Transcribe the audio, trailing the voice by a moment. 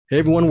Hey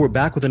everyone, we're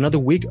back with another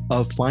week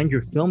of Find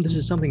Your Film. This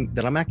is something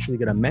that I'm actually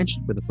going to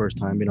mention for the first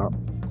time in our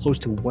close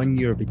to 1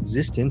 year of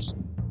existence.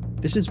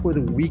 This is for the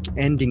week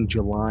ending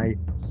July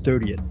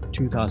 30th,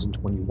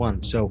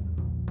 2021. So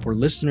for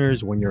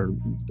listeners,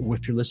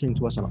 if you're listening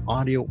to us on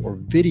audio or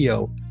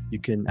video, you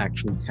can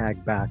actually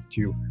tag back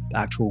to the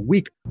actual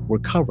week we're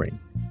covering.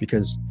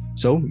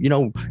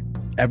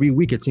 Every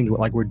week it seems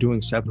like we're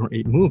doing 7 or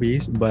 8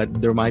 movies,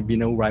 but there might be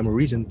no rhyme or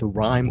reason. The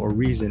rhyme or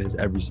reason is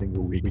every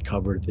single week we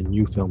cover the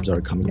new films that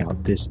are coming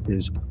out. This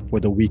is for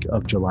the week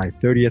of July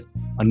 30th.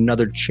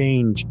 Another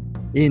change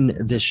in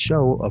this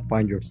show of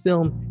Find Your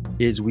Film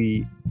is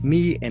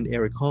me and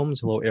Eric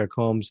Holmes. Hello, Eric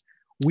Holmes.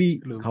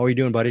 How are you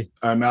doing, buddy?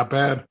 Not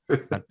bad.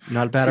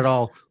 Not bad at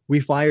all. We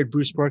fired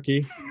Bruce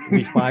Perky.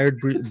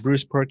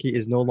 Bruce Perky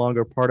is no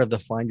longer part of the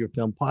Find Your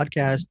Film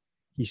podcast.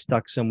 He's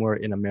stuck somewhere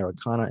in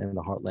Americana, in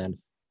the heartland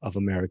of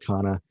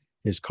Americana.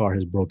 His car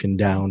has broken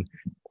down,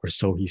 or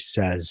so he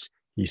says.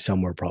 He's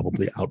somewhere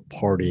probably out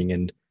partying,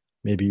 and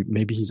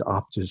maybe he's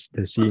off just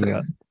to seeing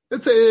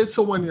It's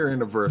a 1 year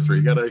anniversary.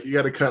 You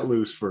gotta cut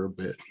loose for a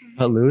bit.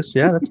 Cut loose,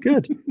 yeah, that's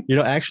good.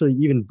 Actually,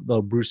 even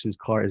though Bruce's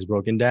car is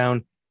broken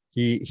down,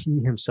 he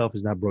himself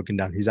is not broken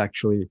down. He's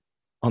actually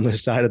on the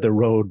side of the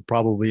road,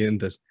 probably in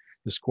the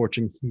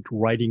scorching heat,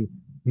 writing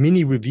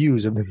mini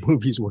reviews of the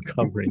movies we're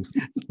covering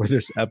for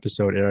this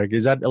episode. Eric,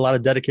 is that a lot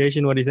of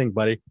dedication? What do you think,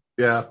 buddy?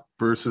 Yeah,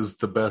 Bruce is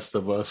the best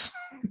of us.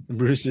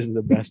 Bruce is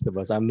the best of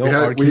us.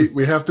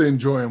 We have to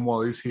enjoy him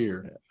while he's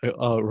here.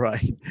 Oh,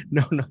 right.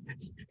 No.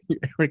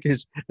 Eric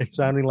is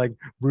sounding like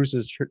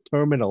Bruce's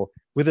terminal.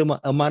 With the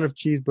amount of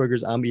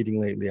cheeseburgers I'm eating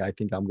lately, I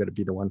think I'm going to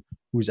be the one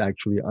who's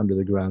actually under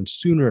the ground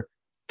sooner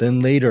than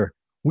later.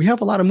 We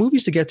have a lot of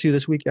movies to get to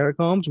this week, Eric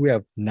Holmes. We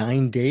have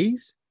 9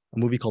 Days, a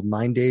movie called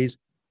 9 Days,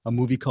 a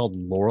movie called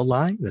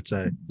Lorelei.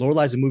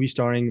 Lorelei is a movie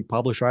starring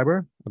Pablo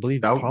Schreiber, I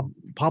believe.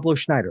 Pablo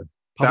Schneider.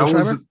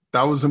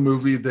 That was a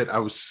movie that I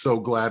was so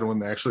glad when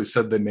they actually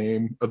said the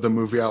name of the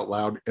movie out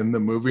loud in the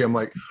movie. I'm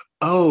like,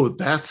 oh,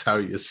 that's how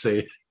you say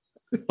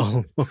it.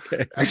 Oh,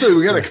 okay. Actually,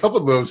 we got a couple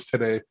of those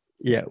today.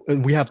 Yeah,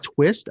 we have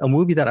Twist, a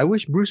movie that I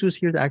wish Bruce was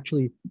here to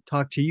actually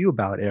talk to you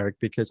about, Eric,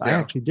 because I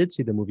actually did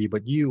see the movie,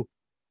 but you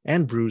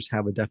and Bruce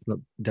have a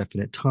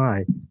definite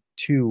tie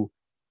to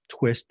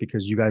Twist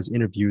because you guys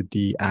interviewed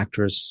the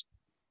actress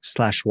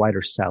 /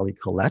 writer Sally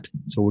Collette.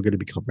 So we're going to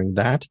be covering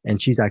that.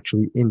 And she's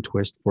actually in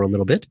Twist for a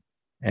little bit.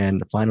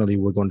 And finally,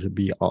 we're going to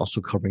be also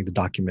covering the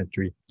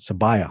documentary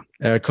Sabaya.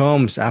 Eric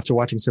Holmes, after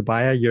watching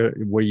Sabaya,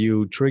 were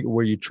you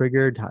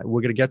triggered?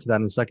 We're going to get to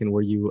that in a second.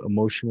 Were you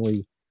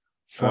emotionally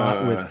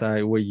fraught with,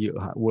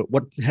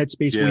 what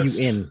headspace were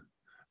you in?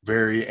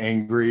 Very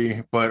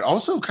angry, but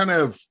also kind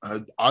of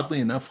oddly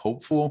enough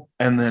hopeful.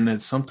 And then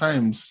it's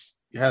sometimes,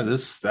 should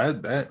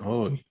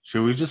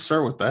we just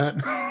start with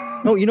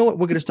that? No, you know what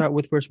we're going to start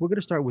with first? We're going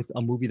to start with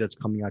a movie that's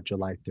coming out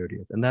July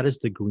 30th, and that is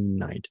The Green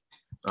Knight.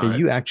 Okay,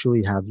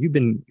 you've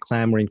been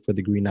clamoring for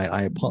The Green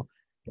Knight.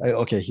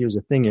 Okay, here's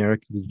the thing,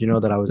 Eric. Did you know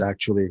that I was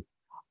actually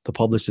the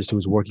publicist who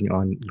was working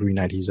on Green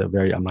Knight? He's I'm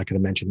not going to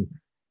mention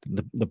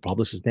the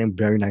publicist's name,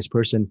 very nice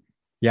person.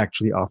 He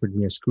actually offered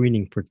me a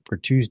screening for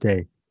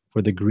Tuesday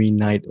for The Green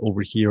Knight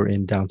over here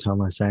in downtown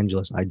Los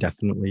Angeles. I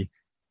definitely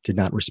did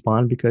not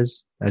respond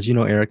because, as you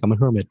know, Eric, I'm a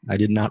hermit. I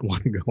did not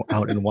want to go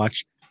out and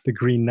watch The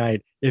Green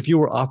Knight. If you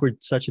were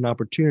offered such an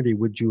opportunity,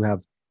 would you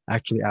have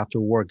actually after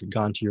work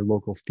gone to your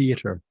local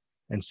theater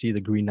and see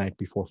The Green Knight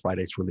before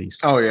Friday's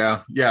release? Oh,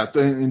 yeah. Yeah.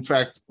 In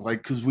fact,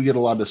 because we get a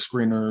lot of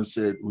screeners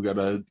that we got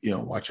to,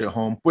 watch at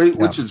home,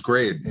 which is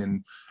great.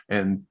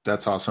 And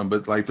that's awesome.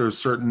 But there's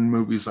certain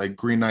movies like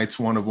Green Knight's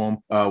one of them.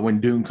 When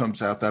Dune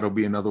comes out, that'll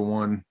be another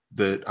one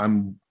that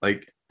I'm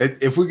like,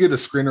 if we get a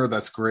screener,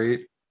 that's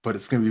great. But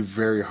it's going to be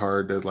very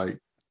hard to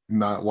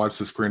not watch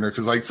the screener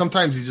because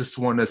sometimes you just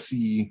want to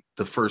see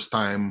the first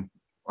time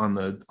on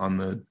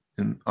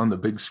the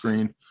big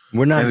screen.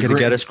 We're not going to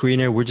get a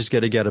screener. We're just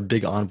going to get a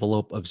big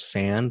envelope of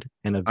sand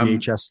and a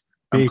VHS.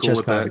 I'm cool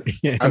with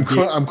that.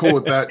 I'm cool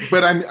with that.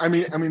 But I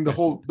mean the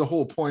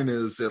whole point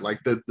is that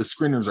the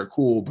screeners are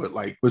cool, but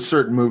with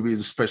certain movies,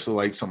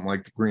 especially something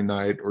like The Green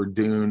Knight or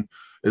Dune,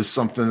 is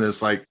something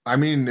that's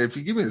if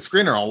you give me the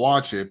screener, I'll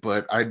watch it,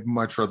 but I'd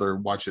much rather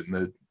watch it in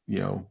the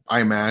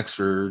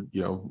IMAX or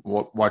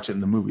watch it in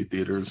the movie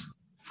theaters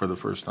for the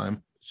first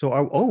time.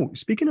 So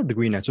speaking of The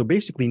Green Knight, so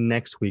basically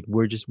next week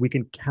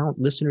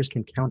listeners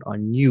can count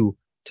on you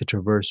to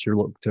go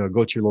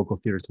to your local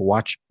theater to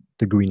watch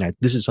The Green Knight.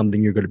 This is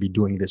something you're going to be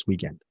doing this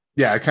weekend.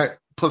 Yeah, I kind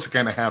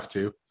of have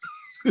to.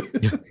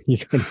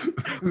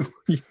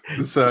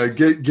 So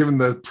given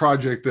the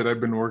project that I've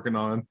been working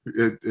on,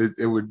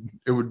 it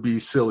would be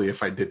silly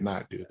if I did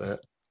not do that.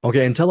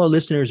 Okay, and tell our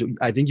listeners,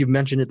 I think you've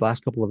mentioned it the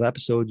last couple of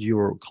episodes, you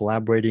were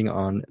collaborating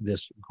on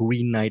this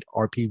Green Knight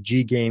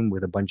RPG game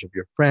with a bunch of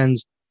your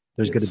friends.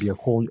 There's going to be a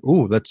whole,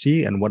 let's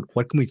see, and what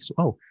can we,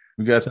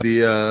 we got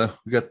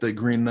the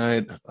Green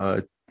Knight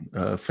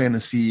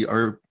fantasy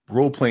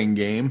role-playing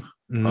game.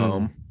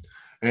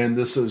 And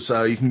this is,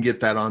 you can get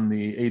that on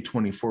the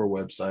A24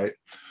 website.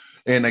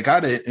 And I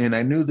got it, and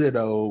I knew that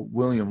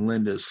William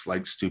Lindis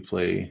likes to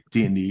play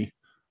D&D.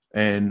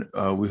 And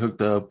we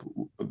hooked up,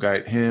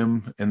 got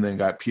him, and then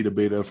got Peter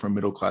Beta from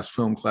Middle Class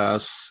Film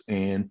Class,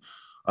 and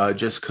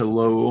Jessica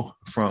Lowe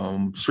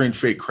from Strange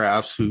Fate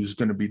Crafts, who's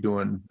going to be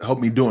help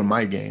me doing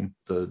my game,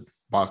 the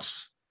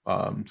box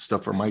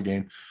stuff for my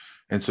game.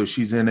 And so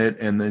she's in it.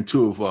 And then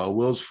two of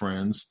Will's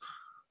friends,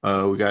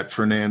 we got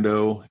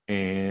Fernando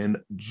and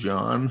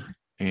John.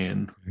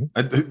 And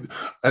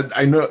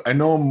I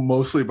know them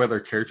mostly by their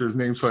characters'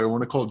 names, so I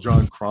want to call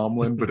John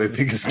Cromlin, but I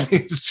think his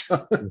name's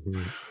John.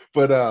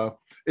 But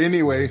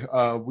anyway,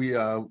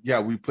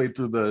 we played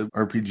through the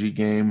RPG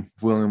game.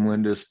 William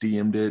Lindis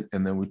DM'd it,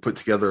 and then we put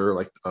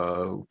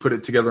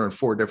it together in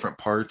 4 different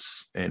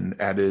parts and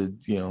added,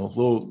 a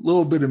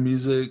little bit of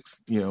music,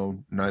 a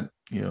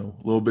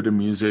little bit of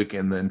music,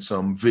 and then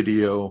some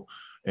video.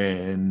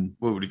 And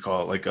what would you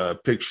call it? Like a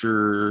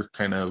picture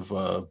kind of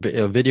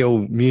video,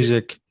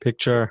 music,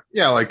 picture.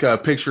 Yeah, like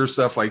picture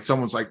stuff. Like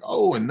someone's like,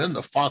 oh, and then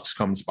the fox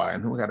comes by,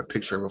 and then we got a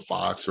picture of a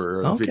fox or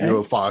a video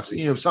of fox.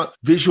 Some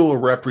visual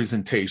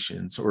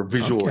representations or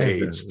visual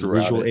aids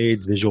throughout. Visual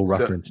aids, visual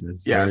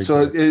references.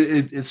 So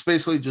it's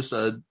basically just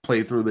a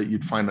playthrough that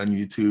you'd find on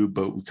YouTube,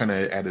 but we kind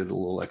of added a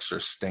little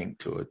extra stank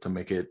to it to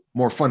make it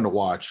more fun to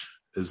watch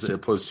as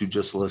opposed to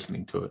just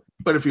listening to it.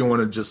 But if you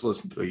want to just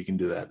listen to it, you can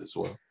do that as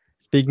well.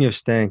 Speaking of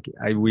stank,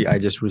 I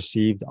just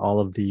received all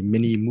of the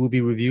mini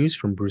movie reviews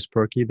from Bruce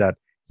Perky that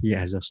he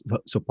has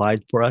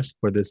supplied for us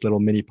for this little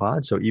mini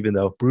pod. So even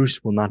though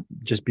Bruce will not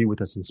just be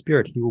with us in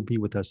spirit, he will be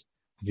with us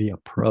via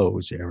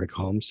prose, Eric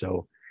Holmes.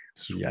 So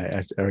yeah,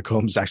 as Eric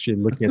Holmes actually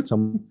looking at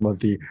some of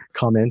the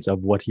comments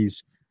of what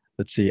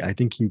let's see, I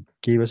think he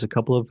gave us a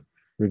couple of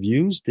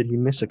reviews. Did he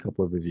miss a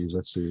couple of reviews?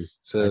 Let's see.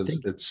 Says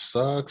it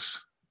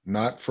sucks.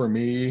 Not for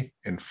me,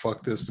 and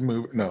fuck this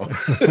movie. No.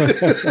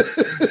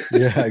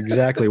 Yeah,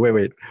 exactly.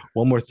 Wait.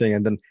 One more thing,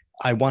 and then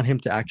I want him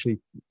to actually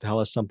tell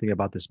us something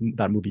about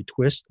that movie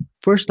Twist.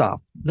 First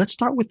off, let's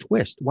start with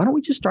Twist. Why don't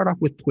we just start off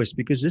with Twist?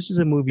 Because this is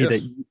a movie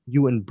that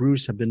you and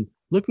Bruce have been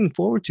looking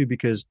forward to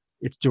because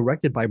it's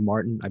directed by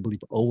Martin, I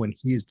believe, Owen.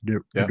 He is the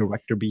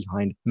director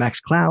behind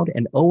Max Cloud,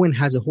 and Owen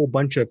has a whole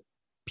bunch of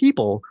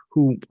people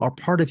who are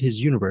part of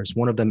his universe.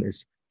 One of them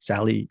is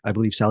Sally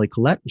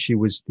Collette. She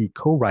was the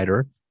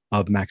co-writer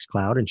of Max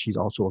Cloud, and she's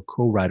also a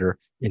co-writer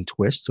in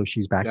Twist. So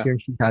she's back here,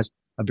 and she has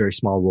a very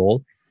small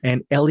role.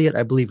 And Elliot,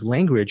 I believe,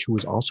 Langridge, who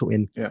is also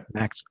in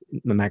Max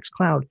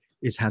Cloud,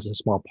 has a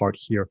small part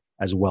here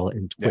as well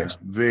in Twist.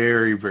 Yeah,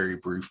 very, very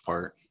brief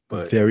part,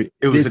 but it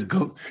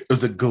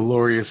was a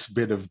glorious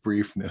bit of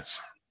briefness.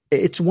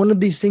 It's one of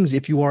these things.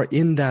 If you are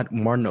in that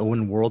Martin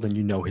Owen world and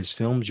you know his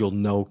films, you'll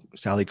know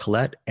Sally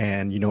Collette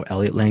and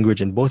Elliot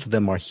Langridge, and both of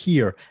them are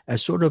here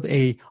as sort of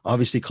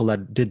obviously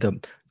Collette did the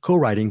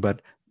co-writing,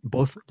 but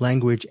both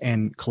Langridge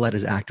and Collette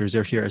as actors,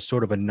 they're here as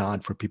sort of a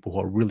nod for people who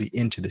are really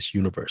into this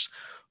universe.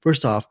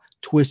 First off,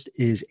 Twist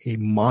is a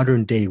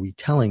modern day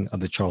retelling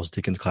of the Charles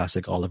Dickens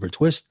classic Oliver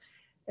Twist,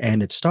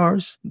 and it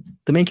stars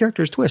the main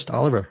character is Twist,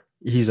 Oliver.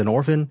 He's an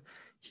orphan.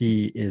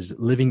 He is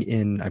living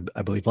in,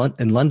 I believe,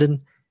 in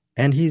London,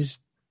 and he's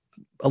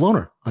a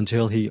loner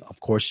until he,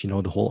 of course,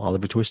 the whole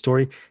Oliver Twist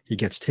story. He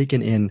gets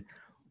taken in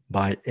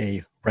by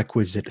a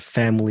requisite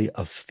family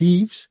of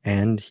thieves,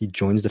 and he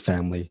joins the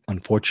family.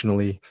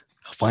 Unfortunately,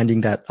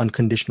 finding that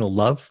unconditional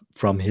love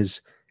from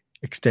his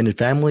extended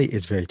family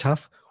is very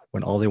tough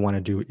when all they want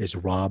to do is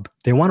rob.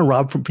 They want to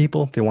rob from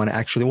people. They want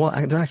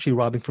to they're actually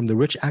robbing from the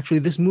rich. Actually,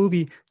 this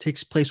movie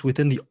takes place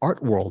within the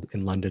art world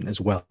in London as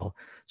well.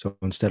 So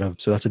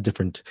that's a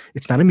different,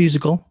 it's not a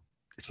musical.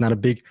 It's not a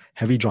big,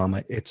 heavy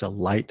drama. It's a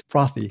light,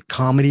 frothy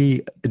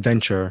comedy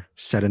adventure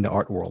set in the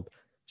art world.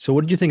 So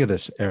what did you think of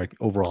this, Eric,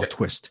 overall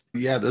Twist?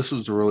 Yeah, this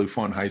was a really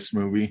fun heist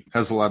movie.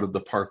 Has a lot of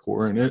the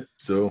parkour in it.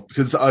 So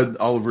because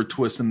Oliver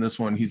Twist in this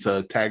one, he's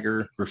a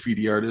tagger,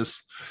 graffiti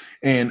artist.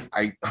 And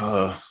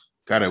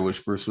God, I wish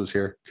Bruce was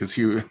here because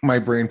my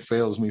brain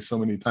fails me so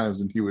many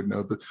times and he would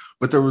know that.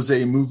 But there was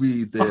a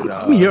movie that...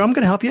 I'm here. I'm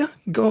going to help you.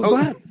 Go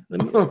ahead.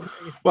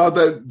 Well,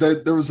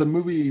 there was a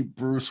movie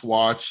Bruce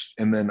watched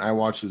and then I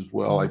watched as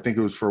well. I think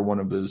it was for one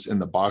of his In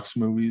the Box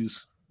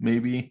movies.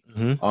 Maybe,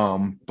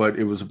 but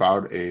it was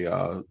about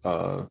a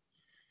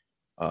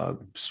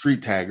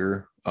street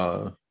tagger,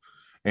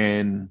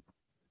 and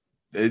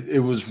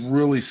it was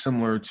really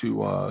similar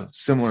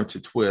to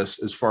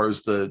Twist as far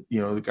as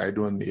the guy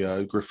doing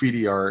the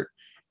graffiti art,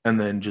 and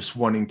then just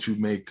wanting to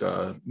make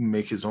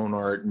his own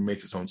art and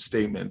make his own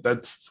statement.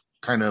 That's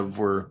kind of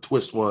where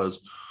Twist was,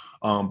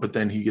 but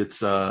then he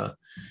hooks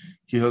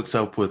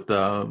up with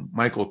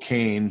Michael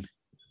Caine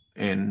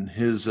and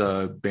his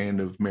band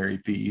of merry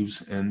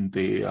thieves, and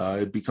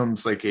it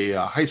becomes like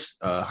a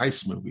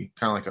heist movie,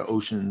 kind of like an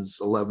Ocean's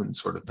 11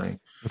 sort of thing.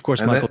 Of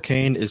course, Michael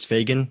Caine is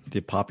Fagin, the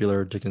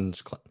popular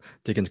Dickens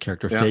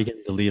character, Fagin,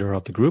 the leader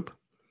of the group.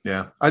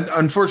 Yeah.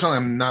 Unfortunately,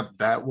 I'm not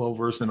that well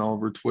versed in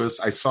Oliver Twist.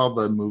 I saw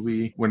the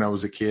movie when I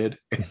was a kid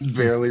and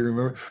barely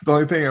remember. The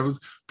only thing I was,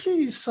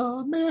 please,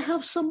 may I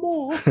have some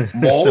more?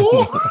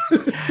 More?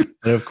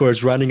 And of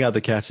course, rounding out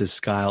the cast is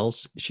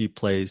Skiles.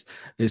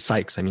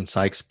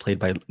 Sykes, played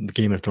by the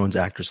Game of Thrones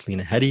actress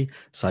Lena Headey.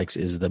 Sykes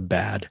is the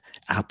bad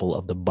apple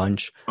of the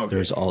bunch. Okay.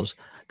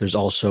 There's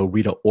also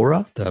Rita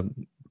Ora, the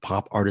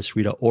pop artist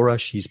Rita Ora.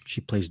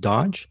 She plays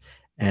Dodge.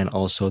 And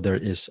also there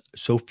is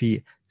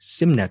Sophie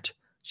Simnet.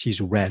 She's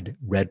Red.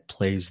 Red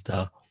plays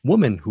the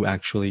woman who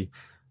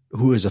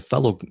is a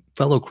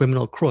fellow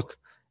criminal crook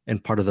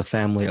and part of the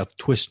family of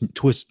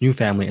Twist, new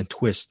family, and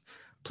Twist,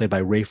 played by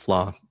Ray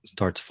Flaw,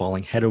 starts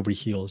falling head over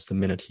heels the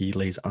minute he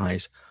lays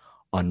eyes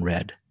on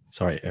Red.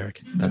 Sorry,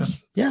 Eric.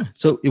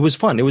 So it was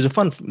fun. It was a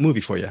fun movie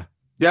for you.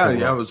 Yeah,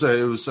 overall.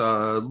 It was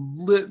a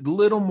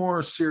little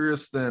more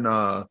serious than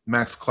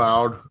Max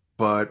Cloud,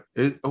 but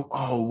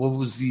what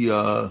was the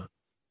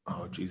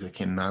oh geez, I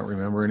cannot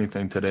remember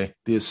anything today.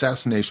 The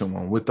assassination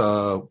one with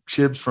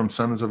Chibs from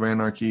Sons of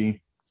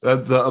Anarchy,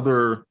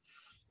 the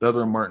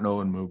other Martin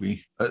Owen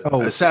movie,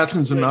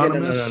 Assassins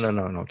Anonymous.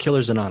 No,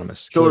 Killers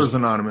Anonymous. Killers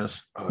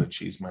Anonymous. Oh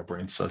geez, my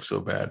brain sucks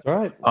so bad. All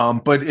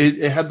right. But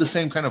it had the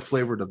same kind of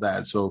flavor to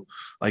that. So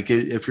like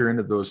if you're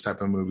into those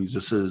type of movies,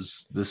 this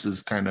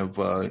is kind of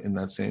in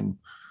that same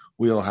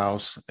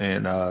wheelhouse.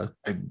 And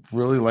I'd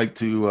really like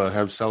to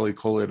have Sally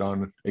Collett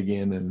on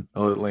again and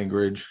Elliot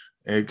Langridge.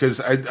 Because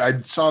I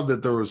saw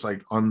that there was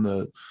like on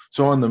the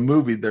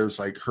movie there's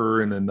like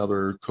her and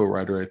another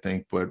co-writer, I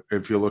think, but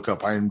if you look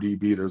up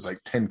IMDb there's like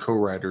 10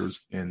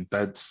 co-writers, and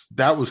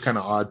that was kind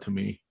of odd to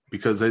me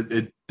because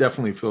it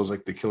definitely feels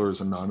like the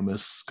Killers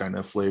Anonymous kind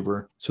of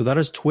flavor. So that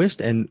is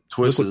Twist, and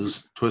Twist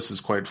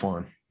is quite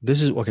fun.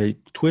 This is okay.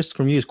 Twist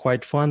for me is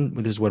quite fun.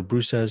 This is what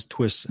Bruce says.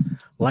 Twist,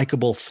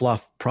 likable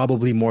fluff,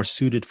 probably more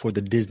suited for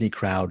the Disney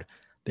crowd.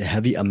 The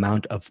heavy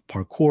amount of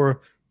parkour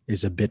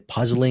is a bit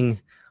puzzling.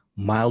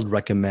 Mild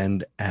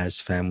recommend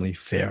as family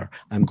fare.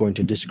 I'm going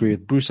to disagree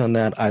with Bruce on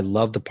that. I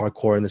love the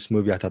parkour in this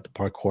movie. I thought the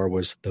parkour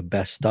was the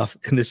best stuff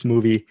in this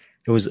movie.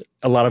 It was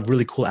a lot of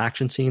really cool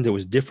action scenes. It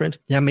was different.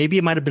 Yeah, maybe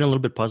it might have been a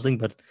little bit puzzling,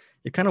 but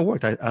it kind of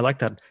worked. I like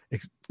that.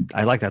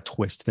 I like that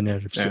twist, the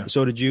narrative. Yeah.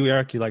 So did you,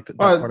 Eric? You liked that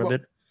part of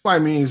it? Well, I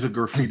mean, he's a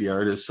graffiti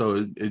artist,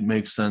 so it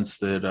makes sense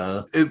that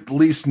at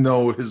least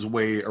know his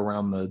way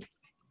around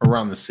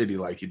the city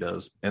like he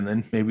does, and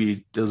then maybe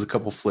he does a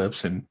couple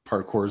flips and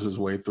parkours his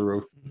way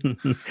throughout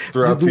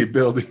the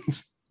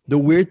buildings. The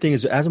weird thing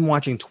is, as I'm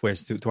watching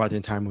Twist throughout the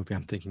entire movie,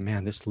 I'm thinking,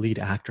 man, this lead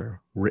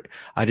actor,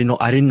 I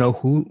didn't know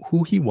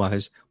who he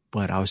was,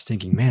 but I was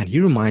thinking, man, he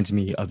reminds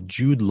me of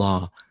Jude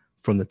Law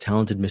from The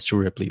Talented Mr.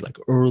 Ripley, like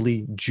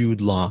early Jude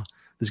Law.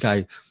 This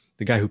guy,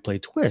 the guy who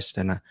played Twist,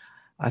 and I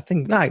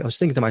was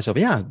thinking to myself,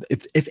 yeah,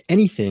 if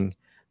anything,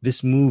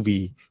 this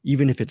movie,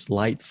 even if it's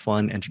light,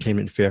 fun,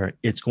 entertainment fare,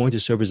 it's going to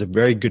serve as a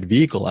very good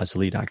vehicle as a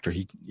lead actor.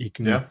 He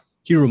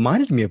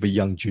reminded me of a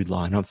young Jude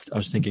Law, and I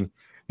was thinking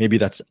maybe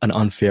that's an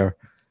unfair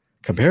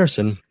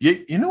comparison.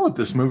 You know what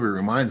this movie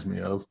reminds me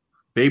of?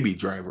 Baby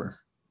Driver.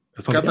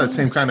 It's got that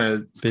same kind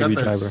of,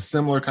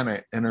 similar kind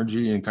of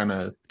energy and kind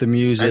of the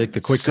music, the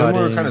quick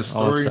cutting, kind of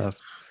story. All that stuff.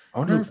 I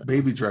wonder if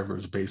Baby Driver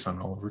is based on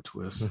Oliver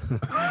Twist.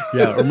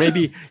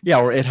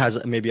 or it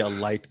has maybe a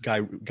light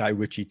Guy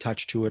Ritchie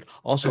touch to it.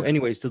 Also,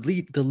 anyways,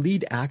 the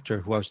lead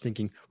actor who I was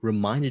thinking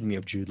reminded me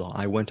of Jude Law.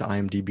 I went to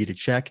IMDb to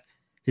check.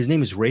 His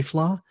name is Ray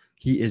Flaw.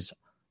 He is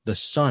the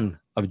son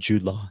of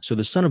Jude Law. So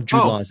the son of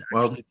Jude Law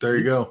there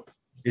you go.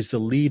 Is the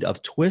lead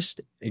of Twist.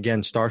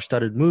 Again,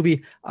 star-studded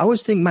movie. I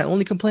was thinking my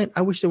only complaint,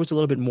 I wish there was a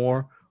little bit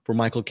more for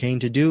Michael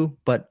Caine to do,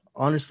 but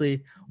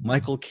honestly,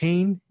 Michael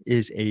Caine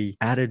is a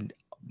added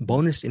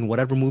bonus in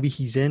whatever movie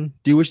he's in.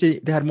 Do you wish they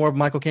had more of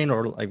Michael Caine,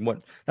 or like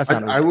what? That's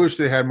not. I wish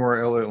they had more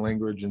Elliot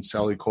Langridge and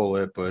Sally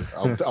Collett, but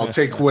I'll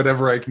take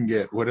whatever I can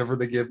get. Whatever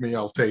they give me,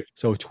 I'll take.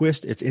 So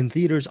Twist, it's in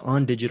theaters,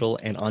 on digital,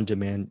 and on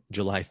demand,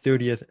 July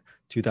 30th,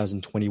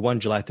 2021.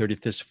 July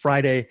 30th, this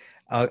Friday.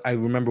 I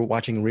remember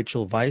watching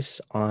Rachel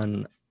Weisz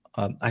on,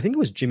 I think it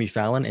was Jimmy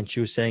Fallon, and she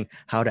was saying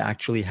how to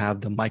actually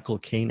have the Michael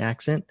Caine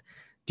accent.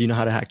 Do you know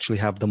how to actually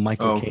have the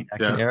Michael Caine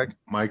accent, Eric?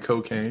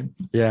 Michael Caine.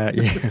 Yeah,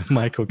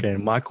 Michael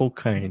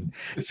Caine.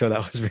 So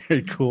that was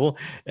very cool.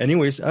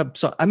 Anyways,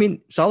 so I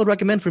mean, solid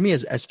recommend for me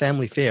as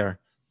family fare.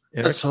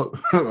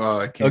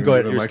 I can't go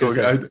ahead. Michael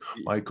Caine.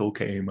 Yeah, Michael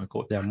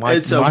Caine.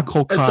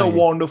 It's a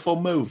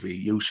wonderful movie.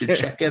 You should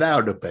check it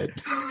out a bit.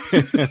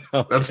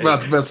 That's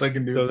about the best I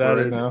can do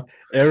right now.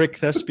 Eric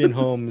Thespian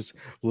Holmes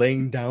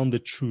laying down the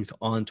truth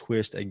on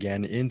Twist,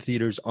 again in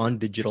theaters, on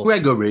digital.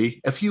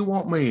 Gregory, if you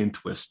want me in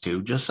Twist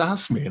too, just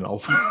ask me and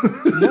I'll.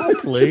 No,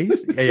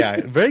 please.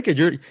 Yeah, very good.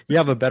 You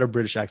have a better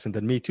British accent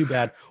than me. Too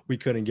bad we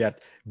couldn't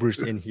get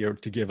Bruce in here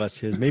to give us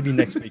his. Maybe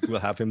next week we'll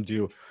have him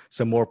do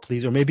some more,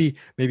 please, or maybe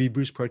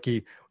Bruce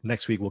Perky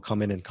next week will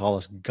come in and call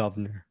us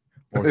governor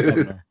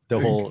the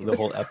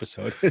whole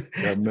episode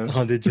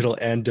on digital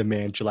and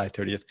demand, July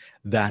 30th.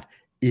 That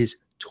is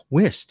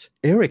Twist.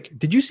 Eric,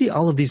 did you see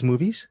all of these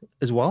movies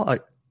as well?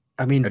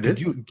 I mean,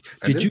 did you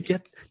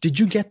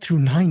get through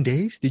 9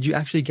 days? Did you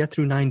actually get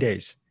through 9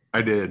 days?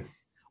 I did.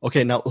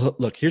 Okay, now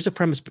look, here's a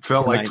premise.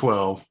 Felt like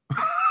 12.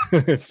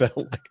 It felt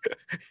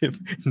like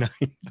 9.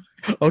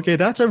 Okay,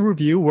 that's a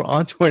review. We're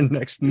on to our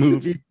next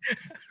movie.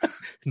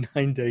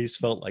 9 days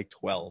felt like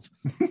 12.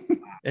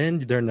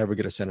 And they're never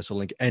going to send us a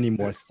link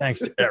anymore.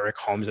 Thanks to Eric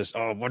Holmes.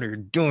 Oh, what are you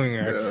doing,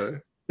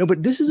 Eric? No,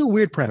 but this is a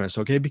weird premise,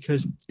 okay?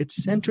 Because it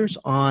centers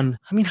on,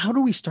 I mean, how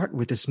do we start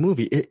with this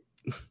movie?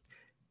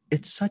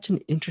 It's such an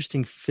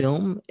interesting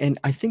film, and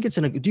I think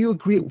do you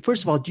agree?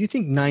 First of all, do you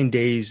think 9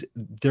 Days,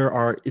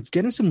 it's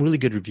getting some really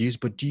good reviews,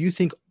 but do you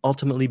think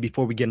ultimately,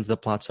 before we get into the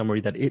plot summary,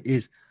 that it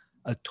is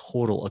a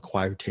total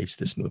acquired taste,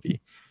 this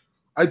movie?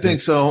 I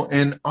think so.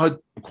 And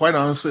quite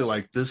honestly,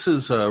 like, this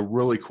is a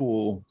really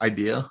cool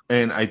idea.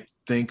 And I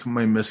think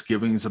my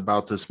misgivings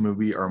about this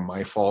movie are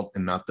my fault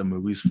and not the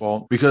movie's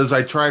fault, because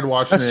I tried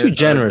watching That's too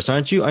generous,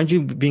 aren't you? Aren't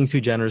you being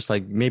too generous?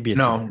 Like, maybe it's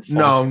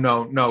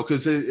no,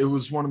 because it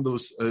was one of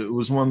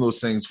those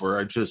things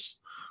where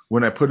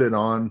when I put it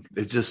on,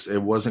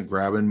 it wasn't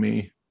grabbing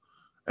me.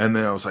 And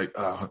then I was like,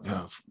 oh,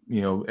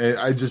 yeah,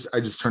 I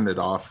just turned it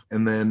off.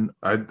 And then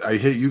I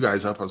hit you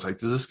guys up. I was like,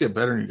 does this get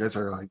better? And you guys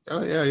are like,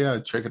 oh yeah,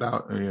 check it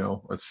out. And,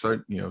 let's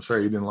start,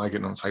 sorry you didn't like it.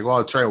 And I was like, well,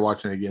 I'll try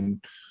watching it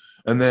again.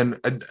 And then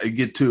I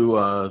get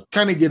to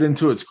kind of get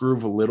into its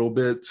groove a little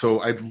bit. So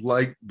I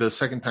like the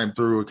second time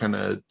through, it kind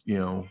of,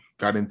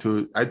 got into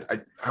it.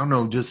 I don't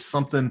know, just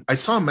something. I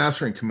saw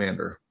Master and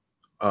Commander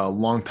a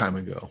long time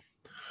ago.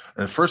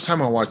 And the first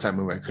time I watched that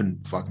movie, I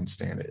couldn't fucking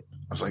stand it.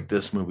 I was like,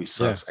 this movie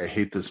sucks. Yeah. I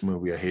hate this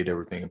movie. I hate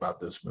everything about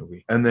this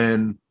movie. And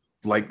then,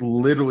 like,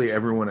 literally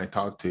everyone I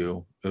talked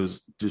to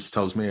just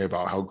tells me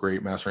about how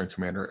great Master and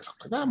Commander is. I'm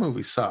like, that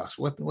movie sucks.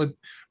 What?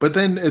 But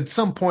then at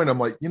some point, I'm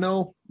like,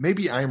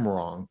 maybe I'm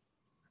wrong.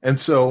 And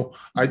so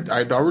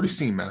I'd already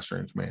seen Master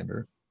and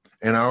Commander,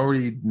 and I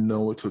already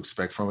know what to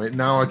expect from it.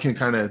 Now I can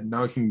kind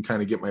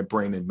of get my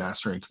brain in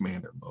Master and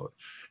Commander mode.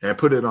 And I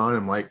put it on, and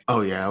I'm like,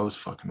 oh yeah, I was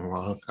fucking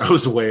wrong. I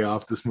was way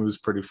off. This movie's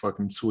pretty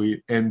fucking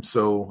sweet. And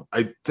so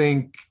I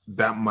think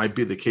that might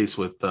be the case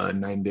with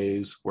 9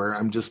 Days, where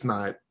I'm just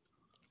not.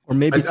 Or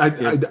maybe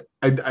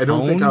I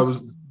don't think I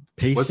was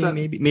pacing.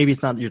 Maybe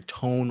it's not your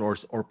tone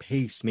or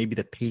pace. Maybe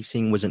the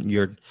pacing wasn't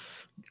your.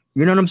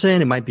 You know what I'm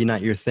saying? It might be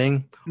not your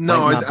thing.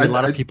 No, a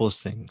lot of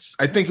people's things.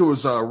 I think it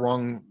was a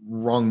wrong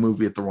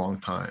movie at the wrong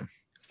time.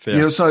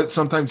 Fair. So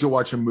sometimes you'll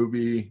watch a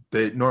movie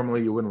that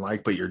normally you wouldn't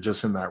like, but you're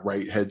just in that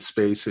right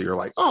headspace. So you're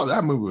like, oh,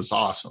 that movie was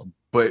awesome.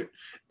 But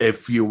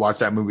if you watch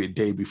that movie a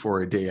day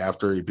before, a day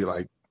after, you'd be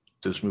like,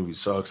 this movie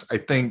sucks. I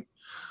think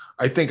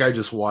I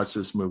just watched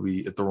this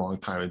movie at the wrong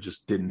time. It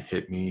just didn't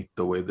hit me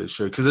the way that it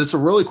should, because it's a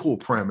really cool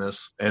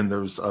premise, and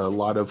there's a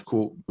lot of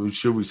cool.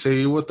 Should we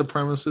say what the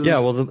premise is? Yeah,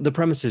 well, the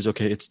premise is,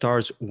 okay, it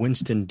stars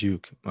Winston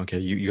Duke. Okay,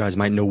 you guys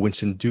might know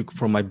Winston Duke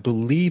from, I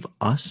believe,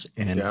 Us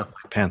and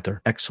Black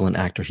Panther. Excellent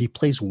actor. He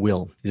plays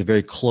Will. He's a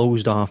very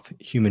closed-off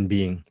human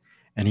being.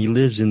 And he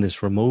lives in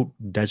this remote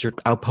desert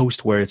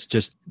outpost where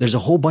there's a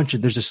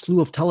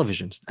slew of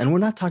televisions. And we're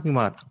not talking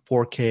about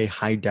 4K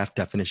high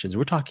definitions.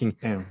 We're talking.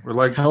 We're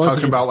like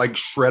talking about like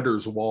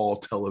Shredder's wall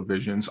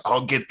televisions.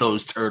 I'll get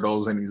those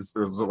turtles. And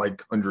there's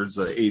like hundreds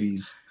of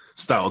 80s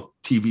style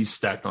TVs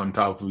stacked on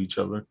top of each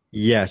other.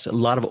 Yes. A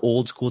lot of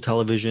old school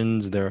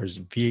televisions. There's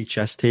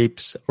VHS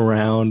tapes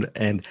around,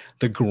 and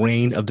the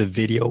grain of the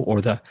video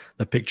or the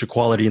picture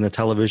quality in the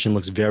television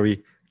looks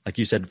very, like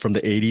you said, from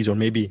the 80s, or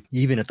maybe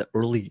even at the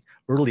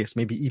earliest,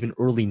 maybe even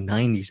early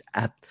 90s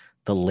at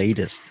the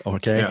latest.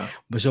 Okay. Yeah.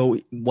 So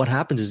what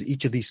happens is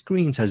each of these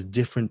screens has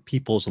different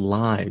people's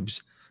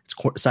lives. It's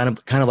kind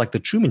of like the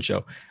Truman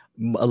Show.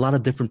 A lot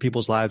of different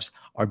people's lives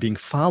are being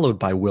followed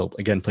by Will,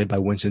 again, played by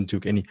Winston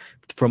Duke. And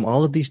from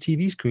all of these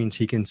TV screens,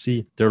 he can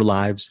see their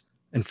lives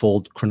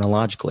unfold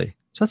chronologically.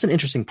 So that's an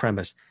interesting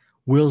premise.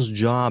 Will's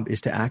job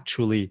is to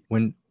actually,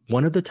 when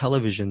one of the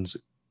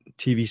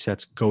TV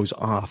sets goes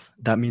off,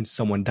 that means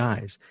someone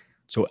dies.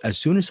 So as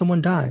soon as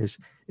someone dies,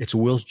 it's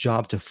Will's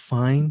job to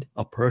find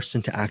a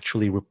person to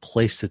actually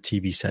replace the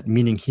TV set,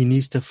 meaning he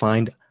needs to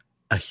find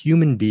a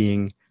human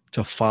being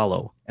to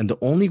follow. And the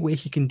only way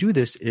he can do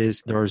this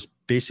is there's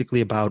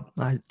basically about,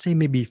 I'd say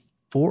maybe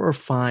 4 or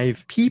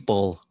 5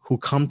 people who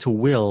come to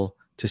Will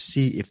to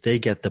see if they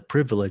get the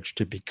privilege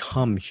to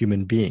become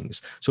human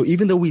beings. So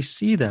even though we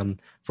see them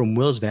from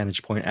Will's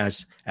vantage point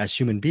as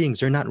human beings,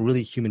 they're not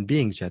really human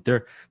beings yet.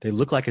 They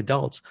look like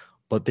adults,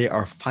 but they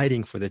are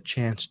fighting for the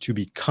chance to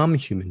become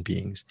human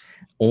beings.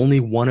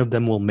 Only one of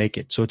them will make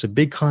it. So it's a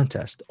big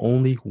contest.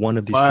 Only one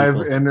of these 5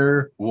 people.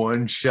 enter,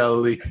 1 shall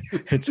leave.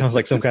 It sounds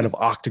like some kind of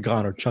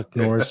Octagon or Chuck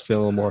Norris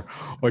film or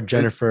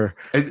Jennifer.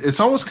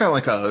 It's almost kind of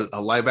like a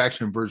live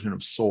action version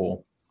of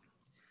Soul.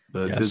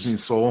 Disney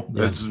Soul.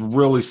 Yeah. It's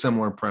really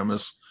similar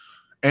premise.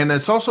 And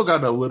it's also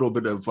got a little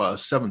bit of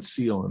Seventh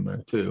Seal in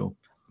there too.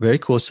 Very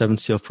cool. Seventh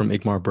Seal from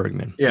Ingmar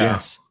Bergman. Yeah.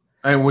 Yes.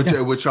 And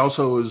which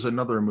also is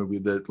another movie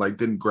that like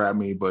didn't grab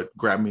me, but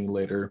grabbed me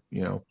later,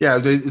 Yeah,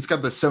 it's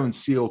got the Seventh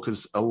Seal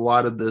because a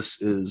lot of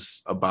this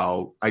is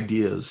about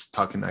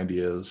talking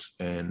ideas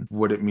and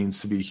what it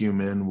means to be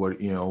human, what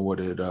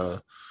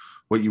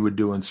you would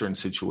do in certain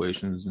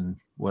situations and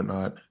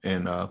whatnot.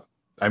 And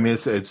I mean,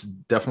 it's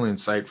definitely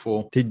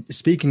insightful.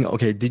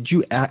 Did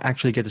you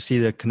actually get to see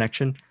the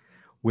connection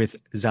with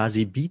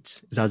Zazie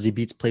Beetz? Zazie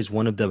Beetz plays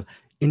one of the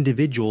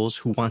individuals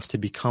who wants to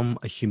become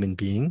a human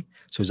being.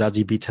 So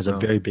Zazie Beetz has a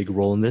very big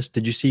role in this.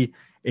 Did you see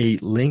a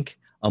link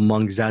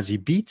among Zazie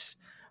Beetz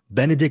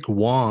Benedict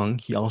Wong,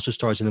 he also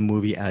stars in the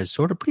movie as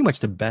sort of pretty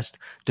much the best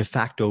de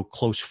facto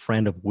close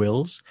friend of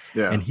Will's.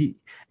 Yeah.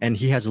 And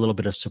he has a little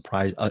bit of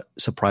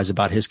surprise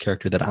about his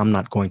character that I'm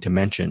not going to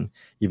mention,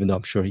 even though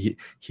I'm sure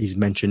he's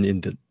mentioned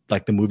in the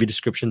movie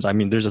descriptions. I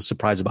mean, there's a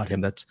surprise about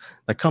him that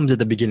comes at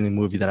the beginning of the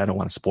movie that I don't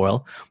want to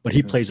spoil, but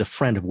he plays a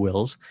friend of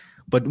Will's.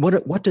 But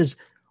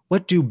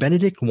what do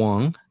Benedict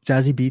Wong,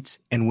 Zazie Beetz,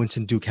 and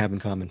Winston Duke have in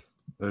common?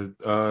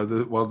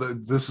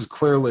 This is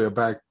clearly a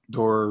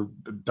backdoor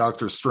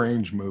Doctor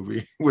Strange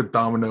movie with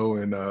Domino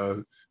and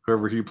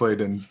whoever he played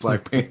in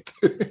Black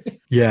Panther.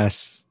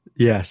 Yes,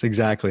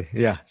 exactly.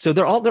 Yeah. So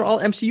they're all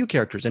MCU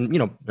characters, and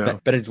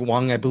Benedict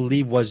Wong, I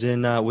believe, was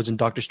in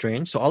Doctor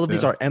Strange. So all of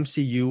these are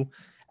MCU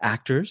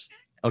actors.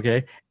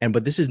 Okay,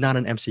 but this is not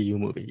an MCU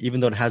movie,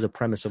 even though it has a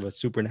premise of a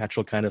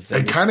supernatural kind of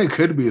thing. It kind of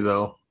could be,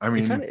 though. I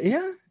mean, with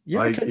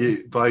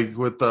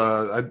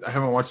I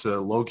haven't watched the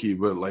Loki,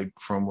 but like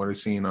from what I've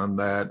seen on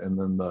that, and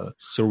then the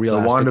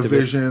surreal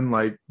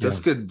WandaVision,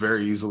 this could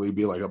very easily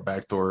be like a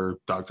backdoor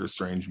Doctor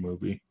Strange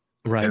movie,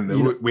 right?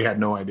 And we had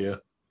no idea.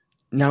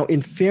 Now,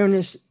 in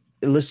fairness,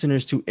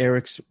 listeners to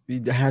Eric's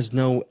has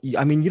no.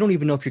 I mean, you don't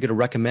even know if you're going to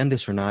recommend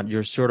this or not.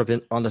 You're sort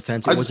of on the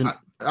fence. It wasn't.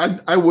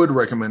 I would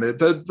recommend it.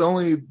 The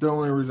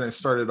only reason I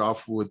started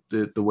off with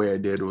it the way I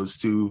did was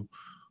to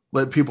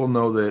let people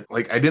know that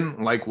I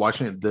didn't like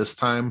watching it this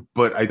time,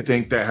 but I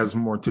think that has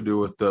more to do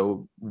with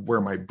where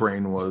my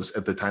brain was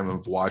at the time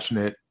of watching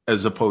it,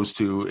 as opposed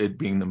to it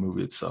being the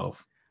movie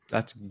itself.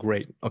 That's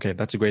great. Okay,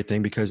 that's a great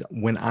thing, because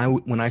when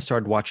I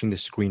started watching the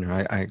screener,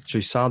 I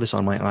actually saw this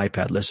on my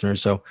iPad,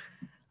 listeners. So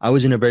I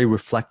was in a very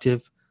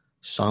reflective,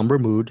 somber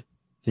mood,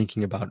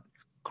 thinking about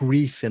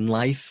grief and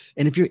life.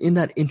 And if you're in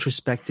that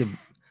introspective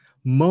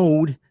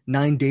mode,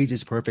 9 Days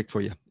is perfect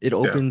for you. It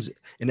opens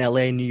in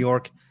LA, New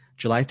York,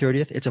 July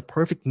 30th. It's a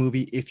perfect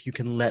movie if you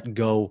can let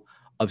go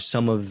of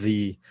some of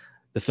the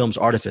film's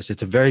artifice.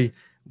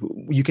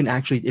 You can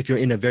actually, if you're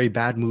in a very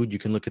bad mood, you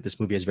can look at this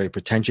movie as very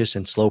pretentious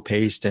and slow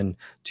paced, and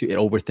it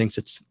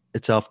overthinks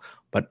itself.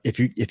 But if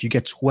you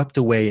get swept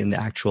away in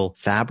the actual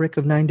fabric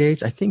of 9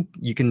 Days, I think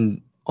you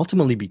can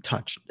ultimately be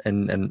touched,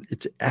 and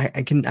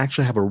I can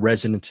actually have a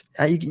resonant.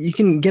 You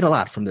can get a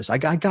lot from this. I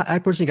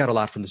personally got a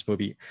lot from this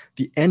movie.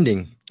 The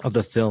ending of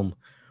the film,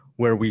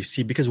 where we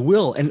see, because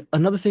Will, and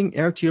another thing,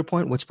 Eric, to your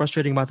point, what's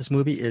frustrating about this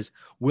movie is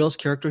Will's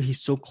character. He's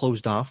so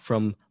closed off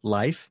from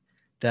life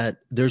that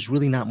there's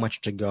really not much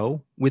to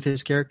go with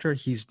his character.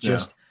 He's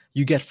just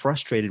you get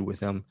frustrated with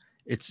him.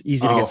 It's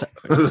easy to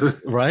get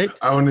right.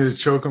 I wanted to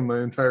choke him the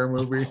entire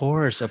movie.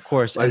 Of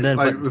course. And then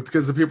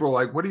because the people are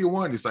like, "What do you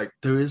want?" He's like,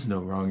 "There is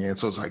no wrong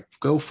answer." It's like,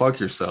 go fuck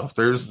yourself.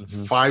 There's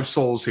 5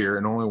 souls here,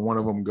 and only one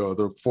of them go.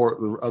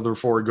 The other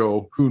 4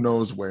 go who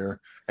knows where,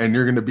 and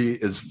you're going to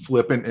be as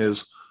flippant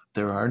as,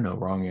 "There are no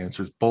wrong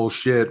answers."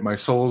 Bullshit. My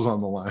soul's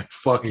on the line.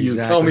 Fuck you.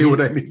 Tell me what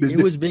I need to do.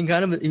 He was being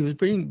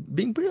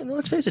pretty.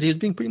 Let's face it. He was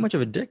being pretty much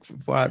of a dick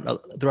throughout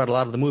a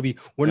lot of the movie.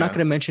 We're not going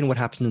to mention what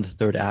happens in the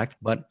third act,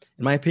 but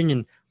in my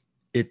opinion,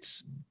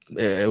 it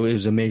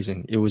was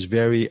amazing. It was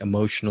very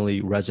emotionally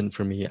resonant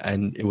for me,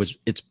 and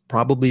it's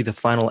probably the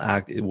final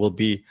act. It will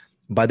be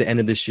by the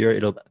end of this year.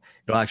 It'll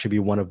actually be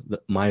one of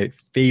my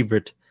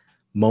favorite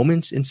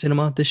moments in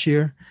cinema this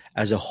year.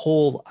 As a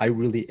whole, I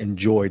really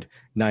enjoyed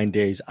 9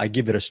 Days. I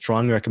give it a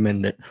strong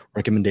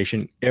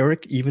recommendation.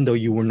 Eric, even though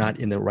you were not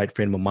in the right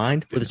frame of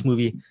mind for this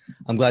movie,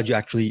 I'm glad you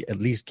actually at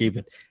least gave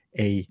it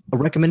a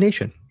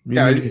recommendation.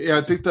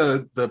 I think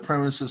the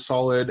premise is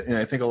solid, and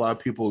I think a lot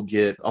of people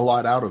get a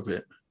lot out of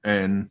it.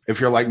 And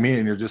if you're like me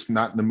and you're just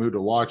not in the mood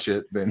to watch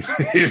it, then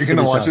you're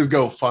gonna watch it,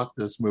 go fuck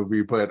this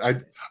movie. But I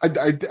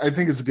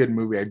think it's a good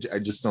movie. I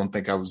just don't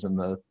think I was in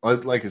the,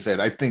 like I said,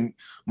 I think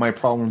my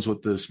problems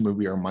with this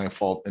movie are my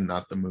fault and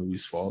not the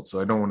movie's fault. So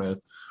I don't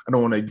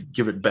want to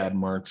give it bad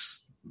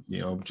marks,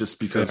 just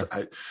because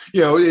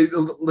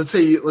let's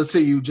say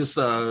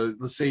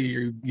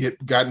you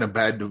get gotten a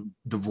bad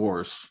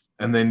divorce.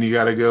 And then you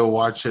got to go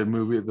watch a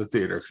movie at the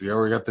theater because you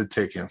already got the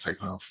ticket. It's like,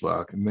 oh,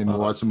 fuck. And then you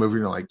watch the movie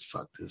and you're like,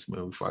 fuck this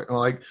movie. Fuck. And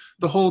like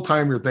the whole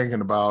time you're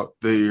thinking about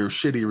your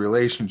shitty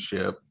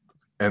relationship,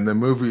 and the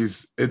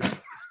movie's, you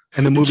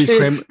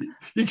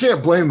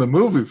can't blame the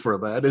movie for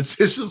that. It's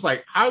just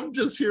like, I'm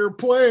just here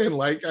playing.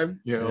 Like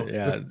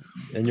Yeah.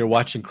 And you're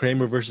watching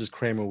Kramer versus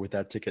Kramer with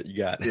that ticket you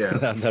got. Yeah.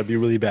 That'd be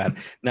really bad.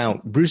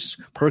 Now, Bruce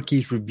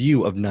Perky's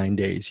review of 9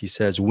 Days, he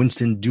says,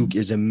 Winston Duke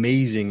is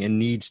amazing and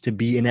needs to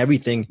be in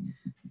everything.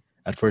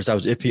 At first, I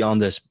was iffy on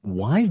this.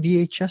 Why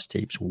VHS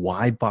tapes?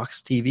 Why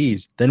box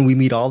TVs? Then we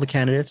meet all the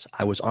candidates.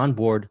 I was on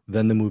board.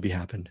 Then the movie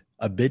happened.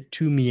 A bit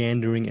too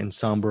meandering and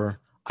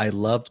somber. I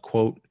loved,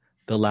 quote,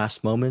 the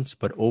last moments,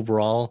 but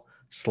overall,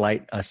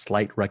 a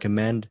slight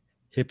recommend.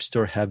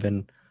 Hipster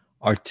heaven,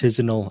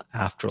 artisanal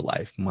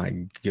afterlife.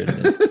 My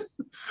goodness.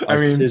 I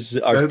mean,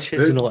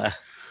 artisanal.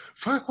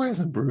 Fuck, why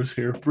isn't Bruce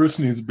here? Bruce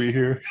needs to be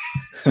here.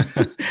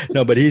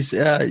 No, but he's, So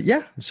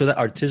that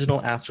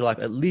artisanal afterlife,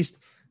 at least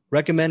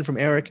recommend from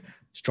Eric.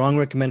 Strong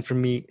recommend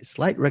from me,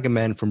 slight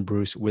recommend from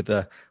Bruce with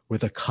a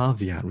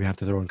caveat. We have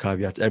to throw in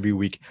caveats every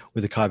week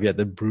with a caveat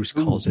that Bruce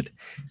calls it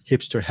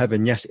hipster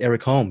heaven. Yes,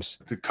 Eric Holmes.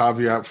 The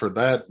caveat for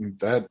that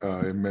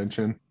I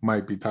mentioned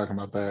might be talking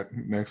about that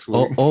next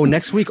week. Oh,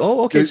 next week.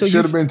 Oh, okay. So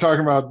should have been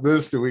talking about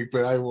this week,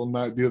 but I will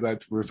not do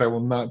that to Bruce. I will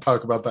not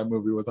talk about that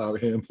movie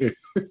without him.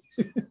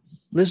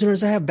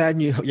 Listeners, I have bad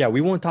news. Yeah,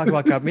 we won't talk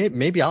about caveat.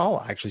 Maybe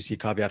I'll actually see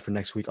caveat for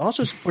next week.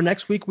 Also, for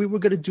next week, we were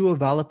going to do a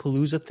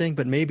Valapalooza thing,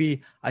 but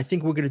I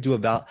think we're going to do a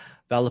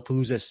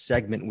Valapalooza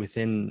segment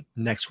within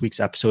next week's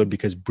episode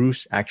because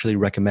Bruce actually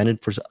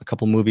recommended for a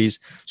couple movies.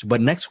 So, but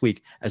next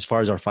week, as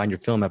far as our Find Your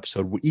Film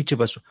episode, each of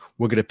us,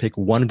 we're going to pick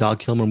one Val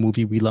Kilmer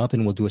movie we love,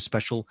 and we'll do a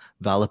special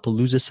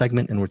Valapalooza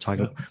segment. And we're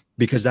talking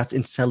because that's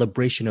in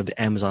celebration of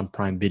the Amazon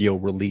Prime Video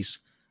release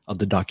of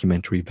the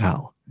documentary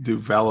Val. Do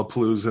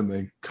Valapalooza and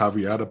then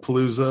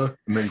Caveatapalooza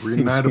and then Green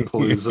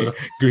Knightapalooza.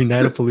 Green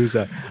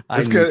Knightapalooza.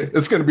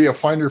 It's gonna be a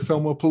Find Your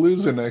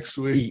Filmapalooza next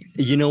week.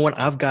 You know what?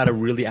 I've got to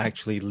really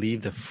actually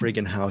leave the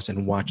friggin' house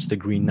and watch the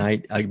Green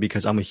Knight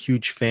because I'm a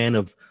huge fan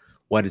of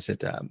what is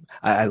it?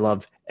 I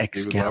love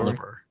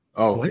Excalibur.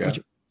 Oh, yeah.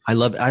 I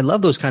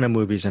love those kind of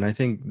movies, and I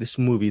think this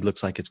movie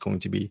looks like it's going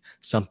to be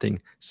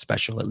something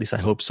special. At least I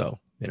hope so.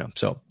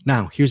 So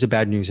now here's the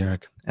bad news,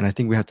 Eric, and I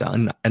think we have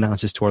to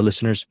announce this to our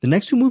listeners. The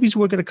next two movies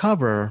we're going to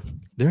cover,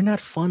 they're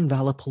not fun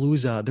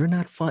Valapalooza. They're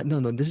not fun.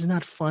 No, this is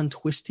not fun,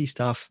 twisty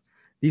stuff.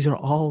 These are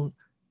all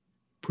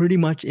pretty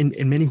much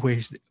in many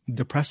ways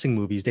depressing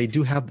movies. They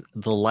do have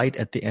the light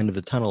at the end of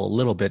the tunnel a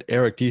little bit.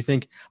 Eric, do you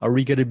think, are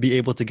we going to be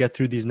able to get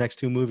through these next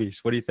two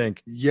movies? What do you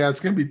think? Yeah, it's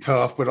going to be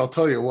tough, but I'll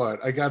tell you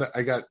what, I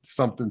got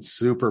something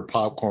super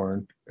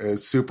popcorn,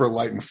 super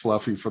light and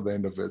fluffy for the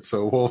end of it.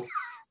 So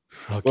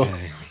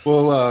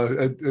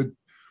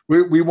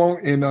we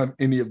won't end on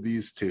any of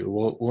these two.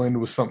 We'll end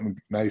with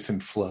something nice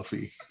and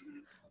fluffy.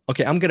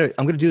 Okay, I'm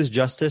gonna do this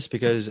justice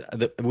because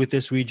with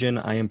this region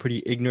I am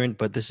pretty ignorant,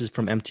 but this is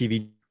from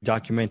MTV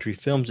Documentary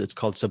Films. It's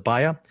called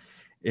Sabaya.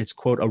 It's,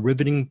 quote, a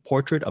riveting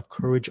portrait of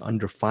courage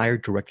under fire,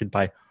 directed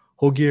by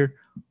Hogir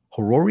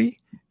Horori.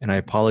 And I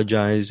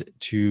apologize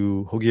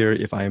to Hogir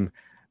if I'm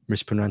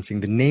mispronouncing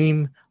the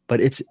name,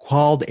 but it's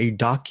called a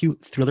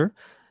docu-thriller,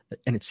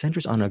 and it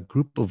centers on a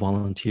group of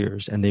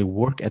volunteers, and they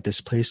work at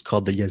this place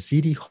called the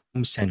Yazidi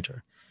Home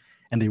Center.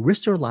 And they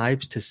risk their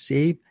lives to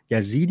save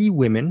Yazidi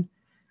women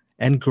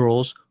and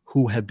girls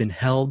who have been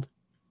held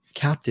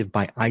captive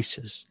by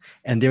ISIS,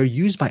 and they're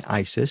used by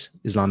ISIS,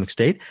 Islamic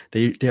State.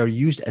 They are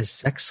used as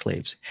sex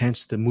slaves,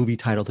 hence the movie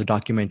title, the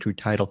documentary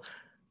title,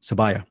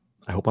 Sabaya.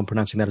 I hope I'm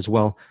pronouncing that as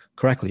well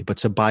correctly, but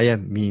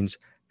Sabaya means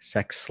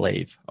sex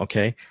slave.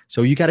 Okay,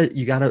 so you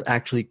gotta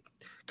actually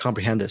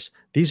comprehend this.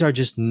 These are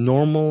just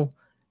normal,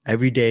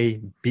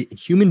 everyday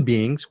human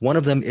beings. One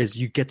of them is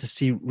you get to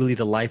see really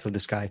the life of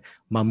this guy,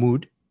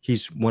 Mahmoud.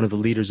 He's one of the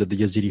leaders of the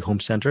Yazidi Home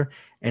Center,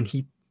 and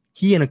he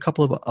and a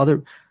couple of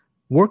other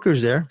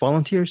workers there,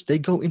 volunteers, they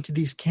go into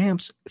these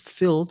camps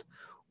filled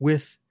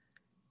with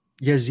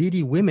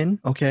Yazidi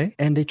women, okay,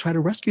 and they try to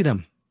rescue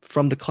them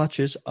from the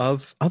clutches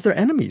of their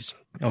enemies,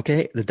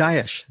 okay, the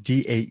Daesh,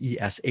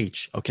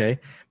 Daesh, okay,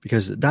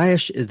 because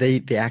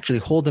Daesh, they actually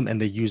hold them and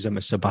they use them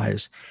as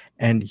sabayas.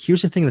 And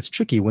here's the thing that's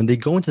tricky. When they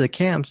go into the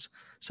camps,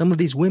 some of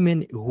these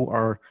women who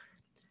are,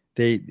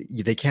 they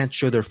can't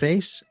show their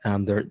face.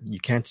 You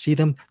can't see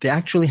them. They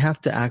actually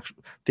have to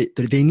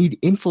they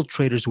need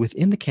infiltrators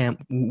within the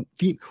camp,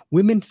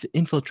 women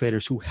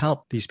infiltrators who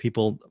help these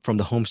people from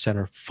the home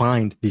center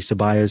find these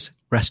sabayas,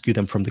 rescue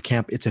them from the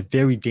camp. It's a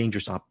very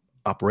dangerous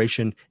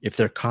operation. If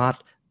they're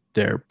caught,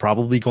 they're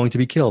probably going to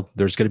be killed.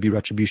 There's going to be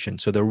retribution.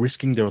 So they're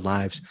risking their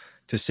lives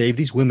to save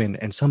these women.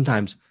 And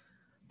sometimes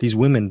these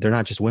women, they're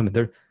not just women.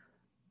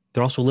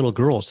 They're also little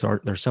girls. There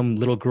are some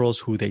little girls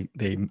who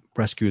they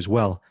rescue as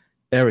well.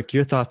 Eric,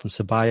 your thoughts on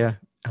Sabaya?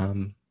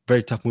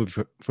 Very tough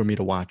movie for me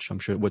to watch. I'm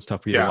sure what's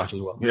tough for you to watch as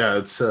well. Yeah,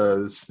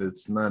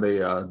 it's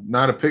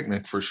not a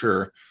picnic for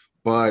sure,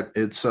 but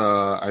it's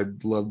I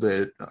love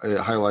that it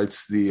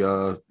highlights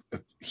the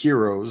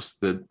heroes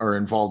that are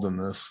involved in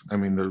this. I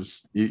mean,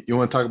 there's you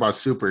want to talk about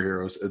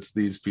superheroes? It's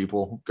these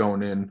people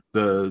going in,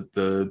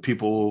 the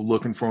people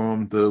looking for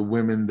them, the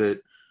women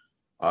that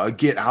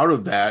get out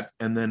of that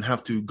and then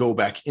have to go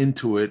back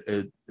into it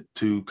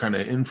to kind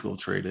of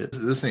infiltrate it.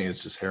 This thing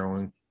is just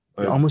harrowing.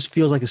 It almost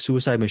feels like a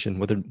suicide mission,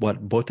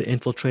 what both the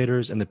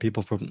infiltrators and the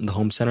people from the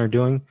home center are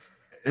doing.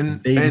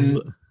 And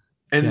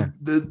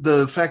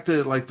the fact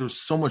that like there's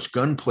so much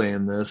gunplay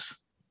in this,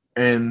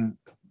 and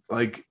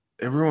like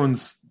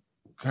everyone's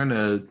kind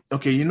of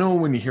okay. You know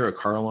when you hear a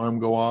car alarm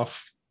go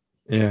off,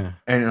 and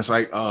it's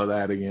like, oh,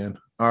 that again.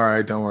 All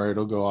right, don't worry,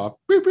 it'll go off.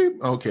 Beep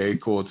beep. Okay,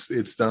 cool.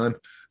 It's done.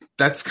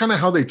 That's kind of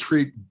how they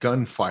treat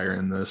gunfire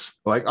in this.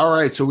 Like, all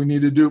right, so we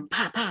need to do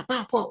pow, pow,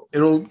 pow, pow.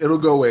 It'll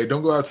go away.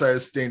 Don't go outside.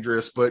 It's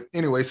dangerous. But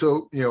anyway,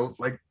 so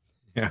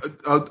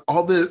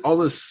all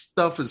this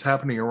stuff is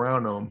happening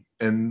around them,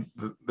 and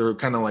they're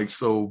kind of like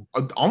so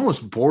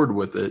almost bored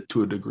with it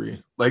to a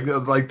degree. Like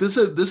this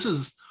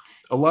is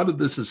a lot of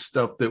this is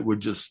stuff that would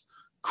just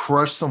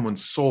crush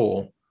someone's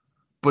soul,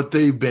 but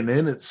they've been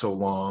in it so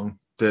long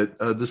that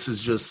this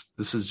is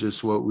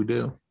just what we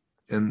do.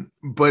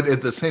 But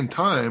at the same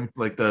time,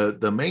 like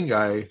the main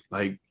guy,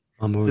 like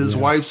his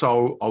wife's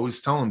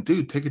always telling him,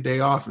 dude, take a day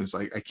off. And he's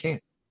like, I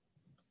can't.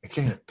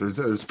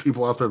 There's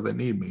people out there that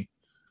need me.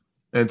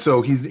 And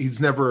so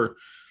he's never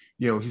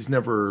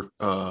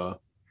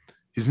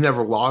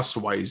lost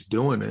why he's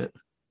doing it.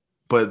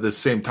 But at the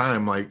same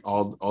time, like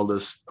all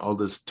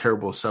this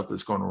terrible stuff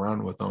that's going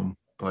around with him,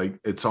 like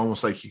it's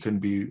almost like he can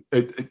be.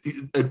 It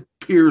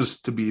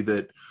appears to be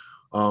that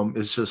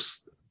it's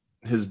just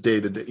his day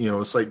to day.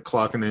 It's like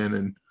clocking in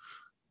and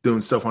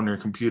doing stuff on your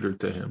computer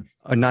to him.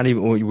 Not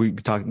even we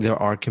talk. There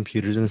are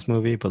computers in this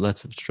movie, but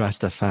let's stress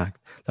the fact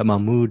that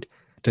Mahmoud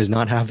does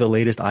not have the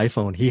latest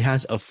iPhone. He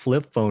has a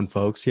flip phone,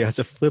 folks. He has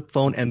a flip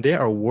phone, and they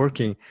are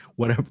working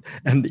whatever.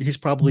 And he's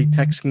probably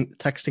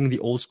texting the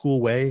old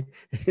school way.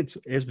 It's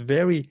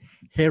very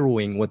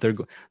harrowing what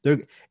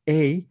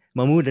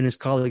Mahmoud and his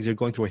colleagues are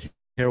going through a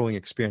harrowing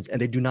experience, and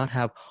they do not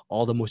have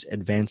all the most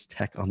advanced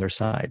tech on their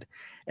side.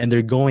 And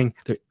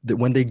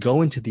when they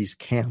go into these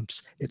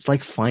camps, it's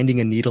like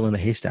finding a needle in a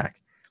haystack.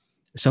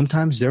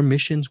 Sometimes their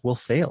missions will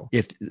fail.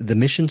 If the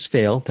missions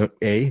fail,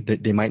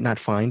 they might not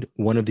find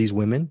one of these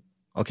women,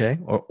 okay,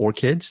 or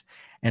kids.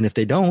 And if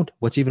they don't,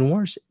 what's even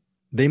worse,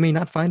 they may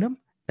not find them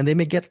and they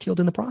may get killed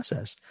in the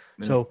process.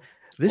 Yeah. So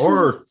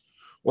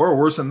or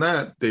worse than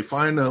that, they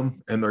find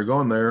them and they're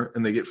going there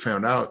and they get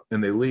found out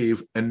and they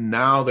leave. And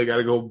now they got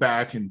to go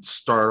back and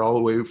start all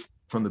the way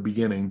from the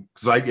beginning.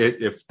 Because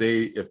if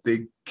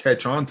they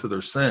catch on to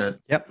their scent,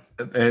 yep,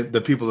 and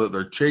the people that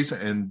they're chasing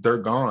and they're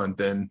gone,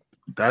 then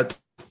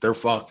they're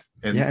fucked.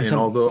 And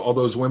all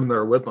those women that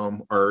are with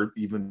them are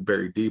even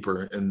buried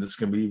deeper, and it's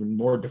going to be even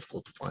more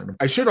difficult to find them.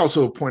 I should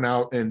also point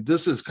out, and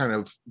this is kind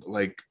of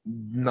like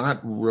not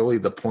really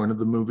the point of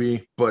the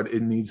movie, but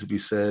it needs to be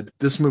said.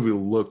 This movie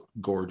looked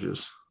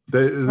gorgeous.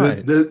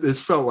 This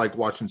felt like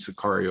watching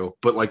Sicario,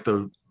 but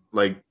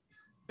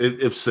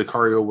if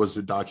Sicario was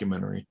a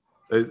documentary,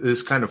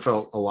 this kind of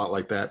felt a lot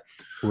like that.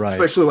 Right.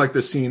 Especially like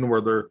the scene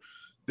where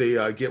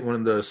they get one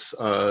of the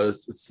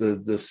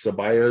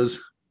Sabayas.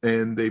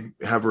 And they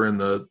have her in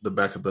the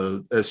back of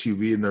the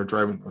SUV, and they're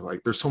driving. They're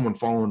like, "There's someone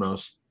following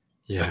us."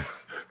 Yeah,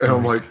 and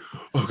I'm like,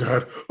 "Oh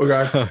god!"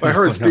 My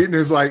heart's beating.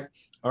 Is like,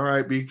 "All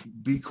right, be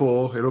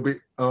cool. It'll be."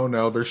 Oh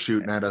no, they're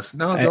shooting at us.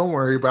 No, don't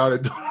worry about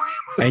it.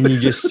 And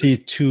you just see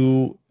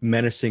two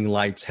menacing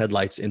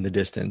headlights in the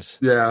distance.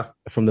 Yeah,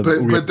 from the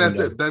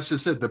but that's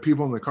just it. The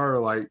people in the car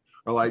are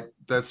like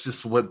that's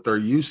just what they're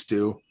used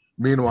to.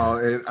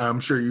 Meanwhile, I'm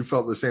sure you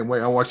felt the same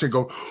way. I watched it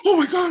go, "Oh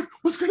my god,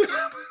 what's going to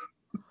happen?"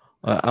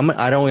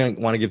 I don't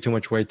want to give too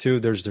much away too.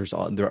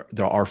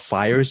 There are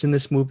fires in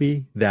this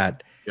movie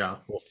that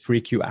will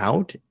freak you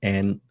out.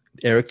 And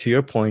Eric, to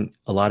your point,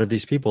 a lot of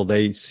these people,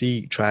 they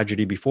see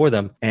tragedy before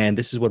them. And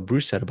this is what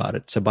Bruce said about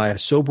it. Sabaya,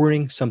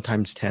 sobering,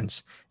 sometimes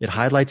tense. It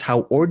highlights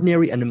how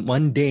ordinary and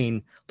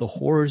mundane the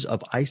horrors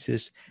of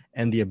ISIS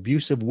and the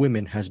abuse of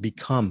women has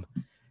become.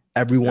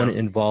 Everyone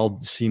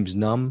involved seems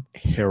numb,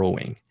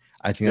 harrowing.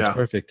 I think that's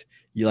perfect.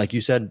 Like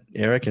you said,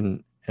 Eric,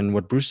 and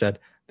what Bruce said,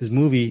 this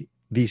movie,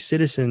 these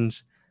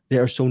citizens, they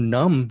are so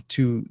numb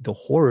to the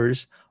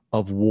horrors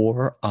of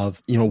war,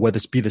 of whether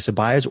it's be the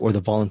Sabayas or the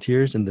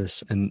volunteers in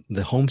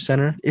the home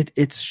center.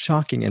 It's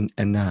shocking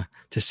and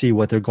to see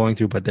what they're going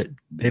through, but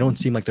they don't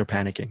seem like they're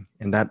panicking,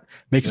 and that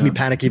makes me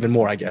panic even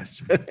more, I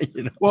guess.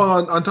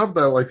 Well, on top of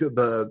that, like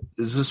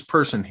is this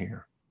person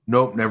here?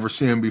 Nope, never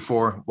seen him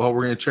before. Well,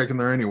 we're gonna check in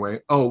there anyway.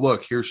 Oh,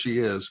 look, here she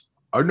is.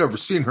 I've never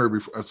seen her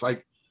before. It's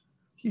like,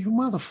 you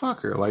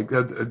motherfucker! Like,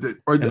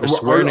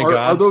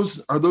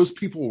 are those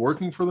people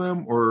working for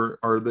them, or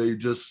are they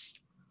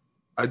just?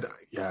 I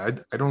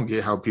don't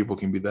get how people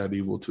can be that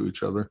evil to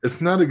each other.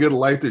 It's not a good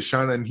light that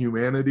shine on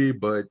humanity,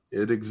 but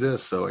it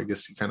exists, so I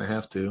guess you kind of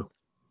have to.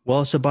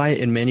 Well, Sabaya,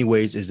 in many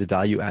ways, is the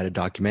value-added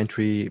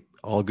documentary.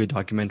 All good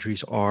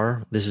documentaries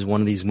are. This is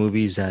one of these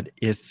movies that,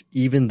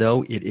 even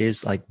though it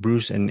is, like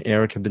Bruce and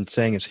Eric have been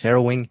saying, it's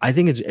harrowing, I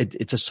think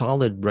it's a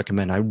solid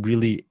recommend. I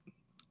really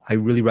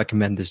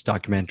recommend this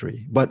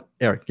documentary. But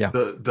Eric,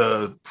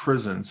 the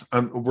prisons,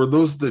 were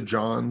those the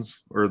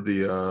Johns or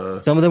the?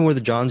 Some of them were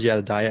the Johns, the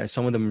Daesh.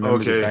 Some of them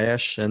remember the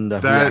Daesh, and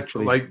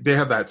like they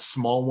have that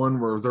small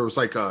one where there was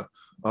like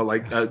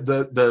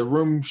the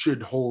room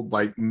should hold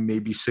like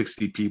maybe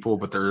 60 people,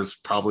 but there's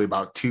probably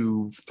about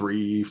 200,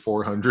 300,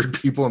 400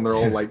 people, and they're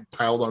all like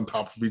piled on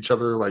top of each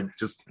other, like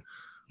just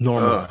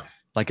normal,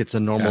 like it's a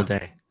normal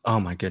day. Oh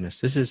my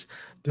goodness.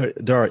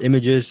 There are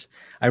images.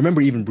 I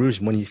remember even Bruce,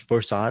 when he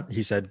first saw it,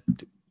 he said,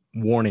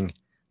 warning,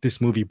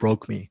 this movie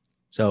broke me.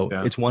 So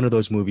it's one of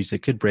those movies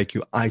that could break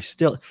you.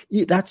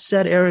 That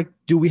said, Eric,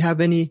 do we have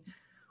any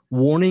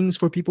warnings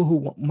for people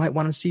who might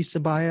want to see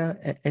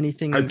Sabaya?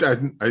 Anything?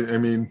 I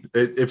mean,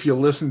 if you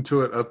listen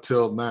to it up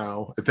till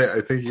now,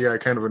 I think you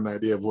got kind of an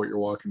idea of what you're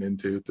walking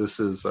into.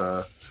 This is,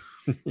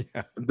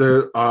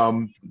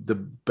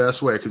 the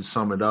best way I could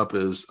sum it up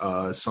is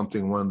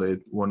something one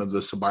of the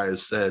Sabayas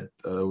said,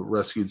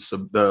 rescued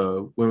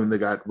the women that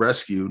got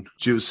rescued.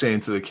 She was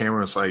saying to the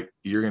camera, it's like,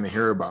 you're going to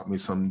hear about me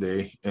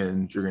someday,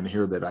 and you're going to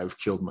hear that I've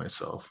killed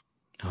myself.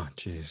 Oh,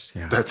 jeez.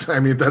 Yeah.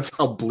 That's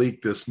how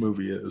bleak this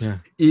movie is. Yeah.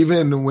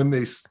 Even when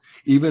they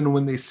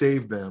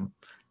save them,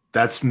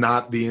 that's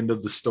not the end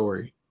of the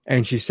story.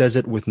 And she says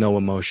it with no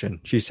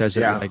emotion. She says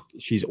it Yeah. like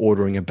she's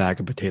ordering a bag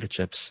of potato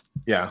chips.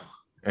 Yeah.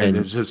 And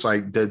it's just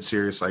like dead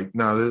serious. Like,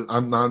 no,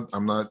 I'm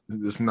not,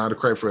 this is not a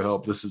cry for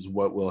help. This is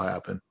what will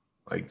happen.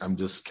 Like, I'm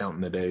just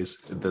counting the days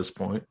at this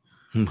point.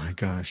 Oh my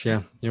gosh.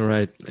 Yeah, you're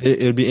right.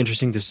 It would be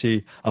interesting to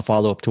see a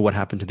follow-up to what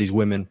happened to these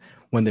women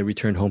when they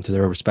returned home to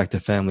their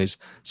respective families.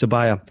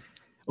 Sabaya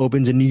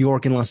opens in New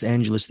York and Los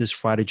Angeles this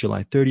Friday,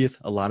 July 30th.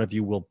 A lot of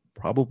you will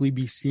probably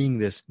be seeing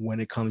this when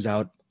it comes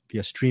out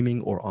via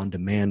streaming or on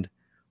demand.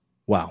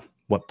 Wow.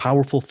 What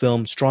powerful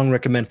film. Strong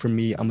recommend for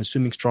me. I'm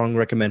assuming strong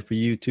recommend for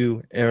you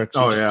too, Eric.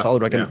 So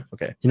solid recommend. Yeah.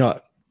 Okay. You know,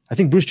 I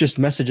think Bruce just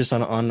messaged us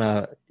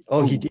on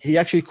he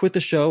actually quit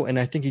the show, and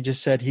I think he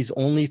just said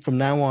from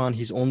now on,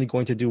 he's only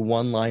going to do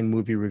one-line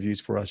movie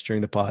reviews for us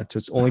during the pod. So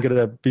it's only going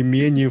to be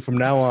me and you from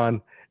now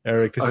on,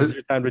 Eric. This is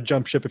your time to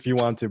jump ship if you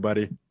want to,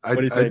 buddy. What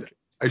do you think?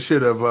 I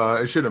should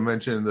have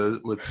mentioned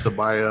with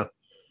Sabaya,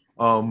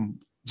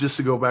 just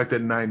to go back to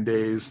 9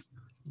 days.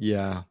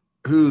 Yeah.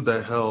 Who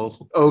the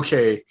hell?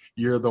 Okay,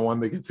 you're the one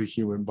that gets a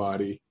human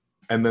body,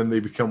 and then they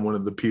become one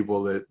of the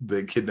people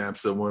that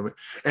kidnaps the woman.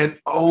 And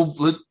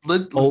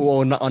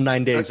on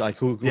 9 days, like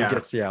who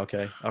gets? Yeah,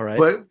 okay, all right.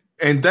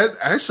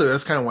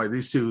 That's kind of why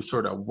these two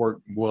sort of work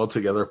well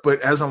together.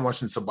 But as I'm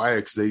watching Sabaya,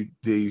 because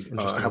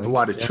they have a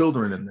lot of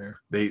children in there.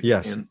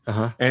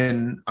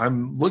 And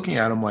I'm looking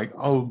at them like,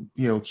 oh,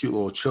 cute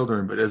little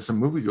children. But as the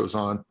movie goes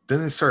on,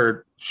 then they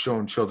start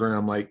showing children.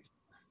 I'm like,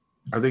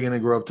 are they going to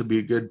grow up to be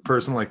a good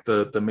person like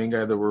the main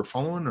guy that we're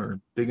following, or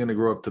are they going to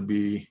grow up to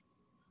be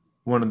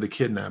one of the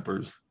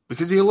kidnappers?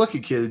 Because you look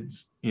at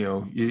kids,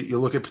 you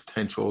look at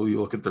potential,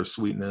 you look at their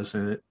sweetness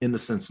and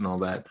innocence and all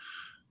that.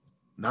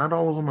 Not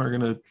all of them are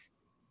going to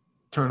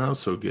turn out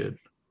so good.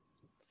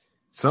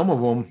 Some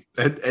of them,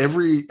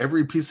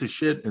 every piece of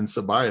shit in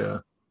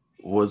Sabaya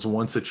was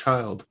once a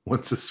child,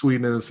 once a sweet,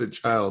 innocent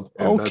child.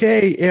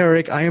 Okay,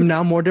 Eric, I am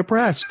now more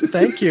depressed.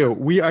 Thank you.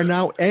 We are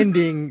now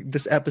ending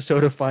this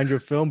episode of Find Your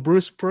Film.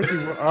 Bruce Perky,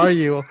 where are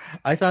you?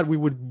 I thought we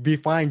would be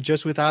fine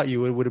just without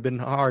you. It would have been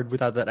hard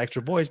without that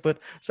extra voice. But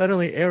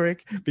suddenly,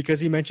 Eric, because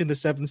he mentioned the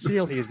Seventh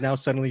Seal, he is now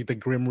suddenly the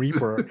Grim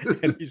Reaper,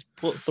 and he's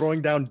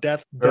throwing down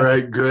death. All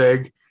right,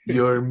 Greg,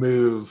 your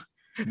move.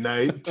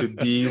 Knight to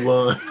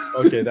B1.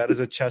 Okay, that is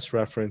a chess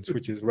reference,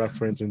 which is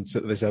reference in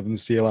the Seventh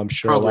Seal. I'm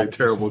sure probably a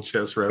terrible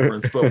chess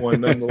reference, but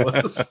one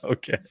nonetheless.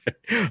 Okay,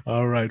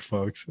 all right,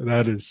 folks,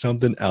 that is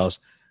something else.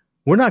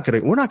 We're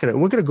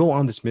gonna go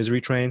on this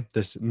misery train,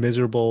 this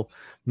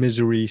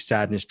misery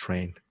sadness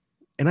train,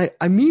 and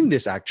I mean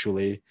this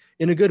actually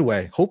in a good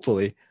way,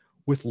 hopefully.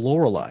 With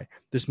Lorelei.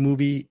 This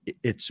movie,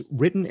 it's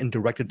written and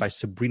directed by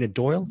Sabrina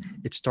Doyle.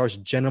 It stars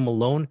Jenna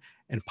Malone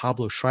and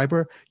Pablo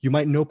Schreiber. You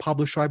might know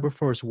Pablo Schreiber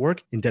for his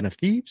work in Den of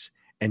Thieves,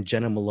 and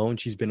Jenna Malone,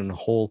 she's been in a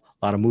whole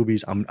lot of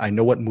movies. I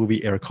know what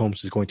movie Eric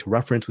Holmes is going to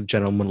reference with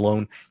Jenna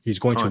Malone. He's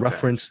going to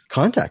reference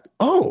Contact.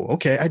 Oh,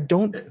 okay.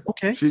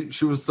 Okay.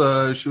 She was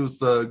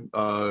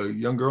the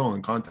young girl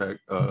in Contact.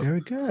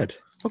 Very good.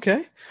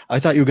 Okay. I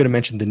thought you were going to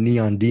mention the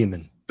Neon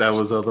Demon. That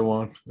was the other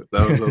one.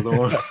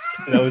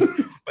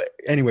 But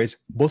anyways,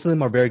 both of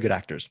them are very good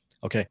actors.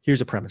 Okay, here's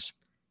a premise.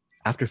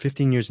 After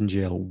 15 years in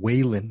jail,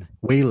 Wayland,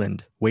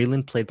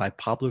 played by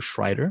Pablo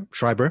Schreiber,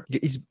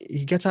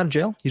 he gets out of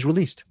jail. He's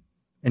released,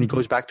 and he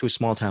goes back to a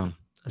small town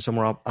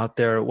somewhere out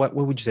there. What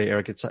would you say,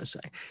 Eric? It's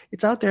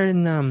out there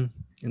in the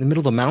middle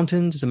of the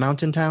mountains. It's a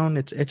mountain town.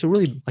 It's a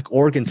really like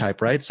Oregon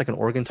type, right? It's like an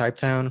Oregon type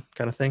town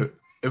kind of thing.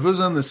 If it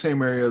was in the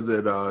same area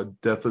that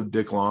Death of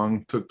Dick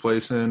Long took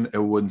place in, it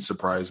wouldn't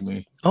surprise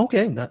me.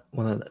 Okay, that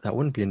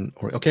wouldn't be in.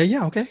 Okay,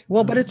 yeah, okay.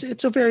 Well, but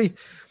it's an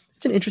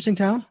interesting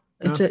town.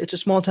 It's a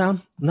small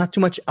town. Not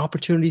too much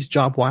opportunities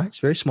job wise.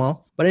 Very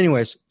small. But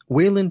anyways,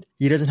 Wayland,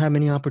 he doesn't have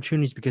many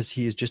opportunities because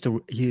he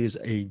is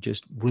a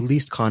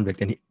released convict,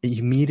 and he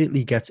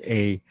immediately gets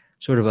a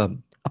sort of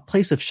a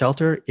place of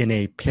shelter in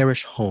a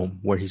parish home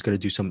where he's going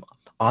to do some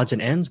odds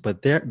and ends.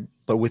 But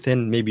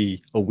within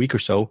maybe a week or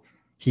so,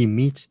 he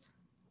meets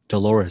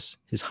Dolores,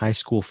 his high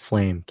school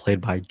flame, played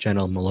by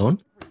Jenna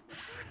Malone.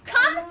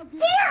 Come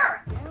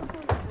here!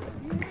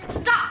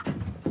 Stop!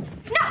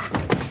 No!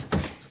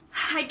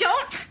 I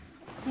don't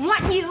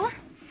want you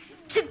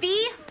to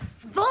be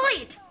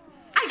bullied.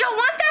 I don't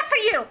want that for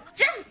you.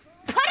 Just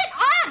put it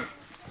on.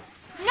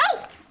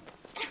 No!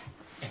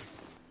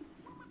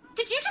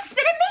 Did you just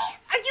spit at me?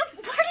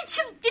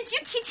 Did you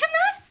teach him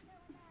that?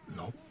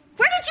 No.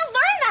 Where did you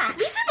learn that?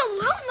 Leave him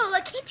alone,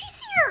 Lola. Can't you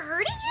see you're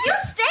hurting him? You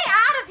stay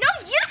out of it. No,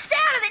 you stay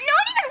out of it. No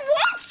one even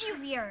wants you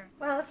here.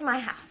 Well, it's my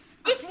house.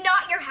 It's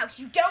not your house.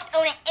 You don't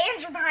own it,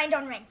 and you're behind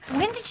on rent.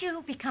 When did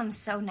you become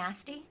so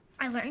nasty?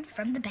 I learned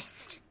from the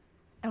best.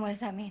 And what does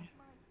that mean?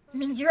 It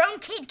means your own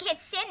kid can't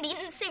stand being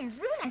in the same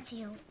room as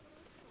you.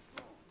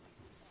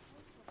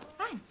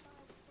 Fine.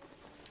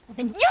 Well,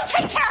 then you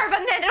take care of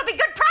him then. It'll be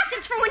good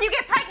practice for when you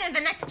get pregnant in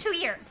the next 2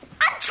 years.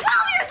 I'm 12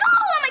 years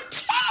old. I'm a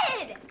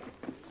kid.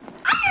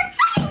 I'm your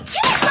fucking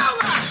kid,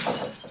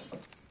 Lola.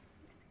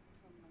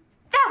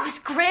 That was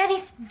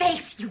Granny's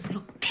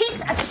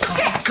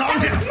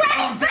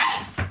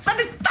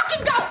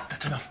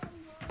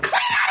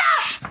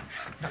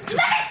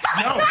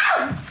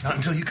Not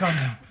until you calm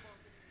down.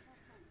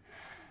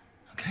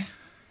 Okay?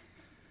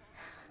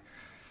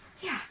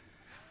 Yeah,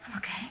 I'm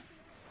okay.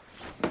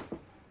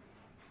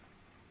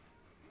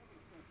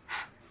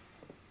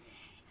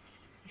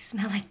 You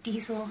smell like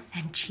diesel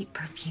and cheap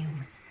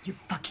perfume, you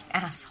fucking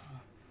asshole.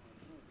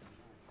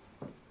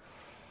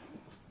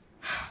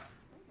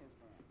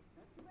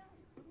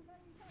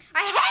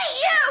 I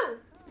hate you!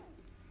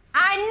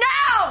 I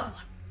know!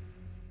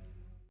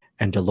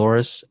 And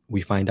Dolores,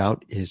 we find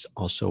out, is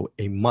also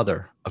a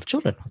mother of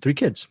children, 3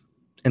 kids.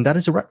 And that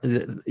is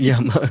yeah.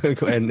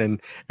 And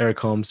then Eric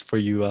Holmes, for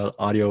you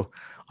audio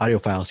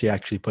files, he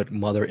actually put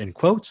mother in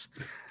quotes.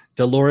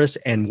 Dolores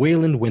and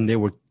Wayland, when they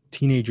were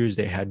teenagers,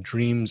 they had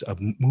dreams of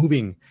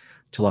moving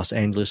to Los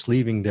Angeles,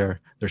 leaving their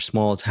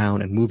small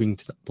town and moving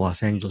to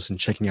Los Angeles and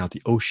checking out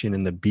the ocean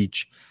and the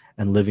beach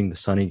and living the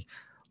sunny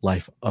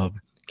life of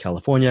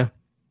California.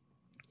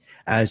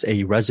 As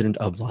a resident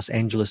of Los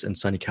Angeles and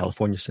sunny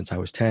California since I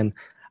was 10,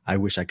 I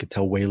wish I could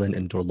tell Wayland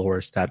and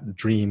Dolores that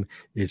dream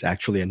is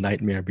actually a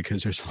nightmare,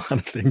 because there's a lot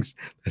of things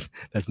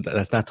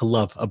that's not to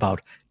love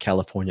about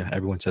California.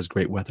 Everyone says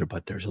great weather,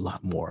 but there's a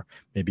lot more.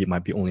 Maybe it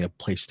might be only a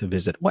place to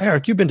visit. Well,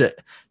 Eric, you've been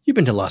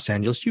to Los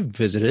Angeles. You've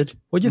visited.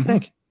 What do you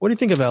think? What do you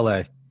think of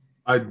LA?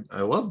 I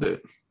loved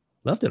it.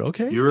 Loved it.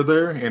 Okay. You were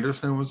there.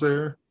 Anderson was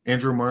there.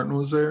 Andrew Martin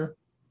was there.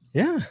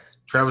 Yeah.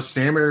 Travis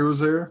Stanberry was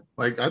there.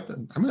 Like I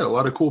met a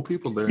lot of cool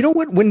people there. You know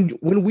what? When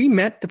we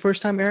met the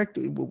first time, Eric,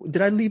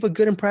 did I leave a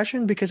good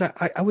impression? Because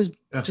I was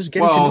just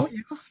getting to know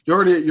you.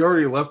 You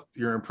already left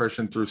your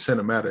impression through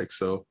Cinematics.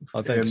 So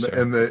and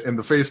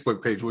the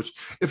Facebook page, which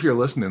if you're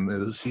listening to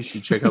this, you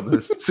should check out the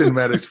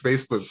Cinematics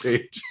Facebook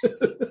page.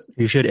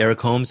 You should. Eric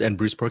Holmes and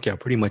Bruce Perky are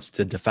pretty much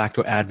the de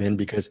facto admin,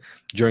 because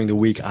during the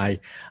week I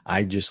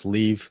just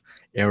leave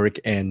Eric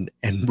and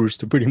Bruce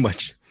to pretty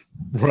much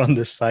run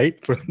the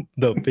site for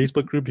the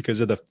Facebook group, because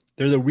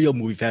they're the real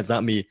movie fans,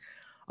 not me.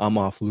 I'm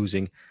off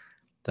losing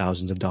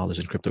thousands of dollars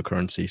in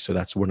cryptocurrency, so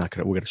we're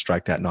gonna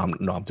strike that. No,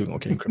 I'm doing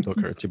okay in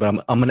cryptocurrency,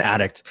 but I'm an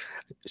addict.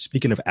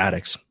 Speaking of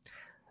addicts,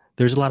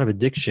 there's a lot of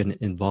addiction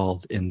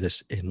involved in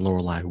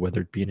Lorelei,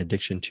 whether it be an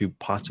addiction to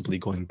possibly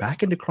going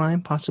back into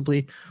crime,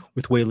 possibly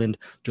with Wayland.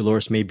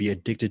 Dolores may be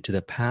addicted to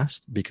the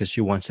past because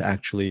she wants to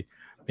actually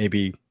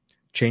maybe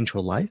change her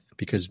life,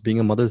 because being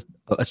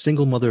a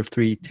single mother of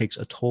 3 would take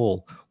a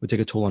toll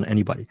on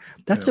anybody.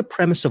 That's the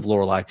premise of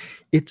Lorelei.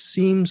 It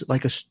seems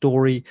like a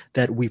story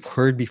that we've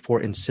heard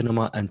before in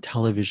cinema and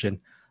television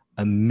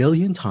a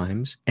million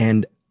times.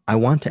 And I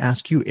want to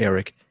ask you,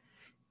 Eric,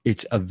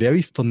 it's a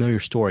very familiar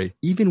story,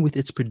 even with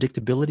its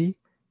predictability,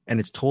 and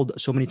it's told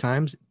so many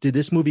times. Did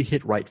this movie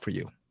hit right for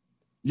you?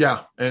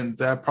 Yeah, and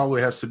that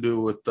probably has to do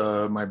with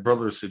my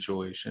brother's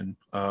situation,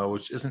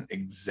 which isn't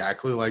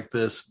exactly like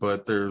this,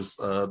 but there's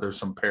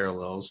some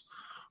parallels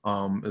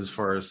as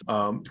far as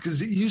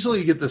because usually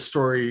you get the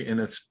story and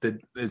it's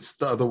the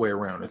other way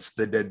around. It's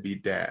the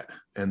deadbeat dad,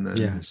 and then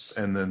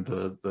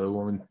the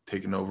woman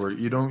taking over.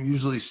 You don't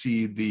usually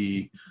see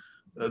the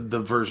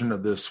version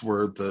of this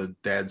where the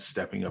dad's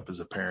stepping up as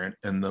a parent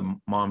and the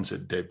mom's a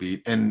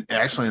deadbeat. And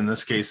actually in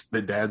this case,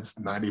 the dad's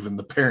not even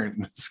the parent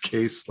in this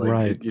case. Like,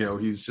 right.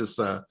 He's just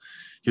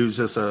he was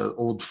just a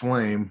old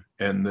flame,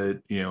 and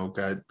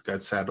that,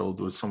 got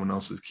saddled with someone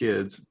else's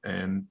kids.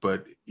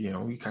 But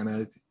he kind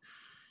of,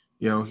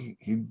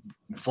 he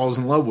falls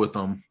in love with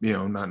them,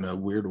 not in a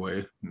weird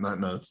way, not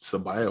in a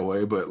Sabaya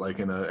way, but like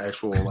in an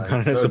actual, like,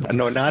 not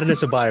in a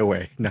Sabaya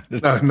way. No,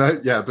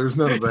 there's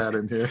none of that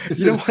in here.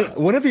 You know what?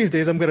 One of these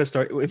days I'm going to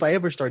start, if I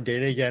ever start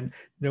dating again,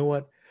 you know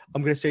what?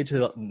 I'm going to say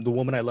to the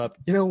woman I love,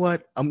 you know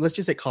what? Let's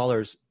just say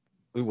callers.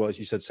 Well,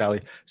 you said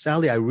Sally.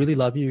 Sally, I really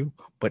love you,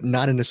 but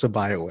not in a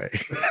Sabaya way.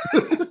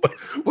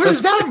 What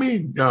does that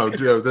mean? No,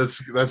 that's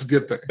a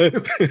good thing.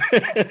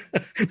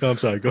 No, I'm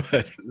sorry. Go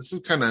ahead. This is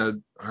kind of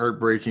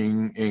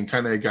heartbreaking and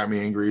kind of got me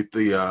angry.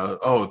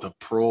 The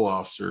parole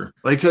officer,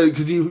 like,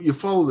 because you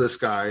follow this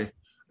guy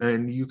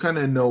and you kind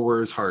of know where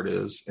his heart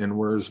is and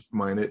where his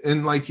mind is,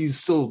 and like he's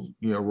still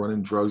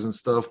running drugs and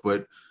stuff.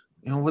 But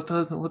what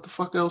the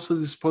fuck else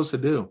is he supposed to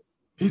do?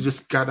 He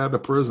just got out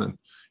of prison.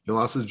 He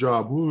lost his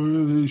job.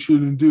 Oh, he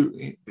shouldn't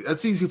do.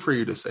 That's easy for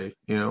you to say.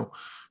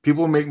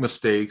 People make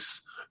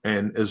mistakes.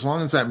 And as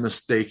long as that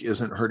mistake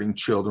isn't hurting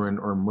children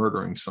or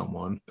murdering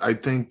someone, I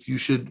think you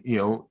should be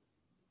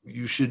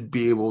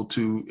able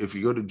to, if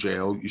you go to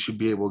jail, you should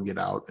be able to get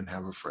out and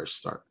have a fresh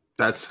start.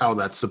 That's how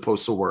that's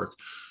supposed to work.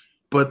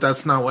 But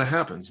that's not what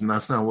happens. And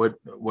that's not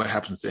what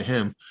happens to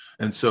him.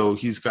 And so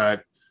he's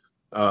got,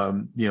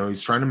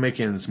 he's trying to make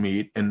ends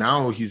meet. And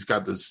now he's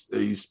got this,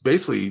 he's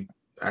basically,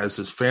 as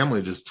his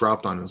family just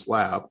dropped on his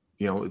lap.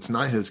 It's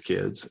not his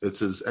kids. It's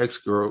his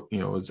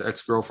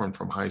ex-girlfriend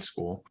from high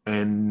school.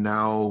 And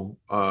now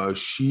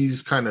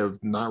she's kind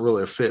of not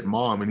really a fit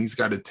mom, and he's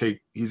got to take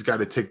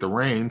the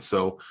reins.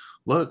 So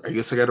look, I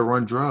guess I got to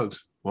run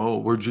drugs.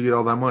 Well, where'd you get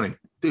all that money?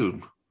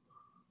 Dude,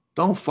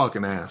 don't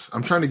fucking ask.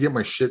 I'm trying to get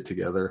my shit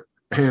together,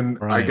 and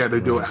I got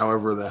to do it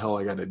however the hell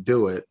I got to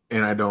do it.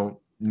 And I don't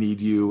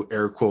need you,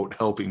 air quote,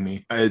 helping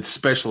me,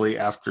 especially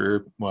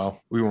after, well,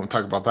 we won't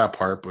talk about that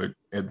part, but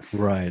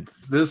right.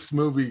 This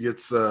movie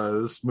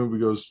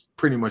goes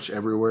pretty much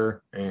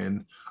everywhere.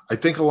 And I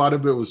think a lot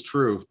of it was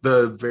true.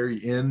 The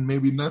very end,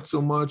 maybe not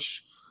so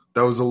much.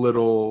 That was a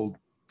little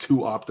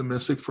too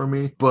optimistic for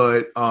me,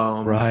 but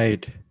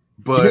right.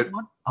 But you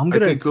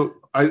know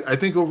I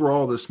think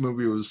overall this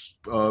movie was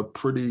felt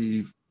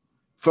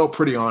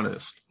pretty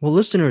honest. Well,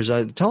 listeners,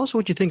 tell us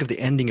what you think of the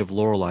ending of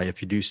Lorelei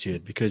if you do see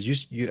it, because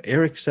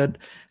Eric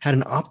had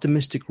an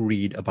optimistic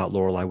read about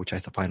Lorelei, which I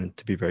find it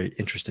to be very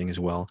interesting as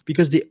well.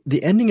 Because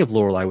the ending of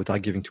Lorelei,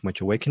 without giving too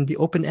much away, can be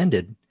open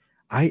ended.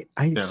 I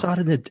saw it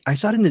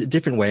in a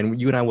different way,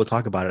 and you and I will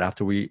talk about it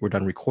after we're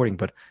done recording.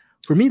 But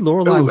for me,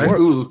 Lorelei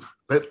worked.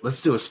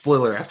 Let's do a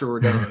spoiler after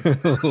we're done,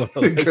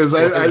 because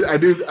I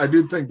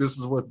do think this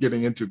is worth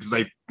getting into, because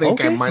I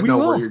think I might know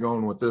where you're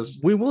going with this.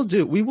 We will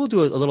do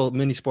a little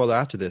mini spoiler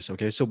after this.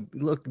 Okay, so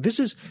look,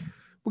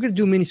 we're going to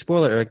do a mini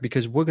spoiler, Eric,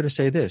 because we're going to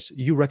say this.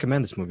 You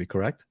recommend this movie,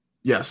 correct?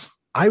 Yes,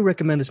 I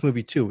recommend this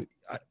movie too.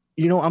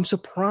 I'm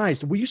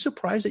surprised. Were you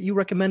surprised that you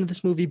recommended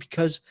this movie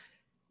because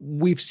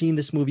we've seen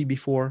this movie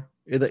before,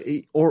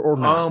 or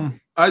not?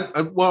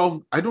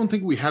 I don't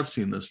think we have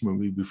seen this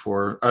movie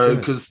before,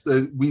 because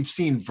we've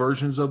seen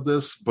versions of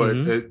this, but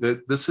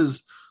this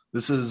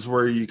is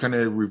where you kind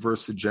of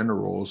reverse the gender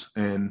roles,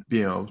 and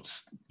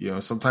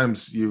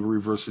sometimes you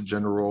reverse the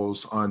gender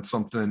roles on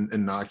something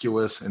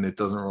innocuous and it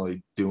doesn't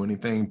really do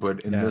anything. But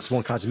in this, it's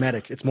more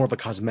cosmetic. It's more of a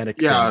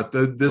cosmetic. Yeah,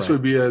 this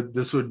would be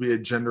a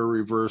gender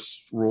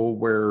reverse role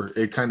where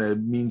it kind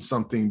of means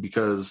something,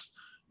 because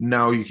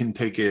now you can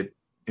take it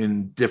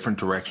in different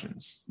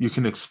directions. You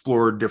can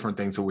explore different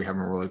things that we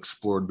haven't really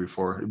explored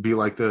before. It'd be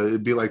like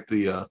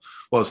the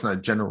well, it's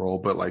not general,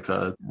 but like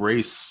a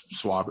race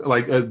swap,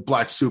 like a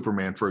black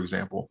Superman, for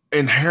example.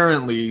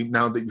 Inherently,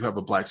 now that you have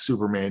a black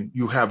Superman,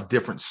 you have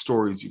different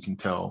stories you can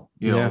tell.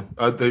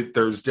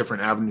 There's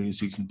different avenues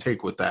you can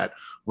take with that.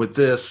 With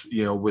this,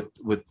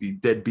 with the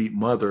deadbeat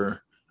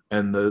mother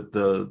and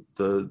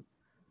the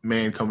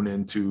man coming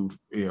in to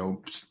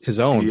his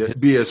own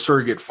be a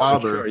surrogate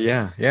father. Sure.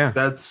 Yeah.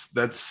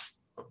 That's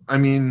I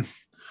mean,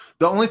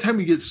 the only time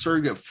you get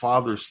surrogate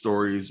father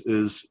stories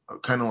is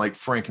kind of like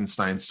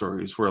Frankenstein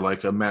stories, where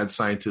like a mad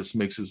scientist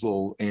makes his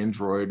little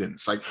android and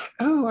it's like,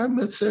 oh, I'm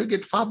a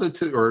surrogate father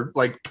too, or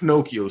like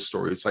Pinocchio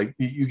stories. Like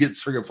you get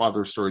surrogate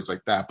father stories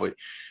like that, but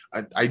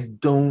I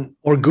don't.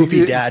 Or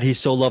Goofy Dad, he's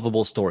so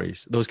lovable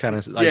stories. Those kind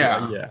of But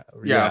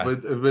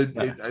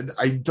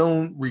I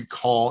don't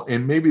recall,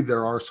 and maybe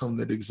there are some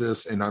that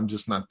exist, and I'm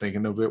just not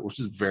thinking of it, which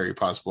is very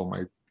possible.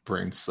 My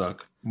brains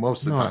suck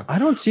most of the time. I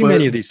don't see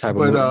many of these type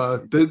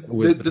of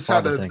movies.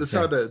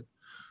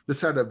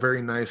 This had a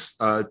very nice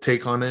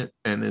take on it,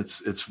 and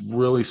it's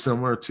really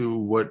similar to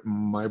what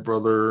my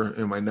brother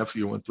and my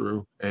nephew went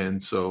through,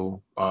 and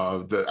so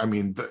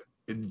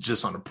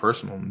just on a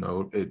personal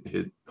note, it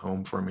hit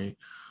home for me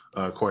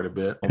quite a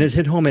bit. And it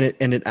hit home,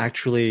 and it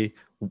actually,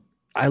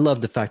 I love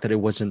the fact that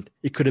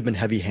it could have been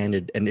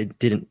heavy-handed, and it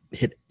didn't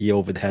hit you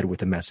over the head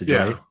with a message,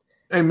 right?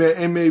 And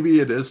maybe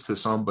it is to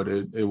some, but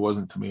it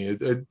wasn't to me.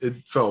 It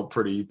felt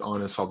pretty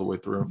honest all the way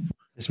through.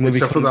 This movie,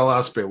 except for that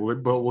last bit,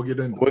 but we'll get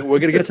into it. We're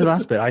going to get to the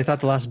last bit. I thought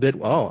the last bit,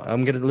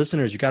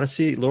 listeners, you got to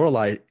see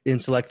Lorelei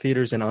in select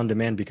theaters and on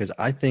demand, because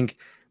I think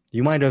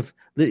you might have,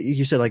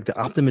 you said like the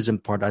optimism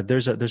part.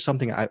 There's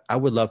something I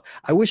would love.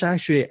 I wish I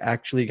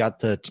actually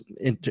got to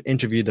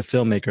interview the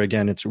filmmaker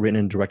again. It's written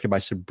and directed by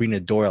Sabrina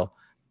Doyle.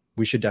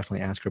 We should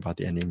definitely ask her about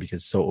the ending, because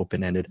it's so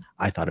open-ended.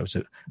 I thought it was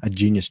a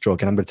genius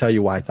stroke. And I'm going to tell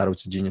you why I thought it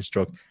was a genius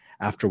stroke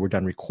after we're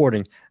done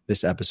recording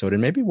this episode.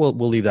 And maybe we'll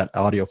leave that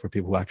audio for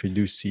people who actually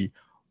do see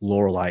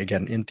Lorelei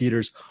again in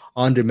theaters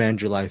on demand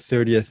July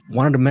 30th.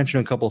 Wanted to mention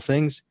a couple of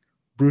things.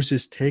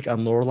 Bruce's take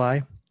on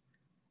Lorelei.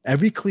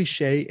 Every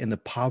cliche in the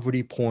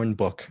poverty porn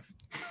book.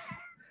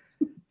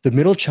 The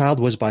middle child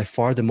was by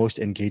far the most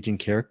engaging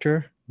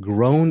character.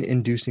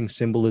 Groan-inducing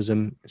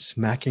symbolism,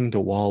 smacking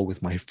the wall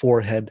with my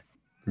forehead.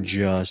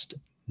 Just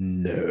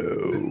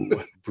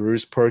no.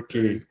 Bruce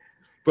Perky.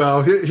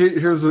 Well,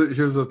 here's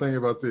the thing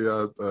about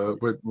the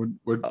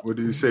what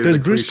do you say? Does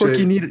Bruce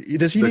Perky need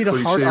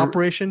a heart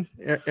operation?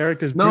 Eric,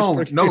 he's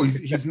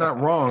not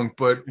wrong,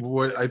 but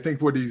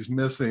what he's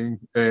missing,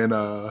 and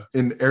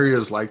in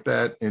areas like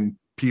that, and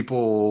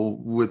people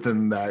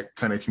within that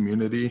kind of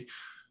community,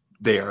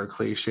 they are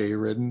cliche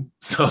ridden.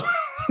 So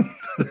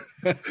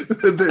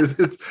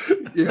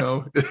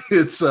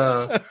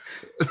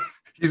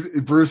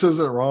Bruce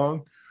isn't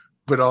wrong.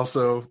 But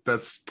also,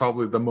 that's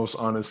probably the most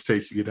honest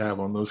take you could have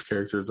on those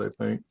characters, I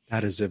think.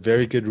 That is a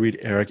very good read,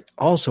 Eric.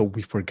 Also,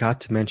 we forgot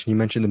to mention, you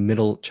mentioned the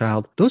middle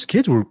child. Those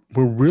kids were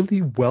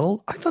really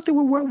well, I thought they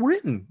were well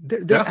written.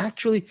 They're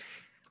actually,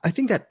 I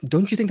think that,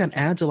 don't you think that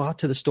adds a lot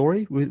to the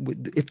story?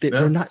 If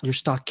they're not your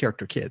stock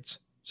character kids.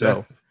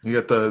 So you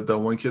got the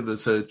one kid that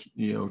said,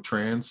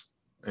 trans,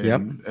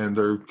 and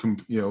they're,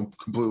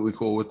 completely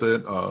cool with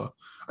it.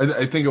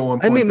 I think at one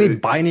point. Maybe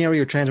binary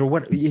or trans or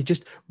what,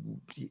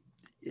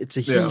 it's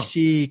a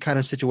he-she kind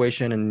of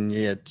situation, and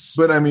it's.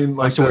 But I mean,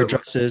 like wear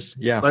dresses,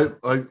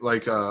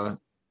 like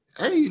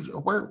hey,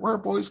 wear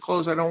boys'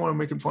 clothes. I don't want to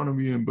make fun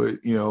of you. But,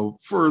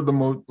 for the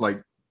most,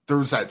 like,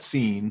 there's that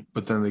scene,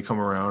 but then they come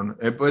around.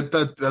 But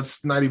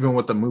that's not even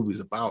what the movie's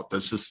about.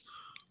 That's just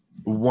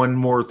one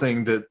more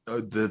thing that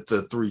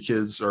the three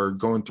kids are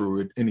going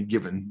through at any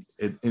given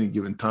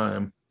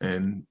time.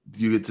 And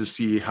you get to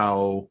see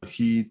how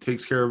he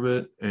takes care of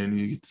it, and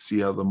you get to see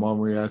how the mom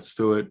reacts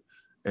to it.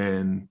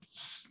 And,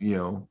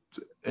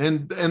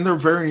 and they're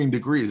varying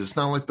degrees. It's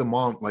not like the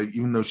mom, like,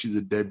 even though she's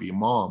a deadbeat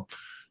mom,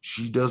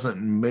 she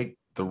doesn't make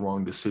the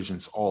wrong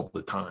decisions all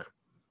the time.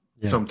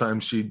 Yeah.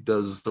 Sometimes she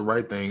does the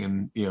right thing,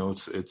 and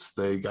it's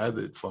the guy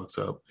that fucks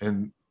up.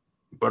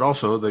 But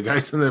also the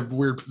guy's in that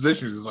weird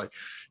position. He's like,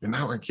 "You're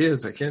not my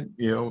kids. I can't.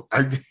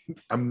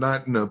 I'm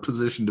not in a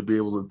position to be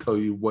able to tell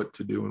you what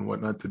to do and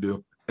what not to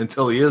do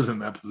until he is in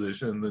that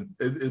position." Then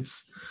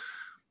it's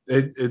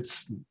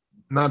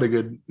not a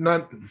good,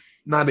 not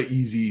an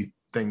easy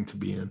thing to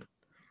be in.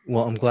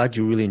 Well, I'm glad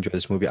you really enjoyed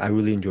this movie. I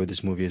really enjoyed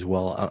this movie as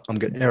well.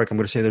 Eric, I'm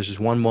going to say there's this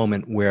one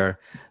moment where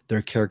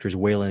their characters,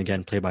 Waylon,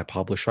 again, played by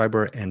Pablo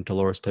Schreiber, and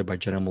Dolores, played by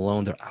Jenna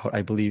Malone, they're out,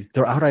 I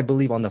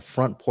believe, on the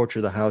front porch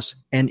of the house.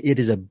 And it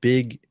is a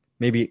big,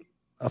 maybe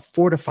a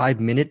 4 to 5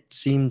 minute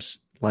seems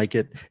like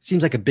a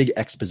big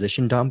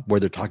exposition dump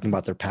where they're talking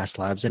about their past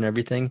lives and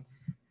everything.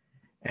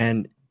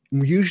 And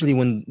usually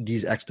when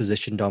these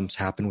exposition dumps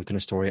happen within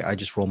a story, I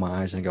just roll my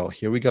eyes and go,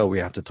 here we go. We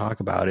have to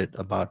talk about it,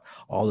 about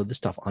all of this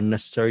stuff,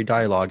 unnecessary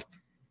dialogue.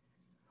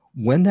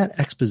 When that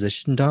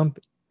exposition dump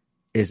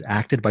is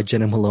acted by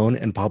Jenna Malone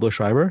and Pablo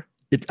Schreiber,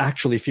 it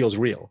actually feels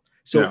real.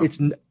 So It's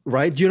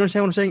right. Do you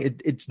understand what I'm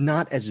saying? It's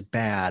not as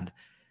bad.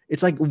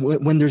 It's like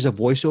when there's a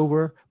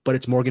voiceover, but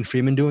it's Morgan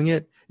Freeman doing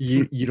it.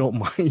 You don't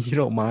mind. You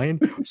don't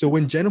mind. So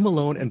when Jenna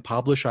Malone and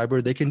Pablo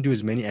Schreiber, they can do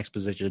as many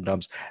exposition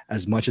dumps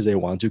as much as they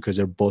want to, because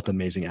they're both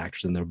amazing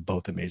actors and they're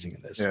both amazing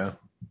in this. Yeah.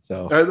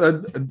 So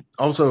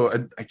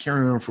I can't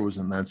remember if it was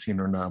in that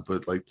scene or not,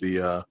 but like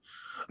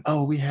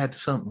we had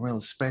something really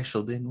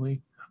special, didn't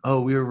we?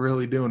 Oh, we were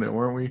really doing it,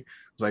 weren't we? It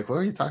was like, what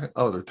are you talking?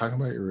 Oh, they're talking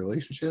about your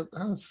relationship.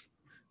 That's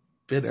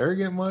a bit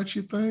arrogant, much,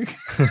 you think?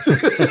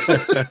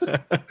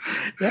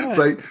 Yeah. It's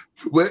like,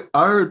 what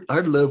our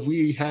love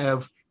we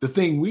have. The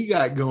thing we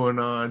got going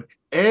on,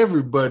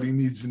 everybody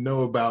needs to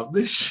know about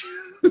this shit.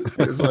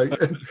 It's like,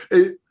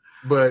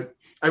 but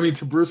I mean,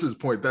 to Bruce's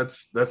point,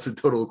 that's a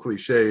total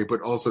cliche, but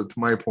also to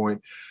my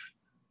point,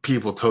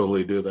 people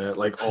totally do that.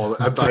 Like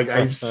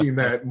I've seen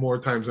that more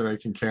times than I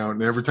can count.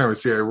 And every time I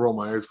see it, I roll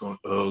my eyes going,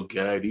 oh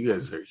God, you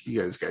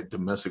guys got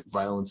domestic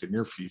violence in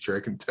your future.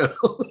 I can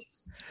tell.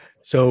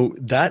 So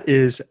that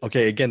is,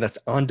 okay, again, that's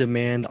on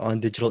demand, on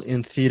digital,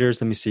 in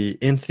theaters. Let me see,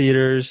 in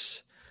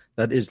theaters.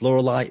 That is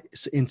Lorelei,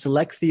 in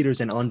select theaters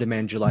and on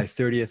demand July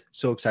 30th.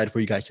 So excited for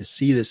you guys to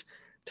see this.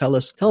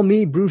 Tell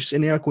me, Bruce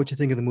and Eric, what you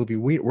think of the movie.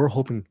 We're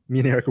hoping, me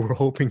and Eric, we're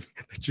hoping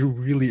that you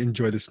really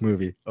enjoy this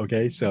movie.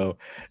 Okay, so,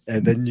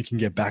 and then you can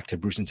get back to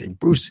Bruce and say,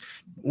 Bruce,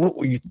 what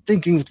were you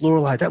thinking with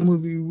Lorelei? That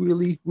movie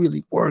really,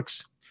 really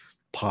works.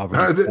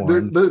 Poverty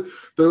porn.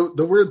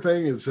 The weird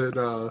thing is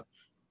that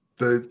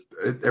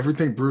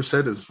everything Bruce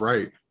said is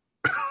right,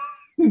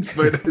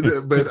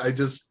 but I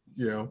just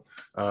yeah.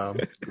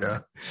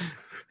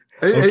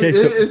 Okay,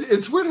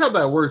 it's weird how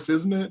that works,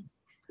 isn't it?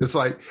 It's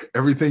like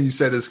everything you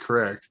said is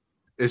correct.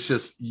 It's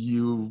just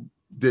you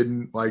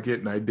didn't like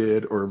it and I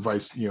did, or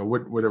vice,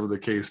 whatever the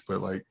case.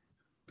 But like,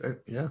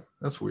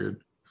 that's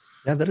weird.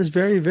 Yeah, that is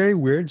very, very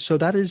weird. So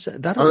that is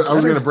that. I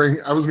was gonna bring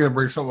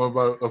something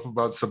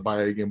about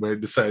Sabaya again, but I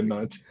decided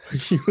not to.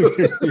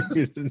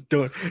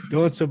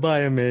 don't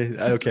Sabaya me.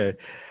 Okay,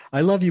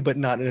 I love you, but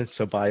not in a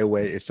Sabaya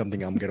way. It's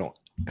something I'm gonna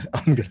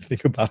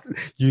think about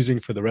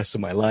using for the rest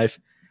of my life.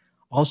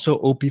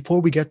 Also, before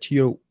we get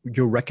to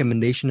your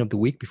recommendation of the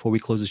week, before we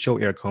close the show,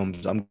 Eric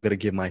Holmes, I'm going to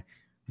give my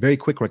very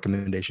quick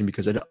recommendation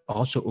because it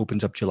also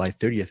opens up July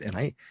 30th.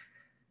 And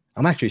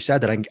I'm actually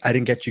sad that I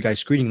didn't get you guys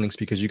screening links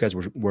because you guys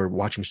were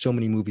watching so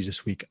many movies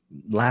this week.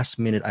 Last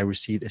minute, I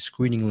received a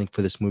screening link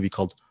for this movie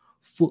called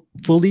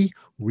Fully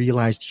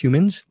Realized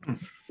Humans.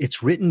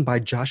 It's written by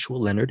Joshua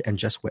Leonard and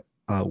Jess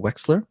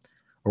Wexler,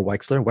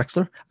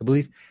 I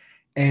believe.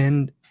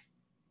 And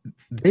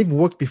they've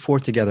worked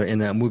before together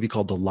in a movie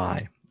called The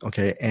Lie.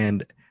 Okay,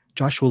 and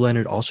Joshua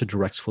Leonard also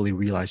directs Fully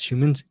Realized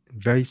Humans.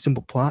 Very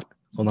simple plot.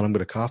 Hold on, I'm going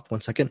to cough 1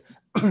 second.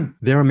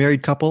 They're a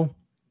married couple.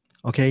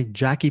 Okay,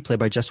 Jackie, played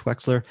by Jess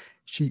Wexler,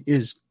 she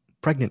is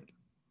pregnant,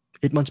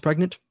 8 months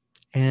pregnant,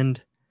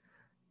 and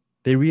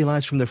they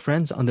realize from their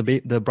friends on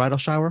the bridal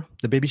shower,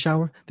 the baby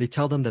shower, they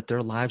tell them that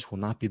their lives will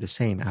not be the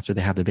same after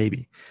they have the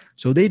baby.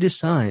 So they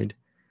decide,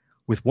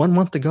 with 1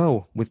 month to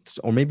go,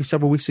 or maybe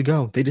several weeks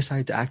ago, they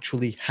decide to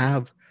actually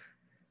have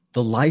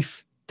the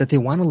life that they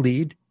want to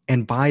lead.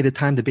 And by the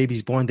time the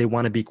baby's born, they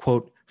want to be,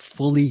 quote,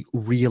 fully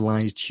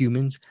realized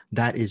humans.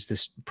 That is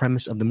the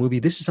premise of the movie.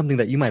 This is something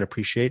that you might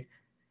appreciate.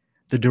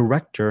 The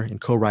director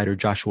and co-writer,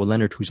 Joshua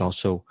Leonard, who's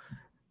also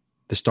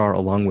the star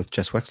along with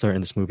Jess Wexler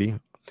in this movie,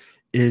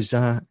 is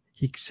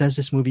he says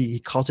this movie, he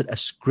calls it a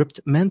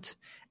scriptment.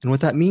 And what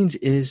that means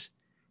is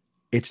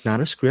it's not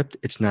a script.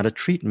 It's not a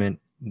treatment.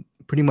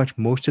 Pretty much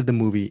most of the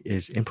movie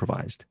is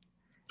improvised.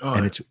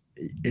 and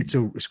it's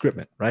a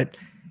script, right?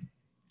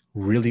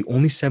 Really,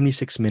 only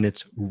 76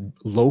 minutes,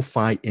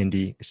 lo-fi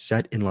indie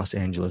set in Los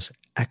Angeles.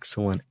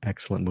 Excellent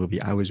movie.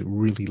 I was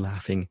really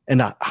laughing,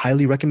 and I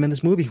highly recommend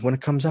this movie when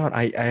it comes out.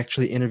 I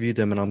actually interviewed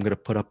them, and I'm going to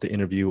put up the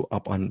interview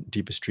up on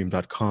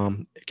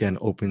deepestream.com. Again,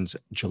 opens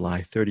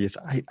July 30th.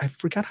 I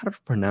forgot how to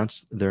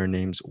pronounce their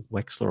names,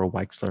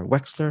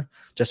 Wexler,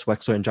 Jess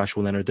Wexler and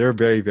Joshua Leonard. They're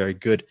very, very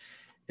good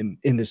in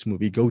this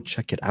movie. Go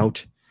check it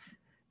out.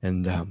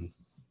 And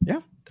yeah,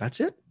 that's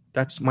it.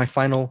 That's my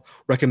final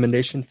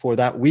recommendation for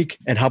that week.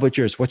 And how about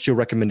yours? What's your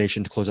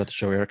recommendation to close out the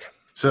show, Eric?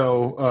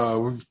 So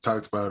we've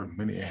talked about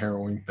many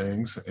harrowing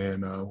things,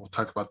 and we'll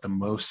talk about the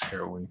most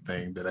harrowing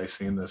thing that I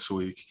seen this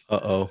week.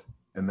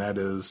 And that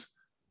is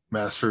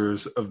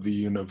Masters of the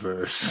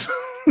Universe.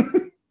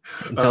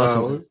 Tell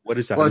us what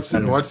is that? What's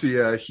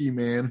the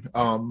He-Man?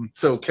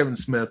 So Kevin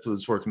Smith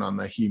was working on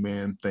the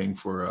He-Man thing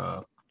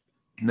for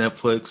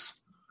Netflix,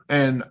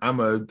 and I'm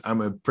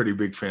a pretty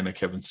big fan of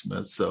Kevin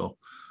Smith, so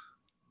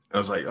I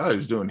was like, oh,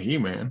 he's doing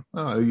He-Man.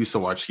 Oh, I used to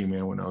watch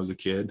He-Man when I was a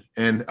kid.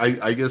 And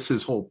I guess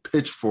his whole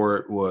pitch for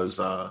it was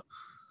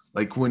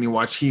like when you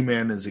watch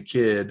He-Man as a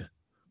kid,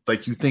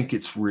 like you think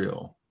it's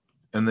real.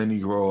 And then you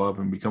grow up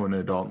and become an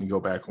adult and you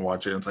go back and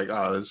watch it. And it's like,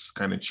 oh, this is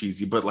kind of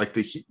cheesy. But like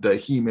the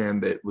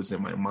He-Man that was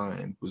in my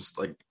mind was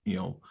like,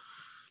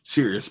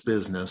 serious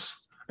business.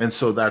 And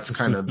so that's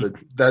kind of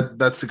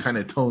that's the kind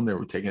of tone they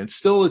were taking. It's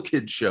still a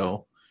kid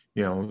show.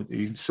 You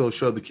can still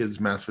show the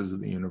kids Masters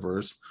of the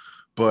Universe.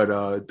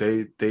 But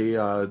they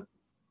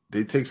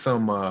take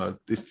some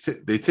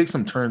they take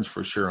some turns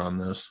for sure on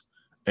this,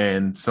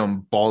 and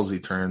some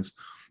ballsy turns.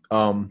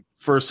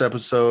 First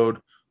episode,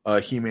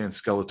 He-Man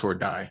Skeletor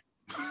die.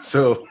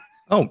 So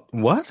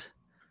what?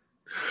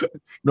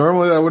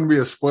 Normally that wouldn't be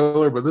a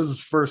spoiler, but this is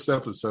first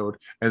episode,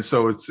 and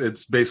so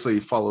it's basically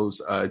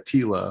follows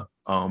Teela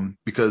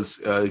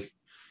because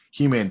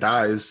He-Man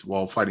dies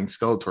while fighting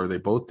Skeletor. They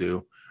both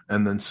do,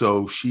 and then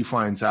so she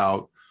finds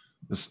out.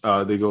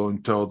 They go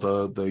and tell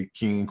the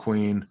king and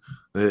queen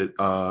that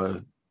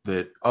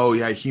oh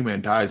yeah,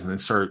 He-Man dies, and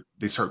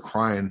they start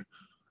crying,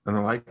 and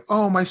they're like,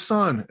 oh, my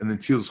son, and then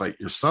Teal's like,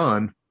 your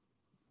son,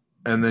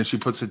 and then she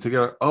puts it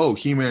together. Oh,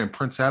 He-Man and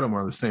Prince Adam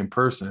are the same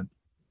person.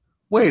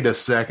 Wait a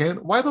second,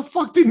 why the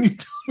fuck didn't you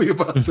tell me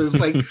about this?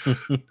 Like,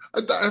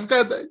 I've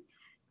got that.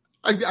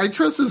 I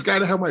trust this guy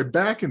to have my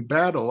back in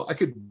battle. I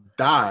could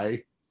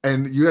die.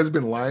 And you guys have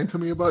been lying to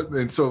me about it.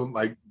 And so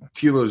like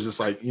Teela is just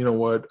like, you know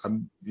what?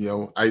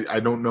 I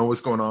don't know what's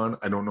going on.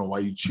 I don't know why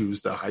you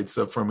choose to hide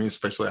stuff from me,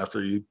 especially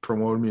after you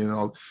promoted me and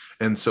all.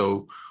 And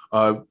so,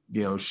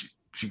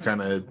 she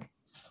kind of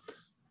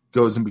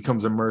goes and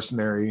becomes a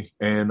mercenary.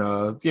 And,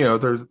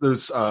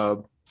 there's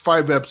 5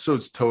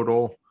 episodes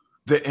total.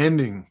 The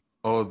ending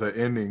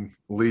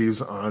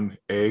leaves on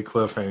a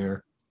cliffhanger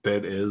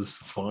that is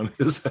fun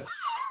as hell.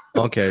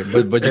 Okay,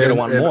 but you're gonna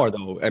want more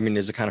though. I mean,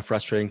 is it kind of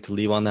frustrating to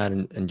leave on that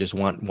and just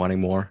wanting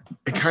more?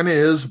 It kind of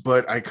is,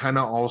 but I kind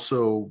of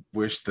also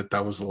wish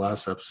that was the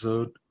last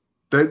episode.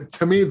 That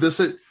to me, this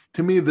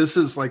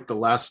is like the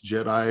Last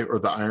Jedi or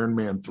the Iron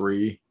Man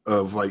 3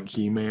 of like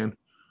He-Man,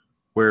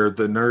 where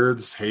the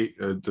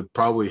nerds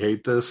probably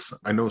hate this.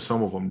 I know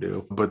some of them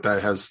do, but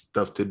that has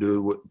stuff to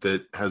do with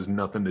that has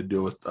nothing to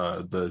do with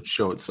the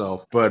show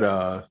itself.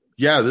 But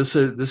this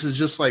is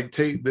just like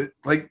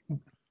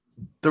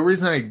the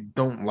reason I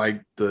don't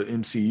like the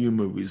MCU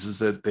movies is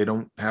that they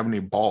don't have any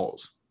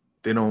balls.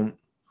 They don't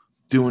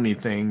do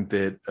anything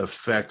that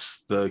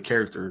affects the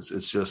characters.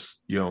 It's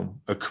just,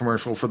 a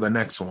commercial for the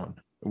next one,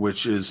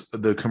 which is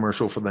the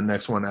commercial for the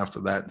next one after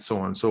that, and so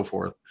on and so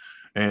forth.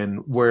 And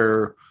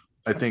where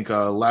I think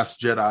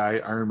Last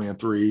Jedi, Iron Man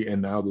 3,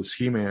 and now this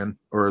He-Man,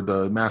 or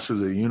the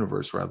Masters of the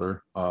Universe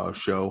rather,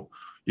 show,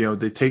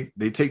 they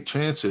take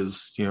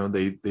chances.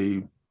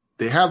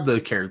 They have the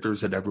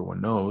characters that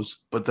everyone knows,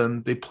 but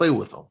then they play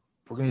with them.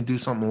 We're going to do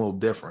something a little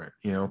different.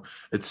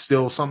 It's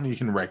still something you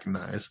can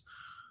recognize,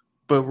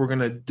 but we're going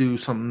to do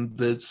something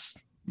that's,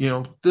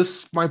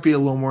 this might be a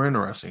little more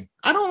interesting.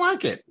 I don't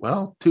like it.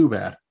 Well, too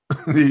bad.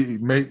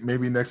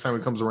 Maybe next time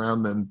it comes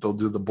around, then they'll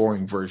do the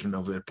boring version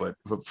of it. But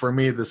for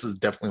me, this is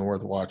definitely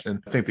worth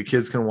watching. I think the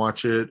kids can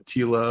watch it.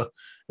 Teela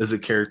is a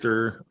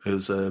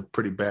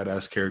pretty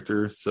badass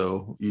character.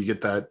 So you get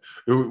that.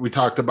 We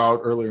talked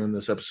about earlier in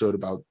this episode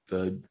about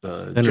the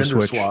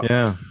gender swap.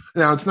 Yeah.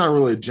 Now it's not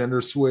really a gender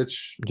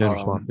switch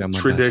swap,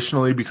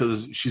 traditionally,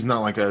 because she's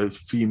not like a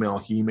female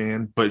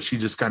He-Man, but she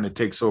just kind of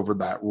takes over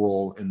that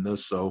role in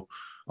this. So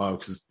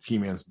because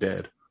He-Man's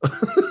dead.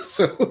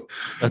 So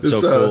that's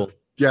so cool.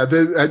 Yeah,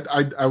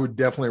 I would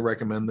definitely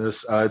recommend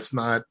this. It's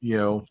not,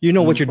 what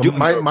you're doing.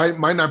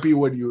 Might not be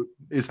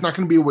it's not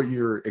going to be what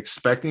you're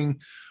expecting,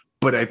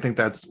 but I think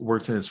that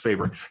works in its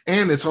favor.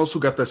 And it's also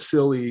got the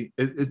silly,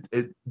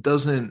 it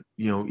doesn't,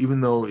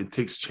 even though it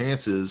takes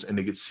chances and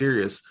it gets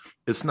serious,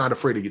 it's not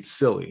afraid to get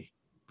silly.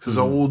 Because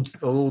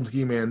old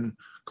He-Man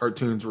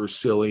cartoons were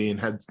silly and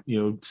had,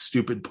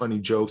 stupid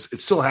punny jokes. It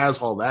still has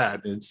all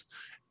that.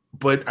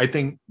 But I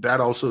think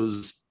that also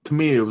is, to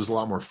me, it was a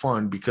lot more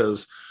fun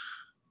because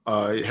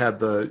it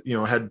had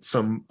had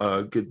some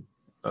good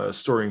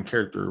story and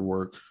character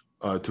work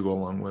to go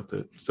along with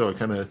it. So I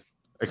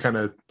kind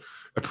of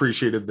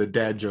appreciated the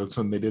dad jokes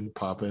when they did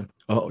pop in.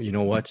 Oh, you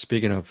know what?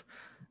 Speaking of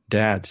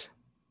dads,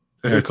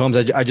 Eric Holmes,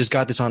 I just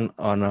got this on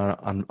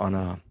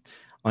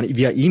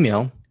via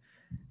email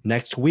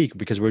next week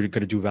because we're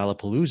going to do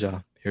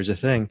Valapalooza. Here's the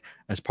thing: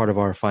 as part of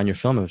our Find Your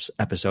Film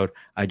episode,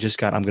 I'm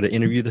going to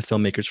interview the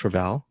filmmakers for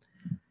Val,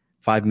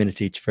 5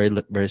 minutes each, very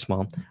very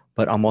small.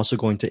 But I'm also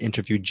going to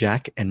interview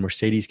Jack and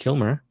Mercedes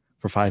Kilmer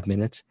for 5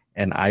 minutes,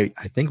 and I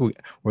think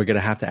we're going to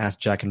have to ask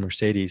Jack and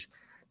Mercedes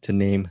to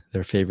name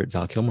their favorite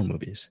Val Kilmer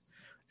movies.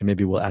 And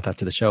maybe we'll add that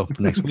to the show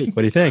for next week.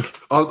 What do you think?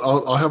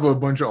 I'll have a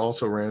bunch of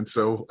also rants,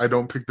 so I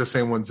don't pick the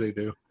same ones they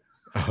do.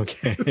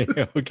 Okay.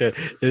 Okay.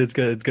 It's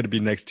gonna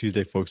be next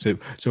Tuesday, folks.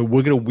 So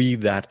we're gonna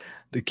weave that,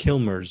 the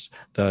Kilmers,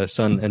 the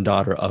son and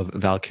daughter of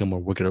Val Kilmer,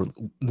 we're gonna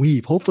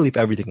weave, hopefully if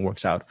everything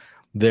works out,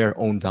 their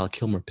own Val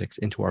Kilmer picks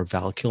into our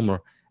Val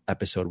Kilmer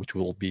episode, which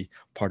will be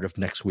part of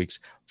next week's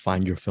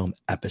Find Your Film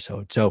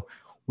episode. So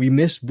we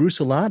miss Bruce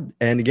a lot.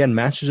 And again,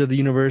 Masters of the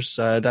Universe,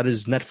 that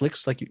is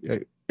Netflix, like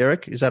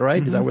Eric, is that right?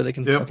 Mm-hmm. Is that where they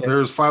can? Yep. Okay.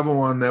 There's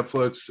 501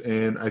 Netflix,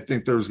 and I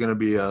think there's going to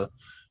be a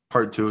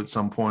part 2 at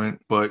some point.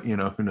 But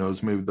who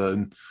knows? Maybe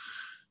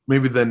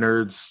the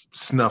nerds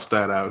snuff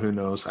that out. Who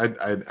knows? I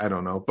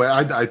don't know.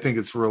 But I think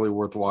it's really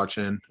worth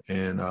watching,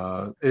 and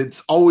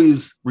it's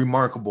always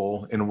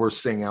remarkable and worth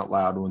saying out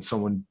loud when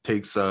someone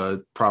takes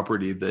a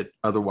property that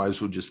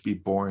otherwise would just be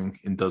boring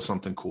and does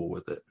something cool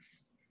with it.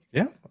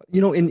 Yeah,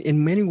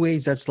 in many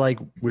ways, that's like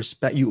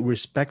respect. You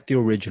respect the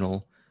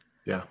original.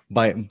 Yeah.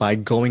 By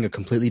going a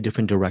completely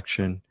different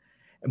direction,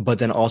 but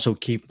then also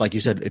keep, like you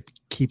said, it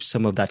keeps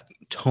some of that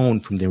tone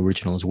from the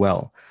original as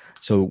well.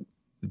 So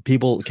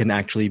people can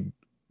actually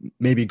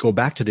maybe go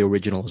back to the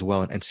original as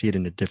well and see it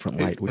in a different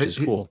light, which is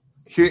cool.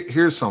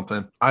 Here's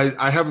something.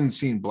 I haven't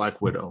seen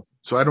Black Widow,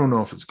 so I don't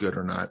know if it's good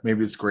or not.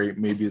 Maybe it's great.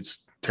 Maybe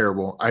it's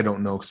terrible. I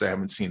don't know because I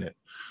haven't seen it.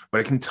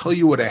 But I can tell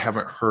you what I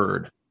haven't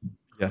heard.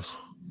 Yes.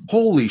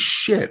 Holy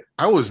shit.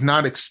 I was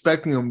not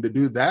expecting them to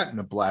do that in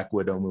a Black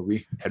Widow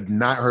movie. Had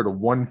not heard of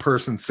one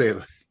person say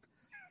that.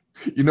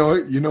 You know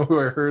who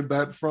I heard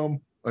that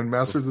from on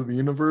Masters of the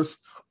Universe?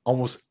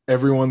 Almost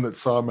everyone that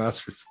saw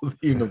Masters of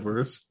the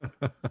Universe.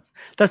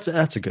 That's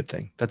a good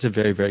thing. That's a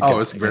very, very good thing.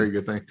 Oh, it's a very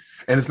good thing.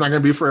 And it's not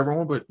going to be for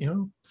everyone, but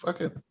fuck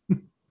it.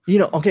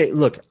 Okay,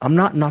 look, I'm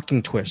not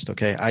knocking Twist,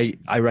 okay?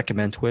 I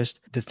recommend Twist.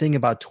 The thing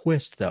about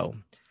Twist, though,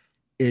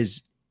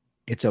 is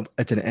it's an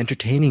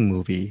entertaining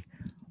movie,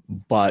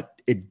 but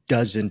it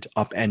doesn't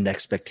upend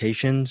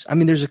expectations. I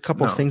mean, there's a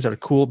couple of things that are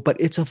cool, but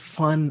it's a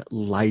fun,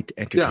 light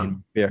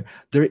entertainment affair.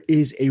 There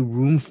is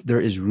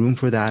room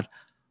for that.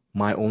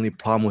 My only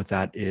problem with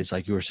that is,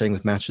 like you were saying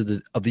with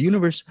Masters of the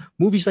Universe,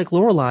 movies like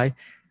Lorelei,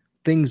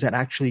 things that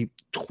actually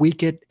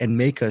tweak it and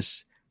make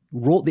us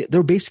roll.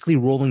 They're basically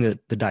rolling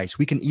the dice.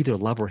 We can either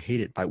love or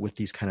hate it with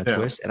these kind of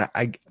twists. And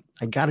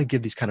I got to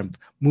give these kind of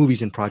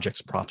movies and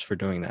projects props for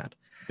doing that.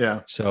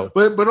 Yeah. So,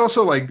 but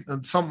also like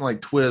something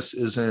like Twist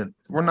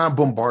we're not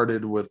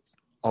bombarded with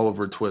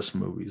Oliver Twist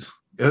movies.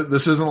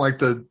 This isn't like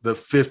the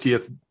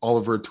 50th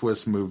Oliver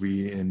Twist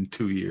movie in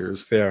 2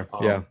 years. Fair.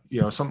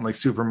 Yeah. Something like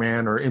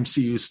Superman or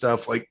MCU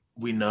stuff. Like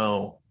we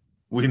know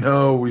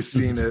we've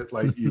seen it,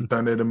 like you've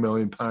done it a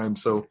million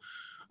times. So,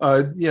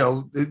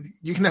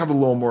 you can have a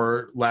little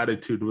more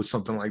latitude with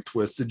something like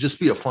Twist. It'd just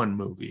be a fun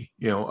movie,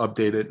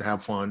 update it and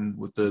have fun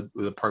with the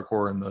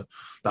parkour and the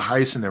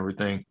heist and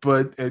everything.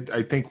 But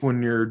I think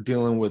when you're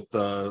dealing with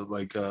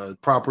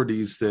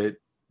properties that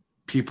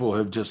people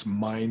have just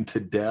mined to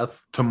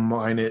death, to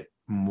mine it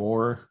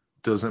more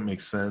doesn't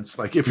make sense.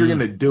 Like if you're going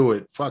to do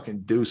it,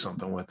 fucking do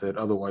something with it.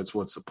 Otherwise,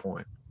 what's the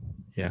point?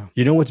 Yeah.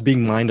 You know what's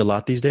being mined a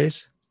lot these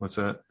days? What's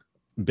that?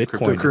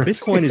 Bitcoin.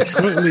 Bitcoin is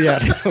currently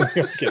at.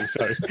 Okay,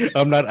 sorry.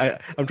 I'm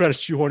trying to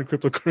shoehorn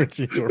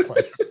cryptocurrency into our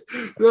life.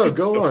 No,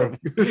 go on.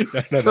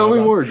 Tell me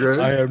more, Greg.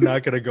 I am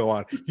not going to go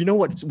on. You know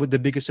what the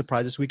biggest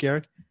surprise this week,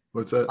 Eric?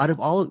 What's that? Out of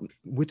all,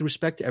 with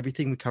respect to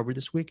everything we covered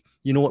this week,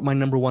 you know what my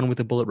number one with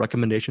a bullet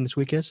recommendation this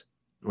week is?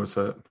 What's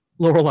that?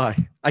 Lorelei.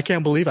 I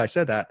can't believe I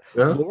said that.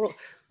 Yeah.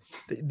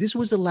 This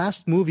was the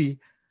last movie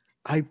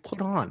I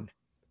put on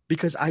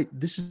because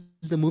this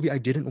is the movie I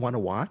didn't want to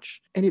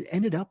watch, and it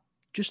ended up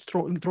just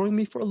throwing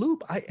me for a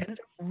loop. I ended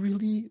up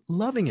really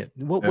loving it.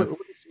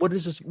 What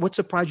is this? What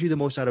surprised you the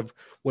most out of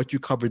what you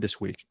covered this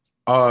week?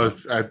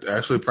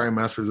 Actually, probably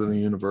Masters of the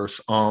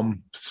Universe.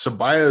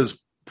 Sabaya is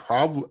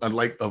probably,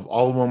 like, of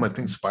all of them, I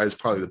think Sabaya is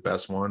probably the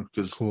best one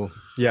because cool.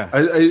 Yeah,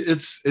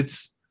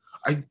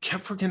 I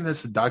kept forgetting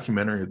that's a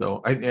documentary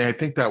though. I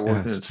think that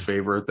worked in its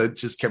favor. That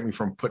just kept me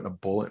from putting a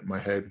bullet in my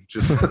head,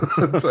 just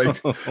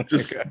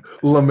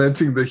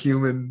lamenting the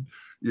human.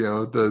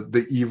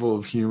 The evil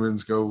of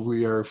humans.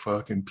 We are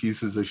fucking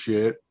pieces of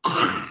shit.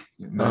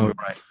 No.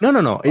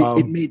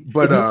 It made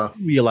me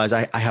realize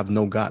I have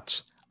no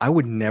guts. I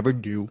would never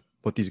do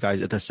what these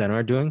guys at the center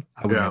are doing.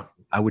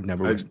 I would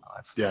never risk my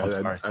life.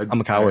 Yeah,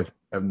 I'm a coward.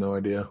 I have no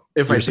idea.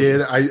 If I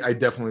did, I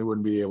definitely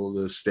wouldn't be able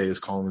to stay as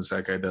calm as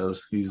that guy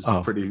does. He's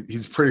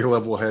pretty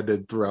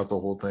level-headed throughout the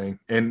whole thing,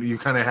 and you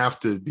kind of have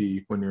to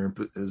be when you're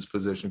in his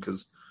position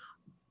because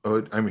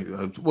I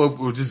mean,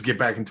 we'll just get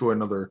back into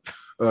another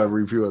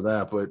review of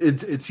that, but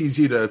it's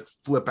easy to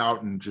flip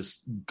out and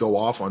just go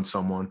off on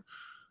someone,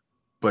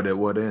 but at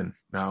what end?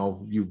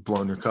 Now you've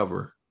blown your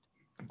cover.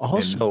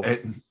 Also,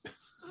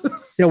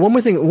 yeah, one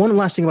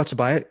last thing about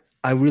Sabaya,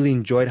 I really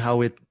enjoyed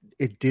how it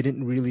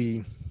didn't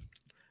really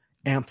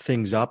amp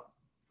things up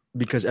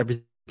because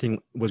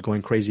everything was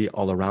going crazy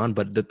all around,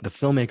 but the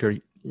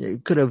filmmaker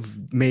could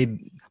have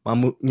made,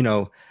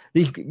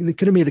 they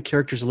could have made the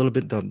characters a little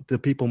bit, the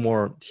people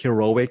more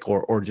heroic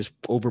or just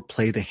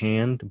overplay the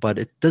hand, but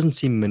it doesn't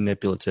seem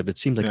manipulative. It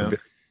seems like a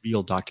very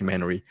real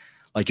documentary.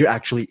 Like you're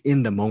actually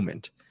in the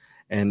moment.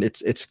 And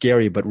it's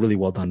scary, but really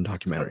well done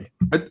documentary.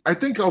 I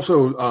think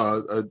also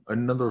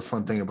another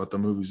fun thing about the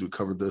movies we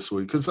covered this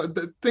week, because I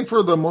think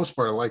for the most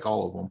part, I like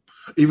all of them.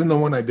 Even the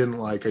one I didn't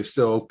like, I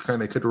still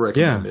kind of could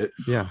recommend it.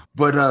 Yeah.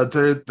 But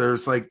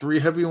there's like 3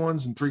 heavy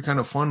ones and 3 kind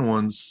of fun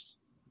ones.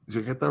 Did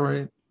you get that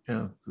right?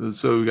 Yeah.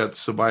 So we got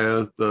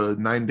Sabaya, the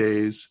 9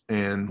 Days,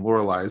 and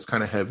Lorelei is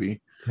kind of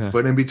heavy. Yeah.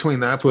 But in between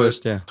that,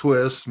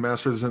 Twist,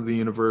 Masters of the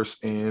Universe,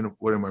 and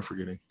what am I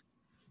forgetting?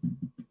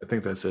 I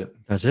think that's it.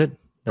 That's it.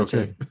 That's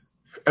it.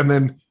 And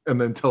then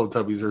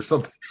Teletubbies or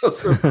something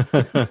else.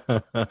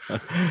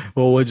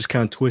 Well, we'll just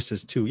count Twist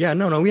as 2. Yeah,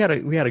 no, we had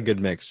a good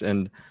mix,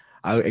 and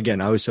I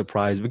was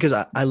surprised because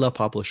I love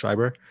Pablo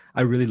Schreiber.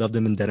 I really loved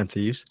him in Den of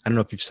Thieves. I don't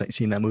know if you've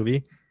seen that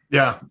movie.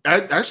 Yeah,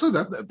 actually,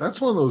 that's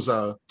one of those.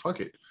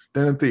 Fuck it,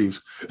 Den of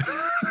Thieves,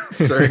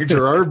 starring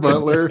Gerard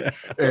Butler,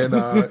 and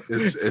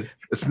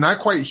it's not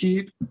quite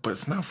Heat, but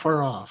it's not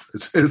far off.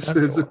 It's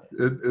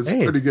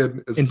pretty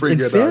good. It's pretty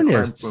good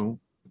crime film.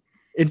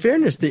 In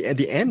fairness,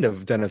 the end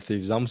of Den of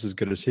Thieves is almost as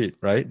good as Heat,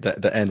 right?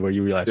 The end where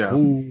you realize,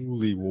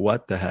 holy,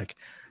 what the heck?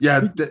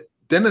 Yeah,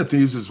 Den of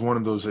Thieves is one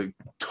of those that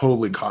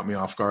totally caught me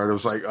off guard. I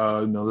was like,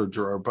 another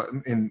Gerard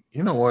Butler. And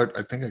you know what?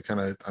 I think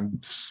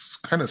I'm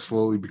kind of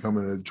slowly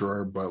becoming a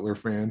Gerard Butler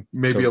fan.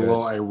 Maybe a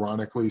little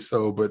ironically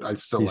so, but I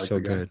still like the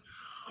guy.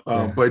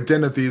 Good. But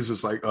Den of Thieves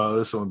was like,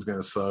 this one's going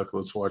to suck.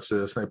 Let's watch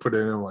this. And I put it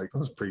in and I'm like, that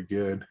was pretty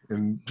good.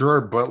 And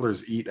Gerard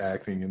Butler's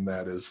acting in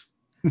that is,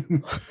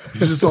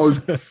 he's just always,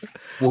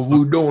 what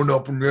we're doing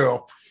up in there,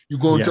 you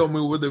gonna tell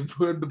me where they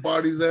put the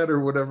bodies at or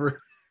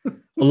whatever. A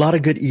lot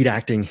of good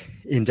acting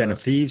in Den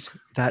of Thieves.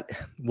 That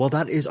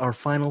is our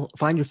final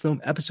Find Your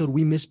Film episode.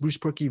 We miss Bruce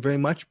Perky very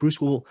much. Bruce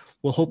will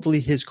hopefully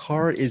his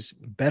car is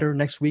better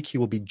next week. He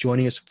will be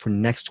joining us for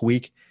next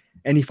week.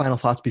 Any final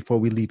thoughts before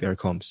we leave,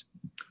 Eric Holmes?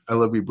 I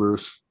love you,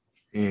 Bruce,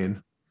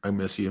 and I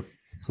miss you.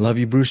 Love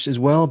you, Bruce, as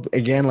well.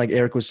 Again, like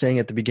Eric was saying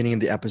at the beginning of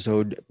the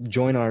episode,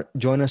 join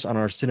us on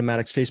our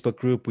Cinematics Facebook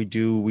group. We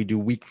do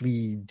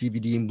weekly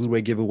DVD and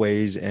Blu-ray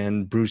giveaways,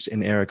 and Bruce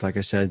and Eric, like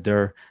I said,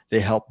 they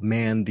help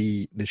man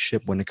the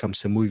ship when it comes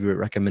to movie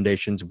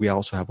recommendations. We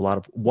also have a lot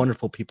of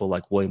wonderful people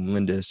like William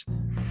Lindis,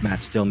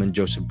 Matt Stillman,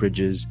 Joseph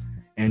Bridges,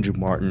 Andrew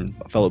Martin,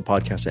 a fellow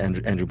podcaster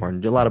Andrew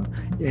Martin, a lot of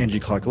Angie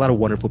Clark, a lot of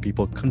wonderful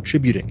people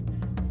contributing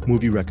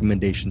movie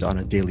recommendations on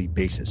a daily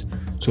basis.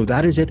 So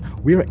that is it.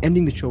 We are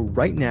ending the show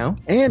right now.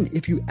 And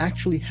if you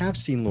actually have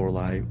seen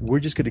Lorelei, we're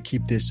just going to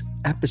keep this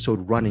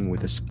episode running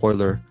with a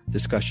spoiler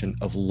discussion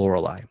of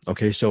Lorelei.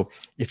 Okay, so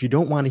if you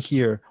don't want to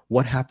hear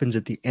what happens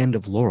at the end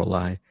of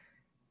Lorelei,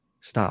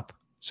 stop.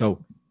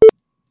 So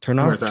turn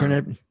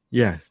it.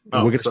 Yeah, we're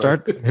going to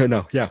start. We're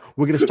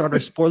going to start our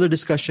spoiler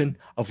discussion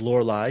of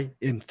Lorelei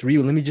in 3.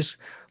 Let me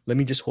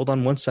just hold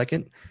on 1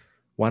 second.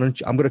 I'm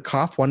going to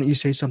cough. Why don't you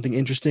say something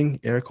interesting,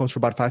 Eric Holmes, for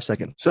about 5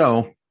 seconds?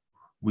 So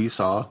we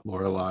saw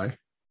Lorelei.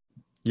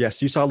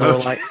 Yes, you saw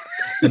Lorelei.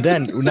 And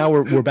then now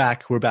we're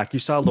back. We're back. You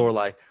saw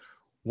Lorelei.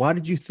 Why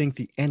did you think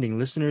the ending?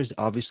 Listeners,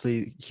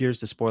 obviously, here's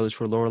the spoilers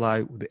for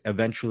Lorelei.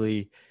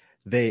 Eventually,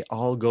 they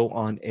all go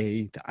on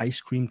the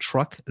ice cream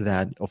truck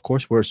that, of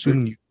course, we're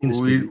assuming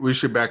we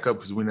should back up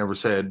because we never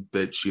said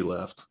that she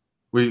left.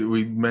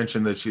 We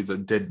mentioned that she's a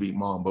deadbeat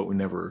mom, but we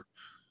never.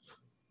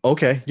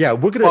 Okay, yeah,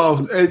 we're gonna.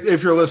 Well,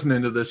 if you're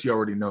listening to this, you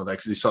already know that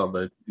because you saw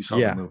the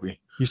movie.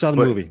 You saw the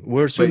movie.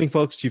 We're assuming,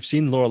 folks, you've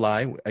seen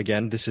Lorelei.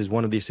 Again, this is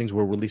one of these things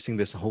we're releasing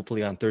this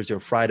hopefully on Thursday or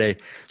Friday.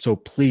 So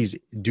please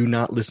do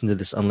not listen to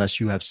this unless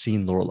you have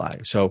seen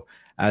Lorelei. So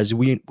as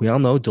we all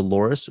know,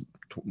 Dolores,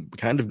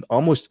 kind of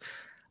almost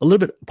a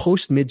little bit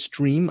post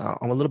midstream, a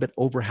little bit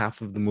over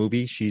half of the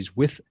movie. She's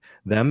with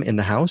them in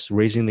the house,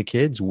 raising the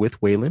kids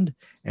with Wayland,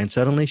 and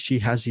suddenly she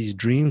has these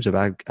dreams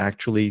about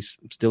actually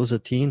still as a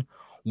teen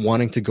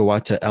wanting to go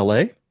out to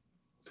LA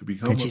to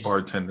become a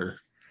bartender.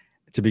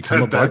 To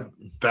become a bartender.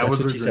 That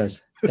was her dream.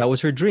 That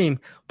was her dream,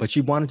 but she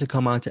wanted to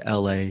come out to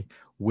LA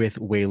with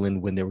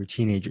Wayland when they were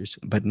teenagers.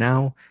 But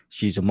now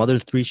she's a mother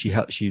of 3.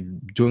 She's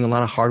doing a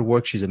lot of hard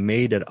work. She's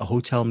a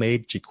hotel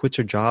maid. She quits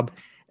her job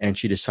and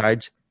she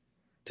decides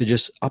to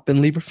just up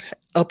and leave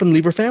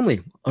her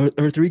family,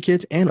 her 3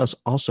 kids, and us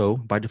also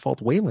by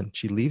default Wayland.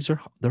 She leaves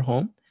their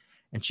home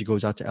and she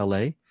goes out to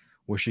LA,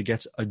 where she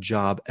gets a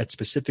job at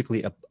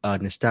specifically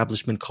an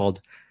establishment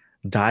called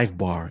Dive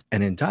Bar.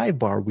 And in Dive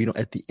Bar,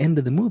 at the end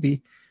of the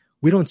movie,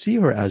 we don't see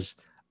her as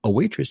a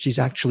waitress. She's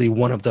actually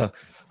one of the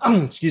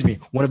excuse me,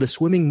 one of the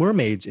swimming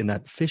mermaids in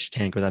that fish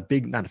tank, or that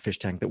big, not a fish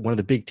tank, that one of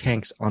the big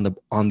tanks on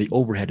the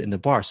overhead in the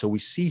bar. So we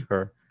see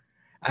her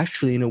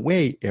actually, in a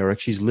way, Eric,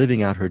 she's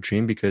living out her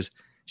dream because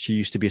she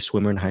used to be a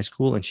swimmer in high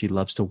school and she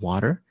loves to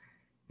water,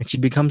 and she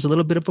becomes a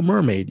little bit of a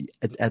mermaid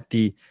at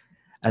the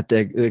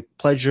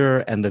pleasure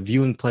and the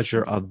viewing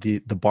pleasure of the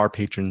bar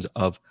patrons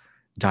of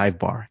Dive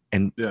Bar.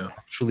 And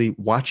actually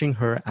watching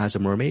her as a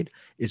mermaid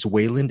is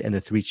Wayland and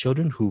the three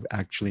children who've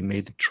actually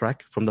made the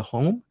trek from the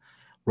home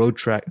road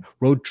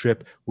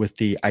trip with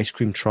the ice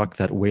cream truck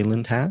that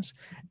Wayland has,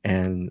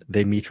 and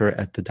they meet her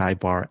at the Dive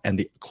Bar. And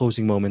the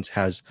closing moments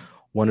has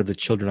one of the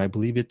children, I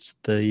believe is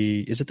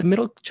it the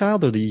middle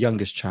child or the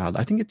youngest child?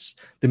 I think it's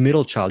the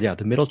middle child. Yeah,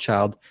 the middle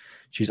child.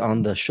 She's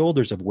on the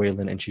shoulders of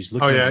Wayland and she's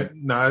looking. Oh yeah,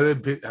 no,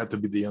 it'd have to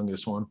be the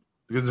youngest one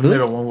because the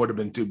middle one would have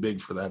been too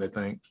big for that, I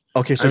think.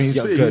 Okay, so he's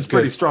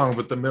pretty strong,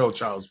 but the middle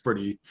child's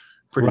pretty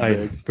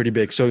big. Pretty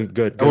big. So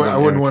good. I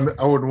wouldn't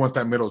want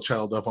that middle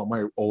child up on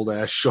my old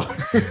ass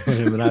shoulders.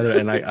 Neither,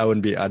 and I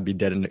wouldn't be. I'd be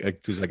dead in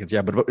like 2 seconds.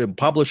 Yeah, but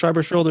Pablo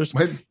Schreiber's shoulders.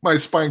 My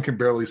spine can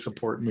barely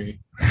support me.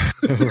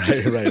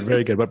 right.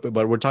 Very good.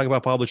 But we're talking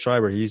about Pablo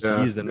Schreiber. He's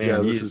the man. Yeah,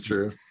 this is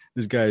true.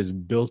 This guy is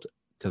built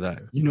to that.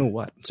 You know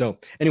what? So,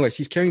 anyways,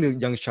 he's carrying the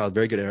youngest child.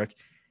 Very good, Eric.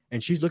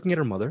 And she's looking at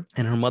her mother,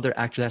 and her mother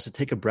actually has to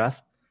take a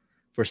breath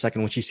for a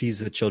second when she sees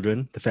the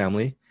children, the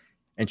family.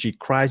 And she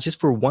cries just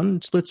for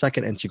one split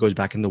second, and she goes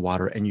back in the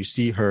water. And you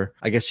see her,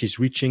 I guess she's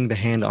reaching the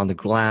hand on the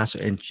glass,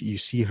 and you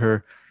see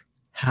her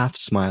half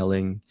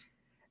smiling.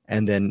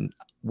 And then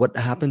what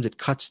happens? It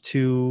cuts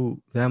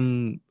to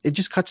them. It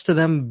just cuts to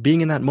them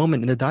being in that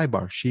moment in the dive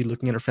bar. She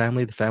looking at her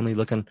family, the family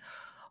looking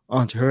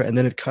onto her. And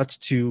then it cuts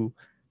to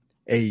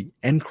a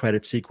end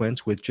credit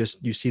sequence with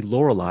just, you see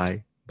Lorelei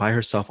by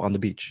herself on the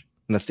beach.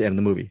 And that's the end of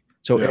the movie.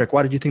 So, Eric,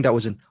 why did you think that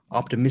was an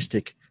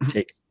optimistic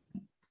take?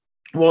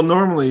 Well,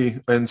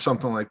 normally in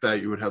something like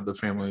that, you would have the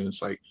family.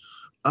 It's like,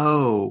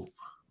 oh,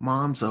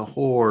 mom's a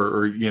whore,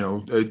 or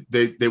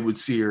they would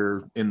see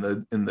her in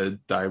the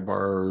dive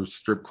bar or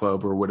strip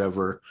club or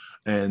whatever,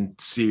 and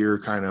see her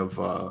kind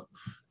of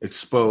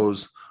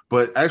exposed.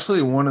 But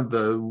actually, one of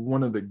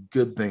the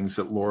good things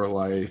that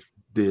Lorelei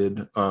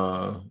did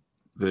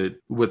that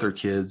with her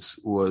kids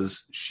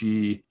was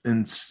she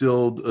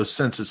instilled a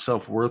sense of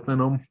self-worth in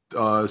them,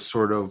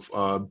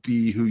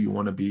 be who you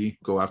want to be,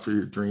 go after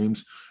your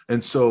dreams.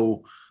 And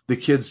so the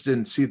kids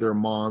didn't see their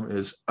mom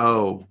as,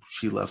 oh,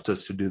 she left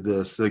us to do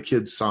this. The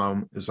kids saw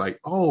them as like,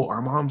 oh,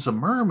 our mom's a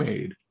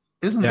mermaid.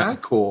 Isn't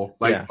that cool?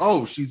 Like,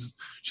 oh, she's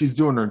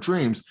doing her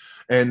dreams.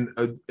 And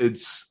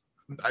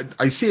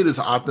I see it as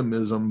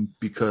optimism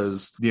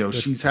because,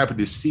 she's happy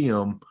to see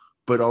them,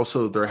 but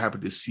also they're happy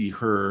to see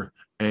her.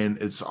 And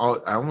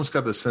I almost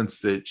got the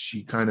sense that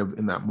she kind of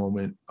in that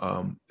moment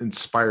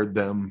inspired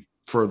them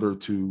further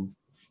to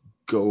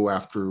go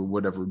after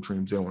whatever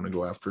dreams they want to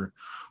go after,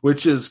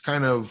 which is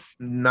kind of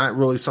not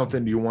really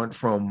something you want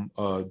from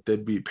a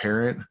deadbeat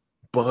parent,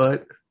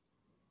 but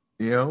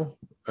that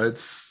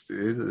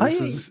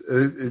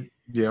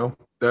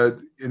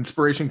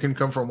inspiration can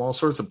come from all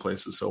sorts of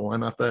places. So why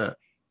not that?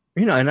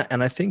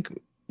 And I think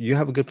you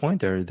have a good point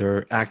there.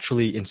 They're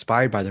actually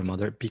inspired by their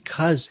mother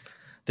because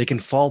they can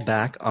fall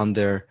back on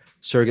their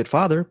surrogate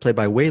father, played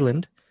by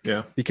Wayland.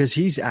 Yeah. Because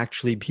he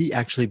actually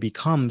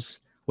becomes,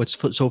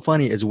 what's so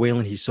funny is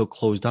Wayland, he's so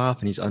closed off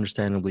and he's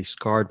understandably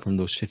scarred from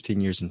those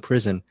 15 years in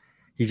prison.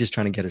 He's just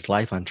trying to get his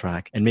life on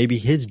track. And maybe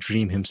his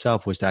dream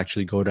himself was to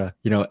actually go to,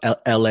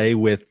 LA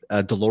with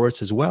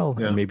Dolores as well,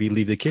 and maybe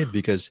leave the kid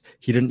because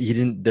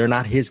they're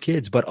not his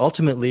kids. But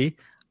ultimately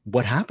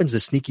what happens, the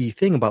sneaky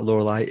thing about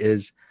Lorelei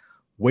is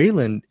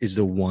Wayland is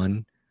the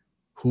one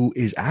who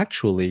is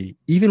actually,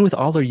 even with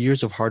all her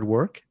years of hard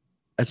work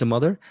as a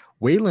mother,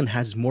 Wayland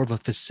has more of a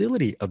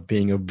facility of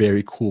being a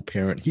very cool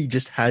parent. He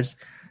just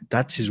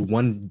that's his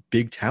one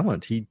big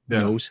talent. He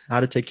knows how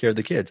to take care of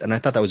the kids. And I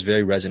thought that was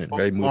very resonant,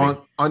 very moving.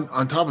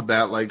 On top of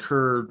that, like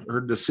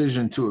her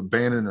decision to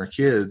abandon her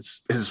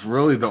kids is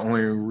really the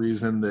only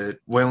reason that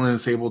Wayland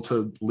is able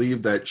to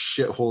leave that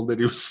shithole that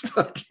he was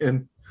stuck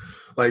in.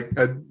 Like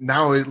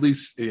now, at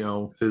least,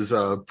 his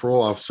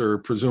parole officer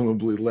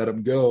presumably let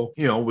him go,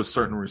 with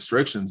certain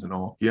restrictions and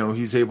all.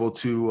 He's able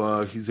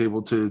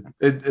to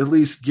at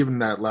least give him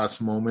that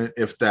last moment,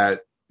 if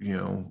that,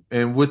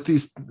 and with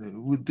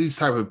these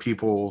type of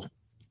people,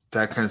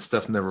 that kind of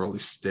stuff never really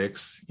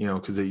sticks,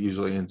 because it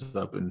usually ends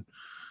up in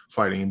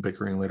fighting and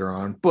bickering later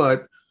on.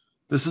 But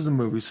this is a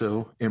movie,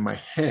 so in my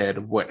head,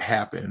 what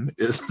happened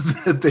is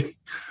that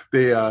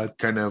they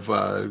kind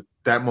of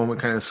that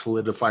moment kind of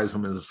solidifies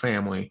them as a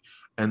family,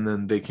 and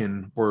then they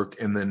can work.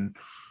 And then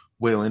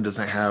Wayland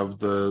doesn't have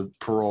the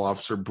parole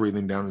officer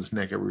breathing down his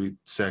neck every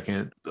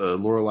second.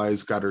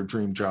 Lorelei's got her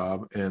dream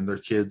job, and their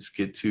kids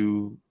get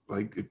to,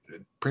 like,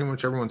 pretty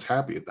much everyone's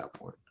happy at that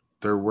point.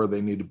 They're where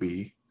they need to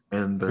be,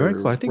 and they're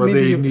cool. I think where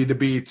they need to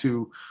be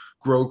to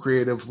grow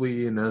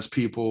creatively and as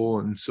people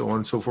and so on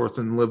and so forth,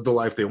 and live the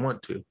life they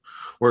want to.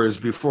 Whereas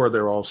before,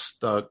 they're all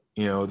stuck,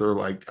 they're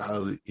like,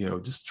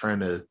 just trying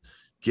to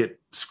get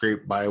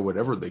scraped by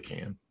whatever they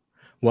can.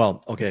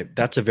 Well, okay,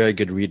 that's a very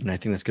good read, and I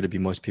think that's going to be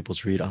most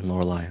people's read on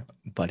Lorelei.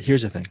 But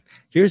here's the thing.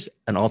 Here's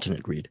an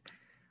alternate read.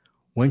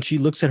 When she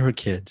looks at her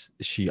kids,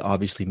 she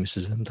obviously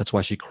misses them. That's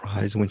why she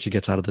cries when she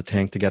gets out of the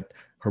tank to get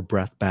her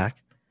breath back.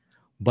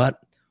 But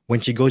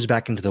when she goes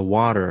back into the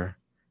water,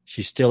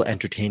 she's still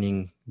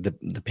entertaining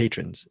the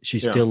patrons.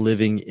 She's still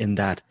living in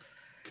that.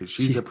 Because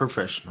she's a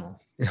professional.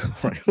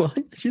 Right. Well,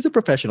 she's a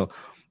professional,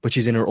 but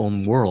she's in her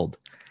own world.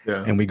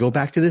 Yeah. And we go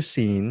back to this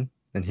scene.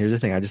 And here's the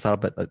thing. I just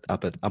thought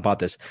about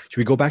this. Should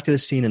we go back to the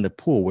scene in the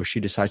pool where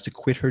she decides to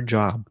quit her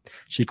job?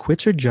 She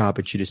quits her job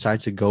and she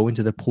decides to go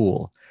into the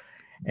pool.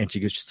 And she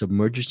just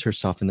submerges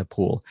herself in the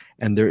pool.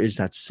 And there is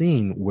that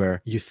scene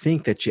where you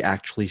think that she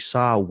actually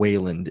saw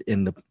Wayland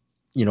in the,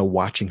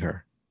 watching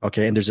her.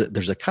 Okay. And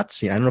there's a cut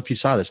scene. I don't know if you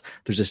saw this.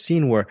 There's a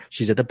scene where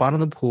she's at the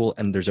bottom of the pool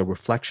and there's a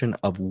reflection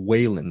of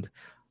Wayland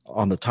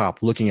on the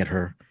top looking at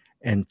her.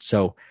 And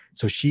so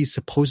she's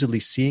supposedly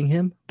seeing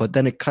him, but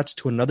then it cuts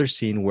to another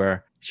scene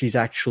where she's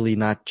actually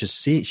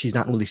she's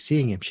not really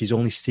seeing him. She's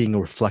only seeing a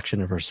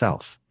reflection of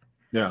herself.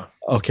 Yeah.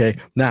 Okay.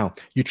 Now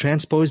you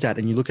transpose that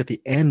and you look at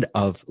the end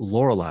of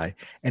Lorelei,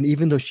 and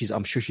even though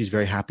I'm sure she's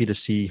very happy to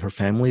see her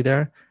family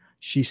there,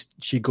 she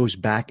goes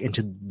back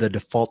into the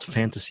default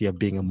fantasy of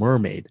being a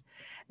mermaid.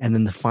 And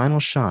then the final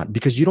shot,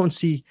 because you don't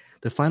see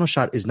the final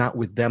shot is not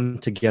with them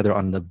together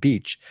on the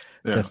beach.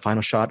 Yeah. The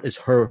final shot is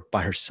her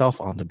by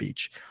herself on the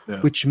beach,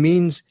 which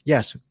means,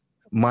 yes,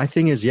 my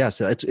thing is, yes,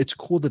 it's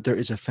cool that there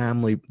is a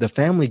family. The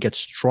family gets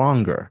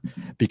stronger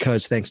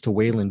because thanks to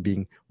Wayland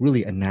being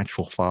really a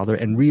natural father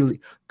and really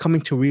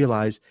coming to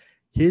realize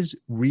his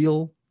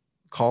real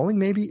calling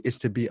maybe is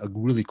to be a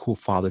really cool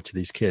father to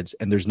these kids.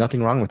 And there's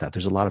nothing wrong with that.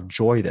 There's a lot of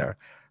joy there.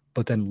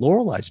 But then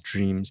Lorelei's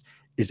dreams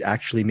is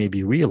actually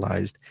maybe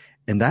realized.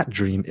 And that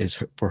dream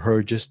is for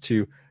her just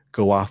to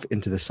go off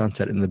into the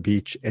sunset and the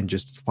beach and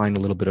just find a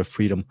little bit of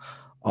freedom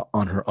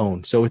on her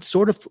own. So it's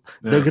sort of,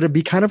 they're going to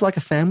be kind of like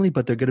a family,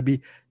 but they're going to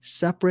be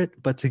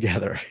separate, but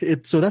together.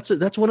 So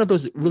that's one of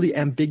those really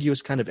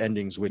ambiguous kind of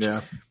endings, which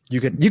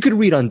you could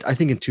read on, I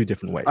think, in two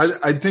different ways.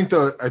 I think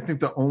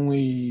the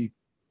only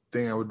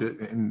thing I would do,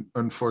 and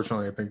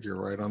unfortunately, I think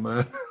you're right on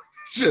that.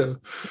 Yeah.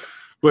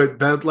 But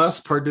that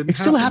last part didn't. It's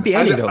still a happy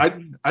ending, though.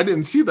 I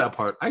didn't see that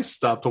part. I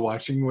stopped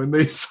watching when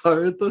they saw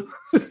it.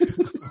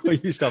 Oh,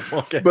 you stopped.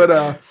 Okay.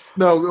 But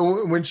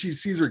no, when she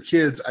sees her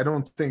kids, I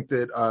don't think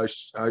that.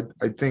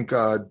 I think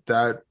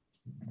that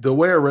the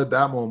way I read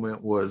that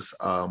moment was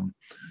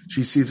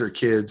she sees her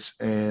kids,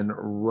 and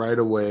right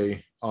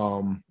away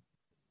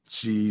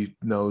she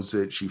knows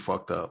that she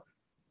fucked up.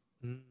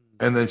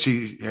 And then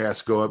she has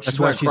to go up. That's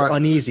why she's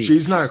uneasy.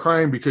 She's not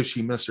crying because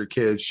she missed her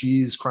kids.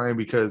 She's crying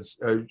because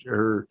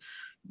her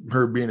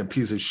being a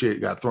piece of shit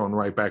got thrown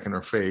right back in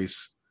her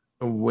face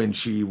when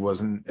she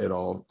wasn't at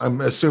all. I'm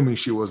assuming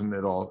she wasn't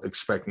at all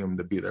expecting him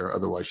to be there.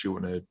 Otherwise, she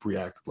wouldn't have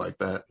reacted like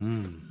that.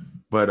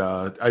 But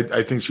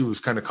I think she was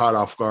kind of caught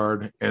off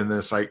guard. And then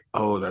it's like,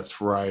 oh,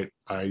 that's right.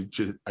 I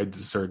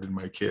deserted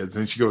my kids.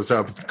 And she goes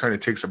up and kind of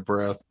takes a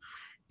breath.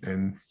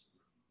 And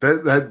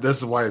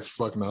that's why it's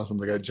fucking awesome.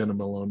 They got Jenna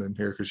Malone in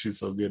here because she's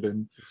so good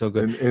and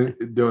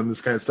doing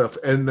this kind of stuff.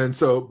 And then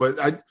but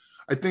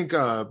I think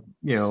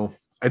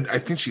I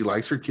think she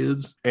likes her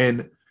kids,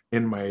 and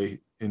in my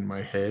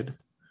head,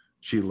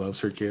 she loves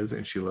her kids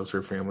and she loves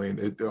her family, and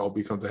it all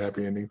becomes a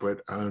happy ending.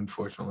 But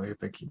unfortunately, I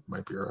think you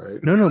might be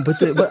right. No, but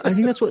I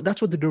think that's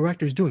what the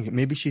director's doing.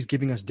 Maybe she's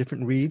giving us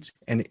different reads,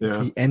 and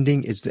the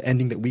ending is the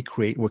ending that we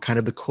create. We're kind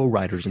of the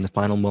co-writers in the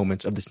final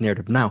moments of this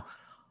narrative. Now,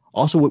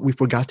 also what we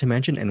forgot to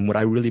mention, and what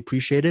I really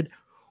appreciated,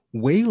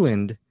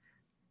 Wayland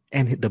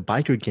and the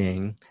biker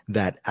gang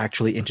that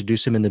actually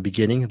introduced him in the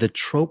beginning. The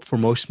trope for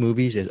most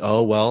movies is,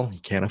 oh, well, he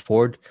can't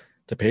afford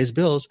to pay his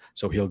bills,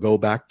 so he'll go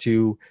back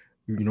to,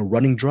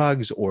 running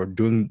drugs or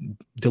doing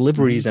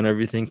deliveries and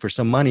everything for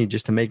some money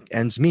just to make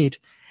ends meet.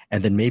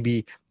 And then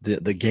maybe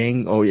the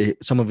gang or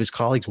some of his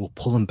colleagues will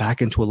pull him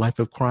back into a life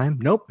of crime.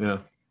 Nope.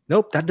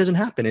 That doesn't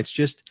happen. It's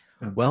just,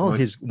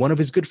 one of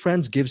his good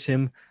friends gives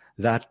him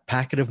that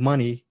packet of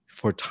money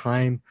for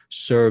time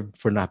served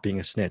for not being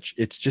a snitch.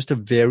 It's just a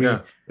very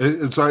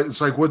it's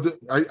like what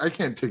I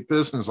can't take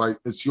this, and it's like,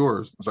 it's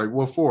yours. It's like,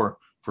 well, for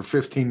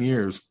 15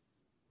 years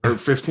or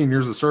 15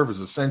 years of service,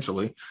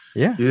 essentially.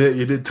 You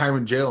did time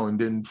in jail and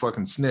didn't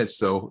fucking snitch,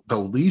 so the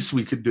least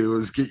we could do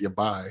is get you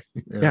by.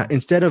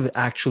 Instead of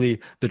actually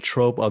the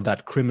trope of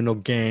that criminal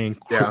gang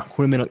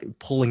criminal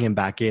pulling him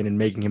back in and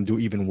making him do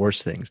even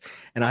worse things.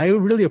 And I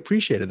really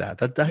appreciated that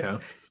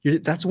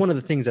that's one of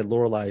the things that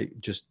Lorelei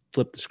just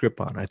flipped the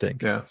script on, I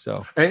think.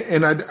 So,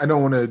 and I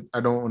don't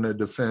want to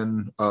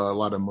defend a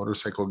lot of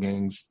motorcycle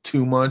gangs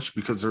too much,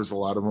 because there's a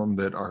lot of them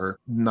that are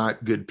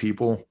not good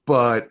people.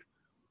 But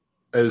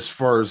as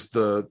far as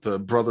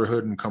the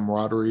brotherhood and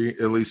camaraderie,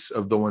 at least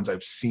of the ones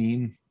I've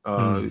seen,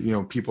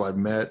 people I've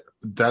met,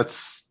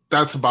 that's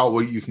about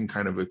what you can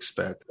kind of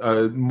expect.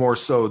 More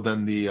so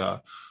than the,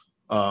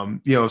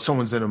 if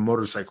someone's in a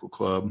motorcycle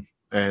club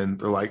and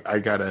they're like, I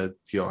gotta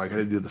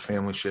do the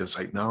family shit. It's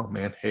like, no,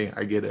 man, hey,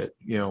 I get it.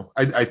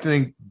 I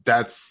think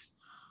that's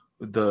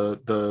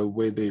the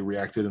way they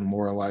reacted in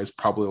Lorelei is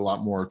probably a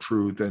lot more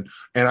true than.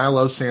 And I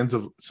love Sons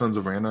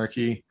of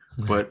Anarchy,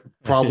 but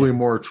probably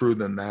more true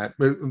than that.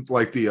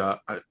 Like the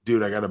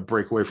dude, I got to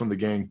break away from the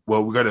gang.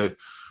 Well, we got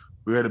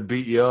to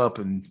beat you up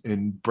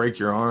and break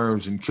your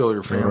arms and kill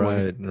your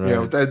family. Right. You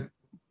know, that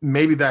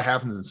maybe that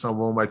happens in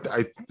some of them.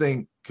 I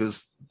think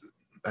because.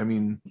 I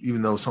mean,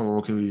 even though some of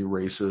them can be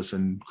racist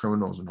and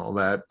criminals and all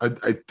that,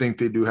 I think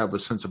they do have a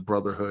sense of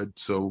brotherhood.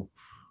 So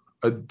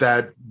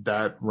that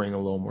rang a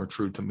little more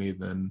true to me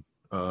than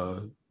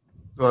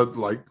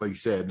like you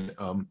said,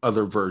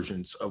 other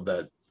versions of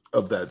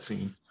that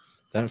scene.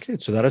 Okay,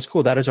 so that is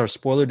cool. That is our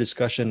spoiler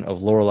discussion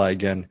of Lorelei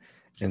again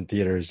in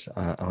theaters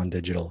on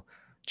digital,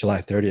 July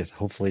 30th.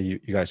 Hopefully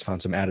you guys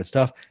found some added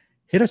stuff.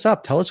 Hit us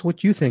up. Tell us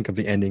what you think of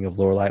the ending of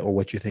Lorelei or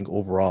what you think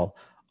overall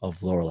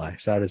of Lorelei.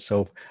 So that is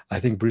so. I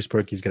think Bruce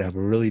Perky's gonna have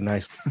a really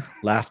nice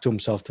laugh to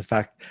himself. The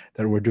fact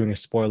that we're doing a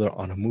spoiler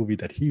on a movie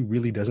that he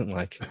really doesn't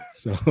like.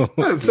 So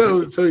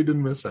he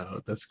didn't miss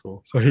out. That's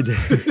cool. So he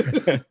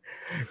did.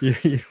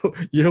 You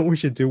know what we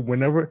should do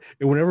whenever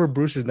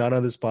Bruce is not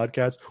on this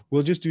podcast,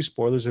 we'll just do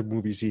spoilers of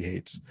movies he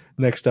hates.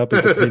 Next up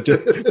is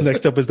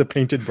the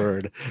Painted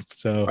Bird.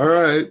 So all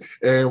right,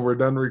 and we're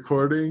done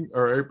recording.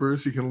 All right,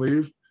 Bruce, you can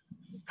leave.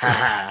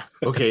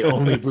 Okay,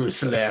 only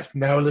Bruce left.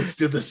 Now let's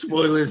do the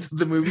spoilers of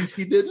the movies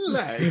he didn't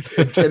like.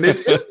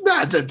 Tenet is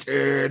not a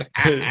turd.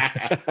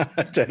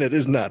 Tenet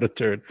is not a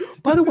turd.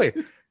 By the way,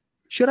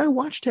 should I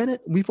watch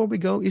Tenet before we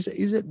go? Is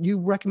it you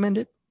recommend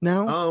it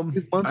now?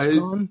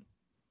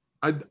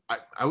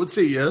 I would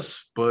say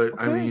yes, but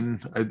okay. I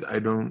mean, I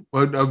don't.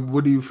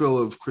 What do you feel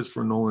of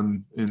Christopher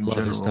Nolan in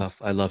general? His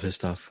stuff. I love his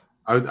stuff.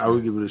 I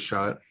would give it a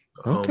shot.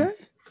 Okay.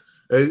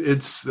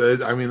 It's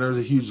I mean, there's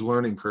a huge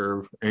learning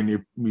curve, and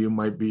you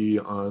might be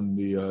on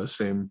the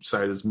same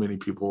side as many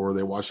people where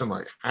they watch them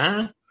like,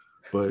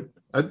 but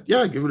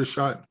yeah, give it a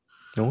shot.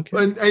 Okay.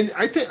 And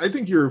I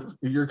think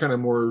you're kind of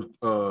more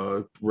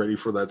ready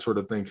for that sort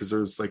of thing because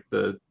there's like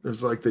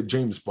the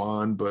James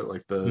Bond, but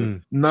like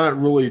the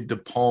not really De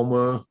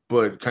Palma,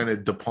 but kind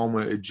of De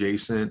Palma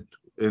adjacent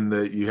in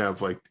that you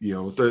have like, you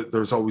know,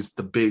 there's always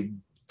the big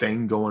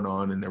thing going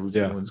on and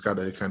everyone's got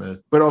to kind of,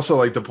 but also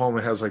like De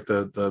Palma has like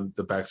the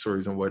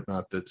backstories and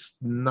whatnot that's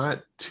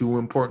not too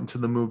important to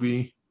the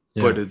movie,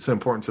 but it's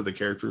important to the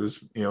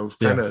characters, you know,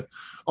 kind of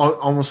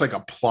almost like a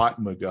plot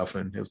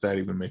MacGuffin, if that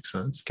even makes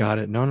sense. Got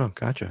it. No,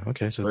 gotcha.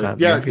 Okay, so but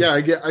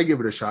I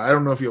give it a shot. I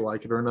don't know if you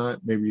like it or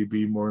not. Maybe you'd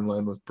be more in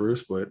line with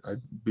Bruce, but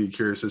I'd be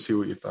curious to see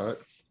what you thought.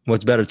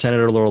 What's better,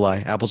 Tenet or Lorelei?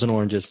 Apples and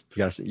oranges. You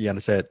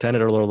gotta say it.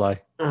 Tenet or Lorelei?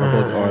 Or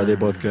are they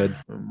both good?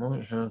 I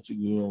might have to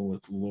go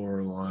with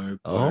Lorelei.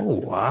 Oh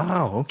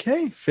wow.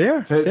 Okay.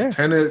 Fair.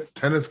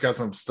 Tenet's got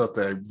some stuff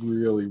that I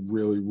really,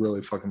 really,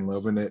 really fucking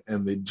love in it,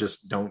 and they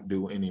just don't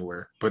do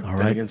anywhere. But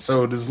then again,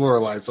 so does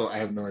Lorelei. So I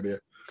have no idea.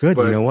 Good.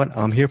 But, you know what?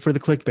 I'm here for the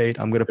clickbait.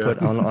 I'm gonna put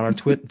on our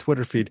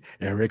Twitter feed.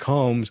 Eric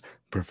Holmes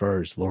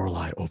prefers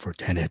Lorelei over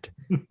Tenet.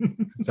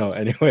 So,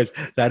 anyways,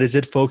 that is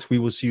it, folks. We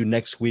will see you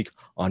next week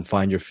on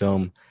Find Your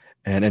Film.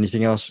 And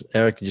anything else,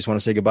 Eric? You just want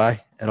to say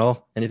goodbye at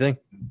all? Anything?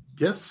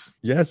 Yes.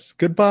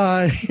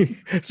 Goodbye.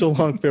 So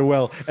long.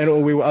 Farewell. And I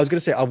was going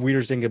to say Auf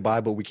Wiedersehen goodbye,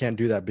 but we can't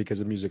do that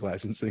because of music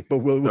licensing. But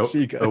we'll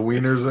see you guys. A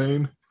Wiener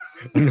Zane?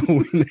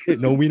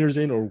 No Wiener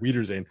Zane or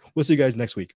Wiedersehen. We'll see you guys next week.